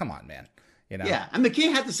 come on, man. Yeah, and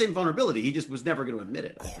McKay had the same vulnerability. He just was never going to admit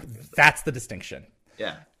it. That's the distinction.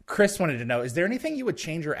 Yeah. Chris wanted to know, is there anything you would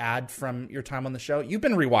change or add from your time on the show? You've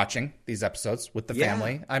been rewatching these episodes with the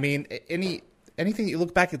family. I mean, anything that you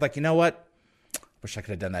look back, you're like, you know what? Wish I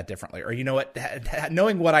could have done that differently. Or you know what?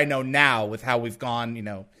 Knowing what I know now with how we've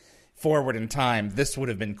gone, forward in time, this would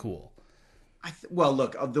have been cool. Well,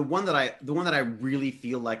 look, the one that I really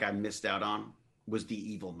feel like I missed out on was the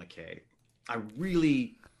evil McKay. I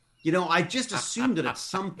really, I just assumed that at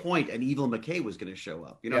some point an evil McKay was going to show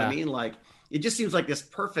up. You know what I mean? Like, it just seems like this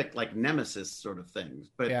perfect like nemesis sort of thing.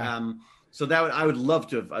 But so that I'd love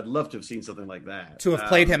to have seen something like that. To have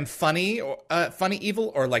played him funny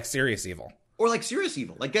evil or like serious evil. Or like serious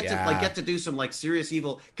evil, get to do some like serious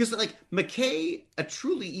evil, because like McKay, a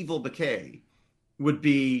truly evil McKay, would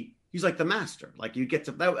be. He's like the master. Like you get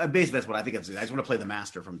to basically that's what I think. I just want to play the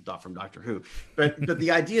master from Doctor Who. But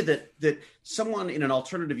the idea that someone in an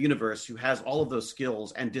alternative universe who has all of those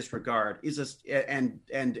skills and disregard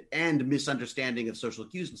and misunderstanding of social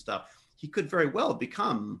cues and stuff, he could very well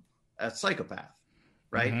become a psychopath,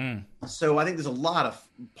 right? Mm-hmm. So I think there's a lot of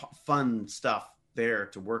fun stuff there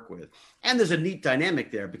to work with, and there's a neat dynamic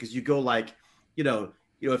there because you go like,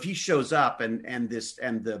 if he shows up and the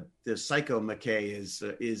psycho McKay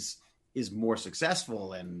is more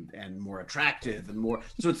successful and more attractive and more,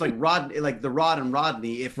 so it's like the Rod and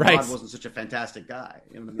Rodney if Rod wasn't such a fantastic guy,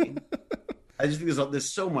 you know what I mean? I just think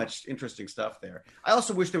there's so much interesting stuff there. I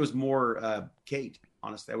also wish there was more Kate.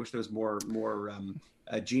 Honestly, I wish there was more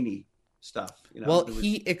Jeannie stuff. Well,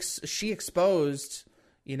 she exposed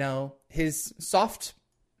his soft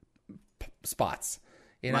spots.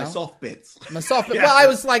 My soft bits. Well, I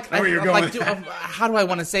was like, how do I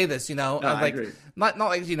want to say this? No, I agree. Not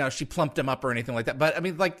like she plumped him up or anything like that. But I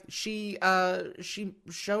mean, like she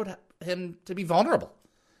showed him to be vulnerable.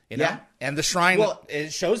 And the shrine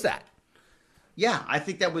it shows that. Yeah, I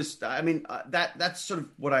think that was. I mean, that's sort of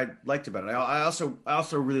what I liked about it. I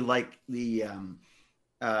also really like the.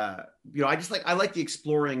 I like the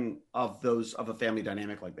exploring of a family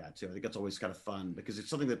dynamic like that too. I think that's always kind of fun because it's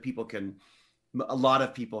something that a lot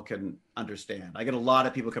of people can understand. I get a lot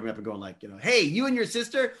of people coming up and going like, hey, you and your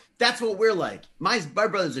sister, that's what we're like. My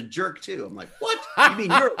brother's a jerk too. I'm like, what? You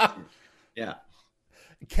mean you're? Yeah.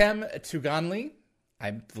 Kem Tuganli.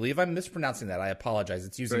 I believe I'm mispronouncing that. I apologize.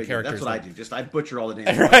 It's using characters. That's what I do. I butcher all the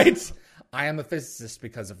names. Right. I am a physicist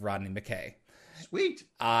because of Rodney McKay. Sweet.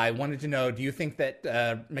 I wanted to know, do you think that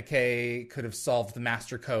McKay could have solved the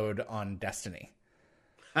master code on Destiny?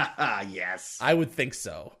 Yes. I would think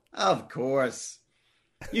so. Of course.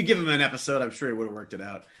 You give him an episode, I'm sure he would have worked it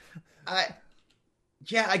out.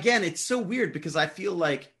 Again, it's so weird because I feel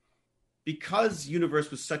like because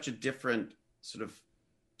Universe was such a different sort of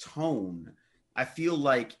tone, I feel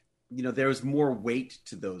like, there was more weight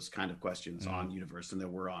to those kind of questions on Universe than there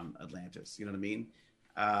were on Atlantis. You know what I mean?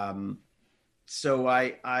 So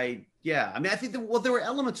I think there were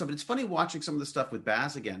elements of it. It's funny watching some of the stuff with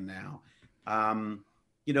Baz again now.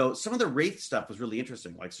 Some of the Wraith stuff was really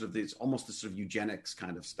interesting, like sort of this sort of eugenics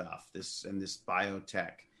kind of stuff, this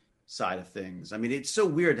biotech side of things. I mean, it's so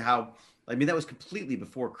weird how, that was completely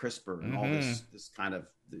before CRISPR and all this kind of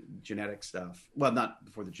the genetic stuff. Well, not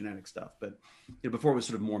before the genetic stuff, but before it was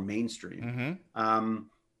sort of more mainstream.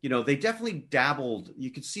 they definitely dabbled.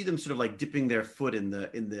 You could see them sort of like dipping their foot in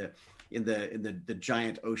the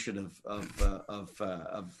giant ocean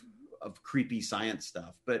of creepy science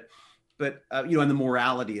stuff. But and the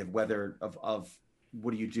morality of whether of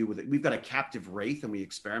what do you do with it? We've got a captive wraith, and we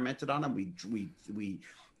experimented on him. We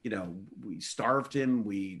starved him.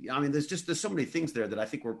 There's so many things there that I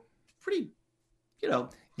think were pretty,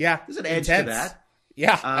 there's an edge to that.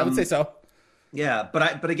 Yeah, I would say so. Yeah,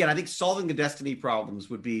 but again, I think solving the Destiny problems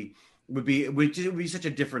would be such a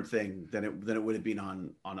different thing than it would have been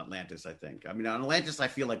on Atlantis. I think. I mean, on Atlantis, I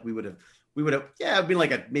feel like we would have it'd been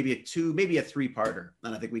like maybe a 3-parter,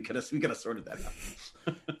 and I think we could have sorted that out.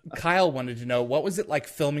 Kyle wanted to know, what was it like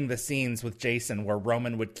filming the scenes with Jason where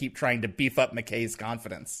Roman would keep trying to beef up McKay's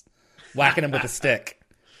confidence, whacking him with a stick?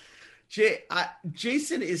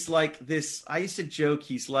 Jason is like this. I used to joke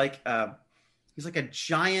he's like a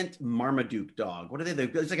giant Marmaduke dog. What are they?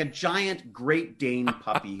 It's like a giant Great Dane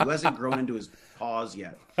puppy who hasn't grown into his paws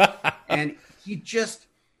yet. And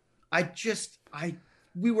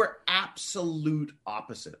we were absolute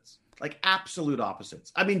opposites. Like absolute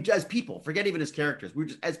opposites. I mean, as people, forget even his characters. We were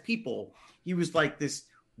just, as people, he was like this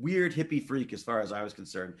weird hippie freak as far as I was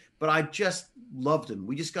concerned. But I just loved him.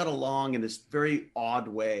 We just got along in this very odd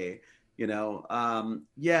way,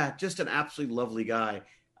 just an absolutely lovely guy.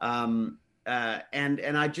 And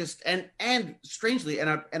strangely,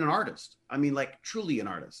 and an artist. I mean, like truly an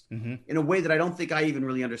artist in a way that I don't think I even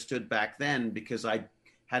really understood back then because I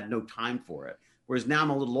had no time for it. Whereas now I'm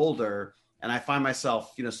a little older and I find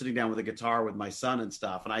myself, sitting down with a guitar with my son and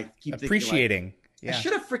stuff. And I keep appreciating. I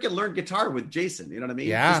should have freaking learned guitar with Jason. You know what I mean?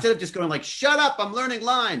 Yeah. Instead of just going like, shut up, I'm learning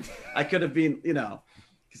lines. I could have been,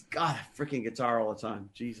 because God, freaking guitar all the time.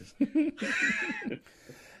 Jesus.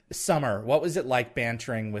 Summer, what was it like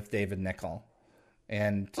bantering with David Nichol?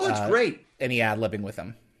 And it's great. Any ad-libbing with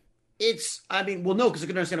him? No, because I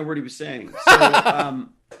couldn't understand a word he was saying. So,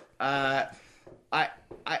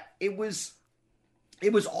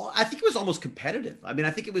 it was all, I think it was almost competitive. I mean, I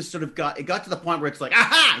think it was sort of it got to the point where it's like,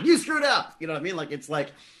 aha, you screwed up. You know what I mean? Like, it's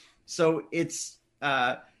like, so it's,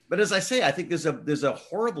 but as I say, I think there's a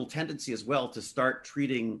horrible tendency as well to start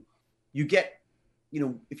treating,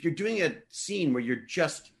 if you're doing a scene where you're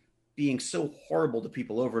just being so horrible to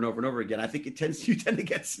people over and over and over again, I think you tend to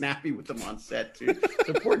get snappy with them on set too.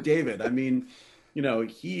 So poor David, I mean,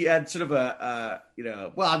 he had sort of he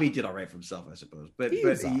did all right for himself, I suppose, but it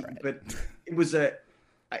was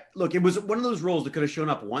it was one of those roles that could have shown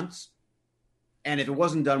up once, and if it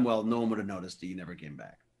wasn't done well, no one would have noticed that he never came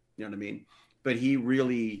back. You know what I mean? But he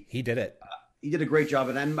did it. He did a great job,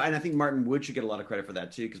 and I think Martin Wood should get a lot of credit for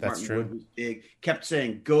that too, because Martin true. Wood was big, kept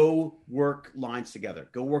saying, "Go work lines together.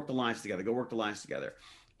 Go work the lines together. Go work the lines together."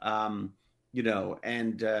 And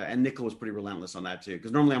Nichol was pretty relentless on that too,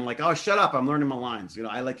 because normally I'm like, "Oh, shut up! I'm learning my lines."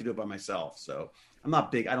 I like to do it by myself, so I'm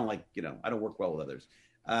not big. I don't like, I don't work well with others.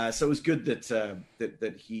 So it was good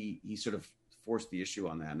that he sort of forced the issue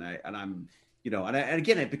on that, and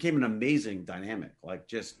again, it became an amazing dynamic. Like,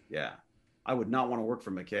 I would not want to work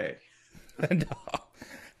for McKay. No.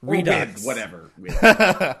 Redux. Whatever.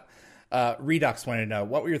 Redux wanted to know,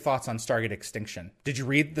 what were your thoughts on Stargate Extinction? Did you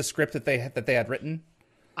read the script that they had written?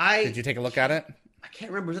 Did you take a look at it? I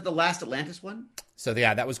can't remember. Was it the last Atlantis one? So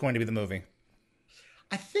yeah, that was going to be the movie.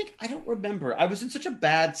 I don't remember. I was in such a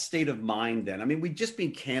bad state of mind then. I mean, we'd just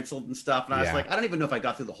been canceled and stuff, and I was like, I don't even know if I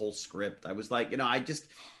got through the whole script. I was like, I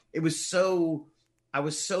was so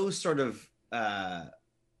sort of.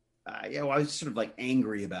 I was sort of like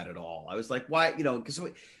angry about it all. I was like, why, because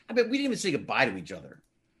we didn't even say goodbye to each other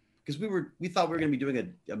because we thought we were going to be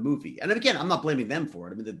doing a movie. And then again, I'm not blaming them for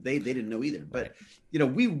it. I mean, they didn't know either, but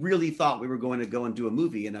we really thought we were going to go and do a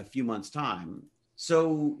movie in a few months' time.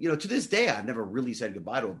 So, to this day, I've never really said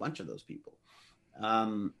goodbye to a bunch of those people.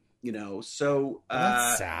 So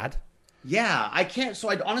that's sad. Yeah, I can't.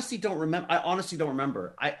 So I honestly don't remember.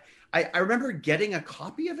 I remember getting a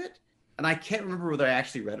copy of it. And I can't remember whether I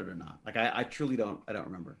actually read it or not. Like, I truly don't. I don't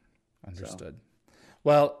remember. Understood. So.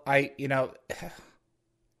 Well,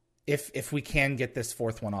 if we can get this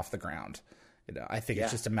fourth one off the ground, I think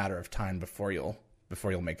it's just a matter of time before you'll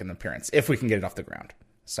make an appearance. If we can get it off the ground,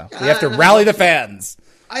 so we have to rally the fans.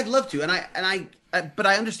 I'd love to, but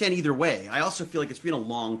I understand either way. I also feel like it's been a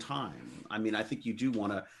long time. I mean, I think you do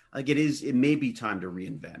want to. Like, it may be time to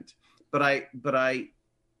reinvent, but I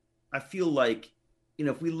feel like.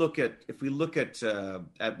 If we look at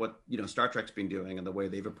what Star Trek's been doing and the way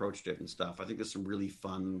they've approached it and stuff, I think there's some really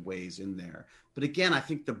fun ways in there. But again, I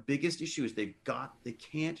think the biggest issue is they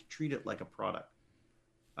can't treat it like a product,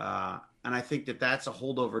 and I think that's a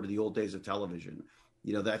holdover to the old days of television.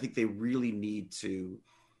 I think they really need to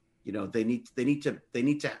They need to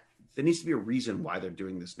there needs to be a reason why they're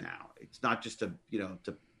doing this now. It's not just to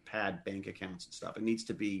pad bank accounts and stuff. It needs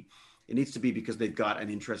to be because they've got an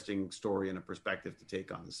interesting story and a perspective to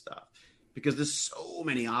take on this stuff, because there's so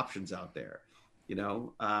many options out there.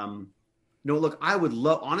 Look, I would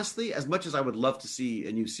love, honestly, as much as I would love to see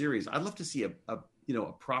a new series, I'd love to see a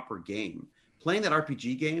proper game. Playing that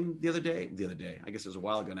RPG game the other day, I guess it was a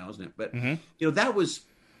while ago now, isn't it? But that was,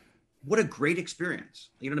 what a great experience.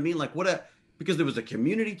 You know what I mean? Like because there was a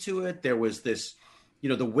community to it. There was this,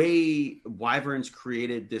 the way Wyverns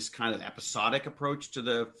created this kind of episodic approach to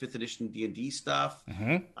the 5th edition D&D stuff.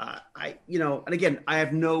 And again, I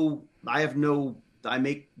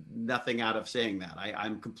make nothing out of saying that.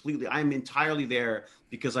 I'm entirely there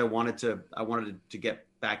because I wanted to get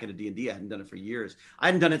back into D&D. I hadn't done it for years. I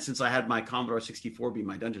hadn't done it since I had my Commodore 64 be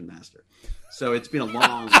my dungeon master. So it's been a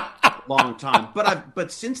long time.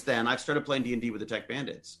 But since then, I've started playing D&D with the Tech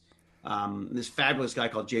Bandits. This fabulous guy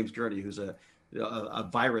called James Gurney, who's a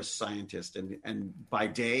virus scientist, and by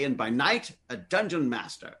day and by night, a dungeon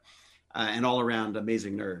master. And all around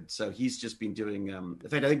amazing nerd. So he's just been doing. In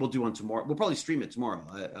fact, I think we'll do one tomorrow. We'll probably stream it tomorrow.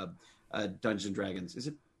 Dungeons and Dragons. Is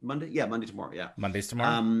it Monday? Yeah, Monday tomorrow. Yeah, Monday's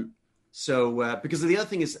tomorrow. Because the other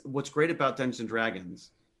thing is, what's great about Dungeons and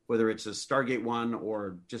Dragons, whether it's a Stargate one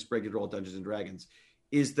or just regular old Dungeons and Dragons,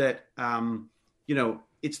 is that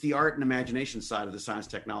it's the art and imagination side of the science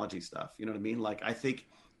technology stuff. You know what I mean? Like, I think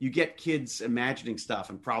you get kids imagining stuff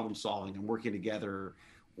and problem solving and working together,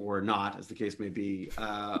 or not, as the case may be.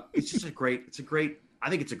 It's just I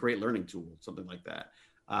think it's a great learning tool, something like that.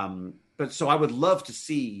 But so I would love to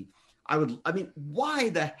see, why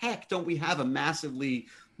the heck don't we have a massively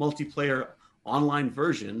multiplayer online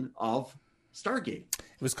version of Stargate?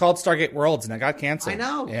 It was called Stargate Worlds, and it got canceled. I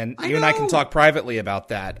know. And you and I can talk privately about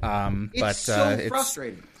that. It's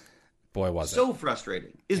frustrating. Boy, was it so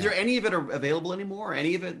frustrating. Is there any of it available anymore?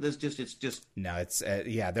 Any of it? It's just no. It's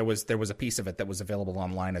there was a piece of it that was available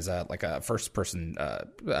online as a first person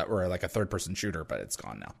or like a third person shooter, but it's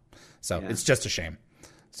gone now. So it's just a shame.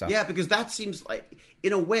 So yeah, because that seems like,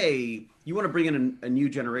 in a way, you want to bring in a new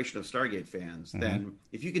generation of Stargate fans. Then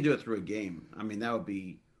if you can do it through a game, that'd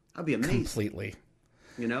be amazing. Completely.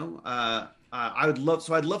 I'd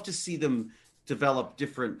love to see them develop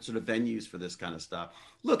different sort of venues for this kind of stuff.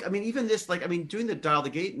 Look, even this, doing the Dial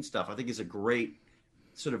the Gate and stuff, I think is a great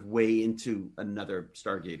sort of way into another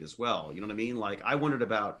Stargate as well. You know what I mean? Like,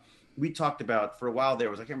 we talked about for a while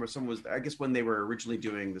there, I can't remember, I guess when they were originally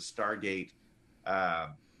doing the Stargate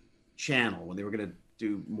channel, when they were going to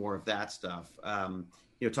do more of that stuff,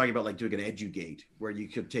 talking about like doing an EduGate where you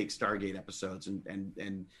could take Stargate episodes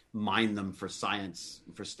and mine them for science,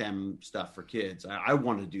 for STEM stuff for kids. I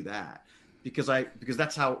want to do that. Because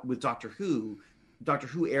that's how, with Doctor Who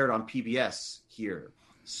aired on PBS here.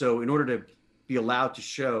 So in order to be allowed to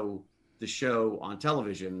show the show on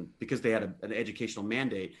television, because they had an educational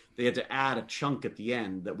mandate, they had to add a chunk at the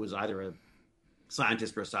end that was either a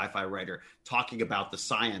scientist or a sci-fi writer talking about the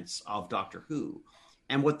science of Doctor Who.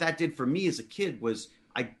 And what that did for me as a kid was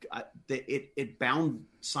it bound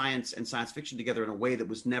science and science fiction together in a way that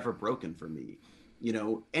was never broken for me.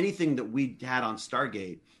 Anything that we had on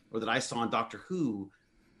Stargate or that I saw on Doctor Who,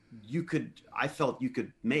 I felt you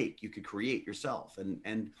could create yourself,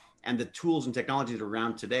 and the tools and technologies that are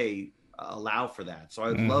around today allow for that. So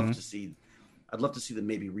I'd love to see them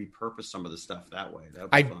maybe repurpose some of the stuff that way.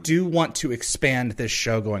 I do want to expand this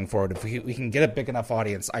show going forward. If we can get a big enough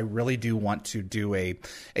audience, I really do want to do a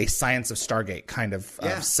Science of Stargate kind of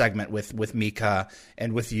segment with Mika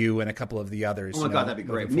and with you and a couple of the others. Oh my God, that'd be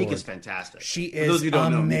great. Mika's fantastic. She is those of you who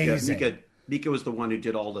don't amazing. Know, Mika was the one who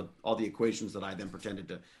did all the equations that I then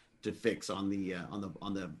pretended to fix on the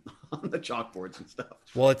chalkboards and stuff.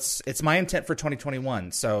 Well, it's my intent for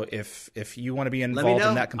 2021. So if you want to be involved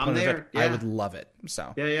in that component of it, I would love it.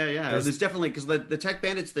 So yeah. There's definitely, because the Tech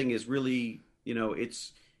Bandits thing is really,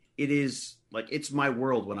 it's my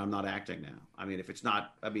world when I'm not acting now. If it's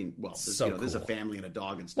not, there's a family and a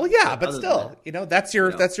dog and stuff. Well, yeah, but still, that's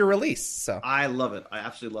your release. So I love it. I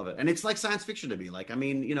absolutely love it, and it's like science fiction to me.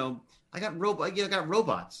 I got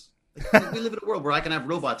robots. We live in a world where I can have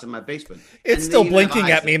robots in my basement. It's still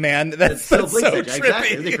blinking at me, man. That's so trippy.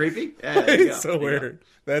 Exactly. Isn't it creepy? Yeah, it's so weird.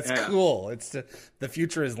 That's cool. It's the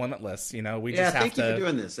future is limitless. We just have to. Thank you for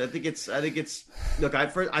doing this. I think it's. Look, I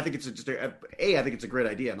think it's just I think it's a great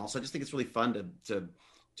idea, and also I just think it's really fun to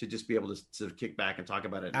just be able to sort of kick back and talk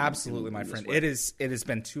about it. Absolutely, my friend. It has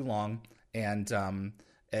been too long, and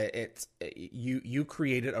You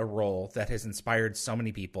created a role that has inspired so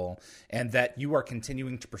many people, and that you are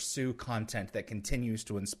continuing to pursue content that continues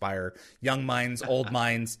to inspire young minds, old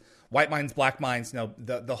minds, white minds, black minds.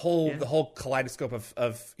 The whole kaleidoscope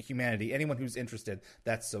of humanity. Anyone who's interested,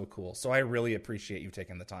 that's so cool. So I really appreciate you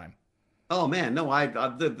taking the time. Oh man, no, I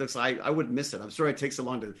wouldn't miss it. I'm sorry it takes so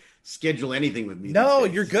long to schedule anything with me. No,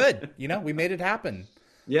 you're good. We made it happen.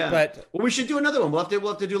 Yeah, but we should do another one. We'll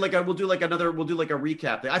have to do like a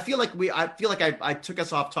recap. I feel like I took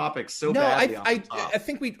us off topic so badly. I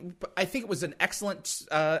think it was an excellent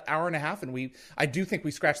hour and a half, and I do think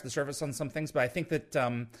we scratched the surface on some things, but I think that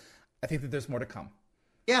there's more to come.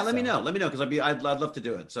 Yeah, let me know because I'd love to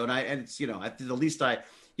do it. So it's at the least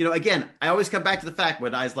again, I always come back to the fact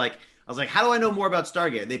when I was like, how do I know more about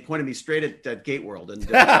Stargate? They pointed me straight at Gate World, and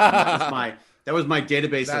that was my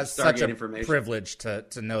database of Stargate such a information. Privilege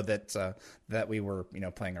to know that we were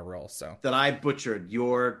playing a role. So that I butchered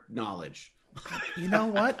your knowledge. You know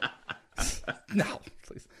what? No,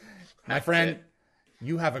 please, my friend.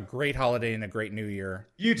 You have a great holiday and a great New Year.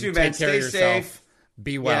 You too, man. Stay safe.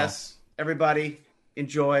 Be well. Yes, everybody,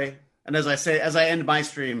 enjoy. And as I end my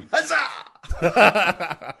stream,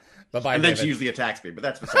 huzzah! Bye-bye, and then David. She usually attacks me, but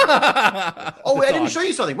that's beside I didn't show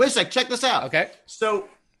you something. Wait a sec. Check this out. Okay. So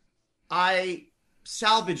I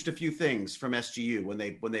salvaged a few things from SGU when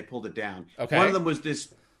they pulled it down. Okay. One of them was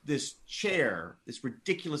this chair, this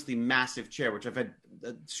ridiculously massive chair, which I've had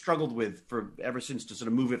struggled with ever since to sort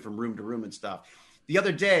of move it from room to room and stuff. The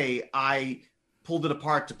other day, I pulled it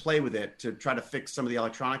apart to play with it to try to fix some of the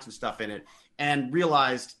electronics and stuff in it, and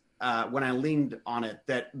realized when I leaned on it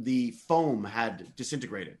that the foam had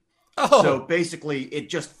disintegrated. Oh. So basically, it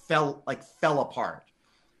just fell apart.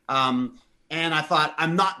 And I thought,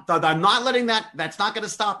 I'm not letting that. That's not going to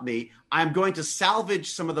stop me. I'm going to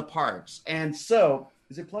salvage some of the parts. And so,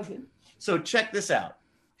 is it plugged in? So check this out.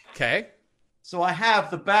 Okay. So I have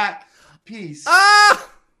the back piece. Ah!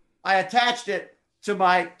 I attached it to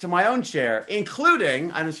my own chair,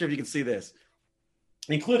 including, I'm not sure if you can see this,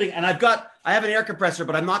 and I have an air compressor,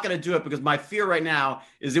 but I'm not going to do it because my fear right now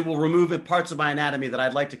is it will remove parts of my anatomy that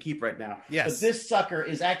I'd like to keep right now. Yes. But this sucker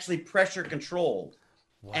is actually pressure controlled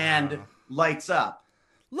and lights up.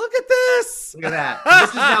 Look at this. Look at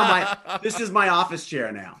that. This is my office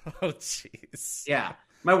chair now. Oh, jeez. Yeah.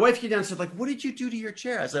 My wife came down and said, what did you do to your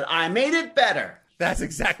chair? I said, I made it better. That's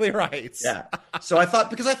exactly right. Yeah. So I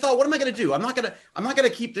thought, what am I going to do? I'm not going to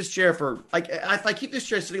keep this chair for if I keep this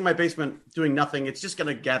chair sitting in my basement doing nothing, it's just going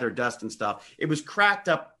to gather dust and stuff. It was cracked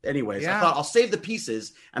up anyways. Yeah. I thought I'll save the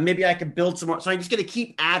pieces and maybe I can build some more. So I'm just going to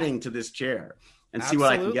keep adding to this chair and see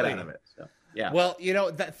what I can get out of it. So, yeah. Well,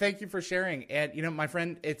 thank you for sharing. And, my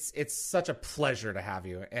friend, it's such a pleasure to have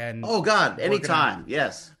you. And oh God, anytime.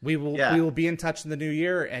 Yes. We will be in touch in the new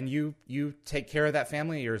year, and you take care of that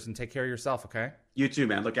family of yours and take care of yourself. Okay. You too,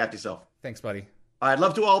 man. Look after yourself. Thanks, buddy. I'd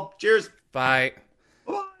love to all. Cheers. Bye.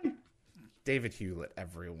 Bye. David Hewlett,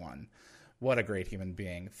 everyone. What a great human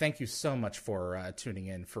being. Thank you so much for tuning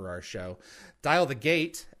in for our show. Dial the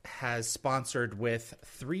Gate has sponsored with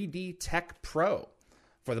 3D Tech Pro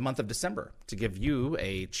for the month of December to give you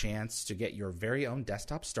a chance to get your very own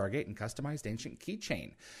desktop Stargate and customized ancient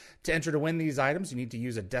keychain. To enter to win these items, you need to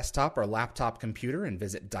use a desktop or laptop computer and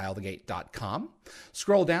visit dialthegate.com.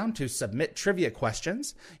 Scroll down to submit trivia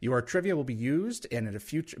questions. Your trivia will be used in a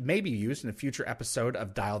future episode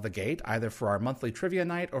of Dial the Gate, either for our monthly trivia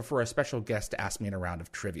night or for a special guest to ask me in a round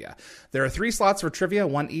of trivia. There are 3 slots for trivia,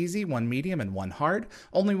 1 easy, 1 medium, and 1 hard.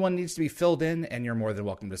 Only 1 needs to be filled in, and you're more than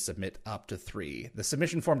welcome to submit up to 3. The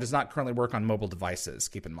submission form does not currently work on mobile devices,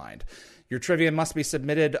 keep in mind. Your trivia must be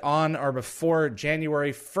submitted on or before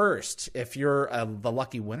January 1st. If you're the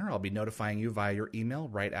lucky winner, I'll be notifying you via your email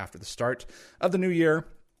right after the start of the new year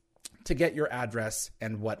to get your address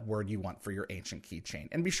and what word you want for your ancient keychain.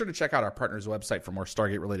 And be sure to check out our partner's website for more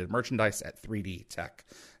Stargate-related merchandise at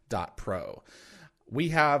 3dtech.pro. We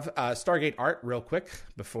have Stargate art real quick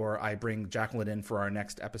before I bring Jacqueline in for our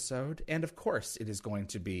next episode. And of course, it is going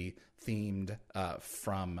to be themed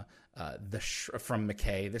from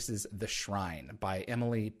McKay. This is The Shrine by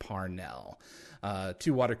Emily Parnell.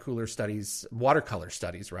 2 watercolor studies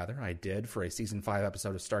I did for a season 5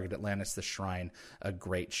 episode of Stargate Atlantis, The Shrine, a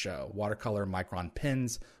great show. Watercolor, micron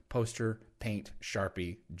pens, poster, paint,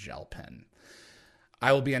 Sharpie, gel pen.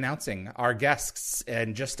 I will be announcing our guests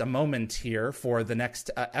in just a moment here for the next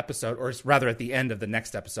episode, or rather at the end of the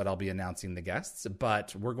next episode, I'll be announcing the guests,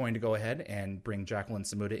 but we're going to go ahead and bring Jacqueline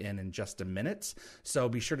Samuda in just a minute. So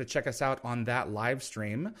be sure to check us out on that live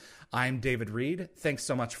stream. I'm David Reed. Thanks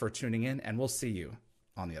so much for tuning in, and we'll see you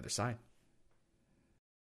on the other side.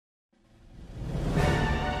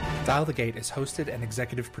 Dial the Gate is hosted and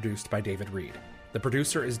executive produced by David Reed. The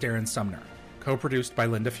producer is Darren Sumner. Co-produced by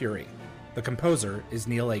Linda Fury. The composer is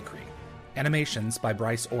Neil Acree. Animations by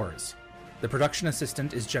Bryce Orrs. The production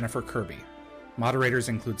assistant is Jennifer Kirby. Moderators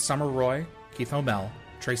include Summer Roy, Keith O'Mell,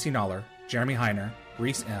 Tracy Noller, Jeremy Heiner,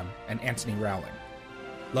 Reese M., and Anthony Rowling.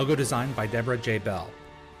 Logo design by Deborah J. Bell.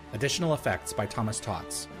 Additional effects by Thomas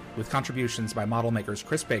Tots, with contributions by model makers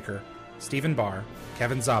Chris Baker, Stephen Barr,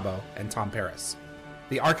 Kevin Zabo, and Tom Paris.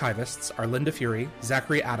 The archivists are Linda Fury,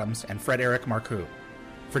 Zachary Adams, and Fred Eric Marcoux.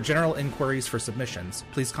 For general inquiries for submissions,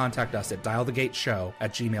 please contact us at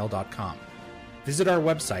dialthegateshow@gmail.com. Visit our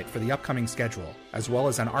website for the upcoming schedule, as well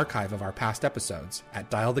as an archive of our past episodes at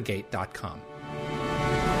dialthegate.com.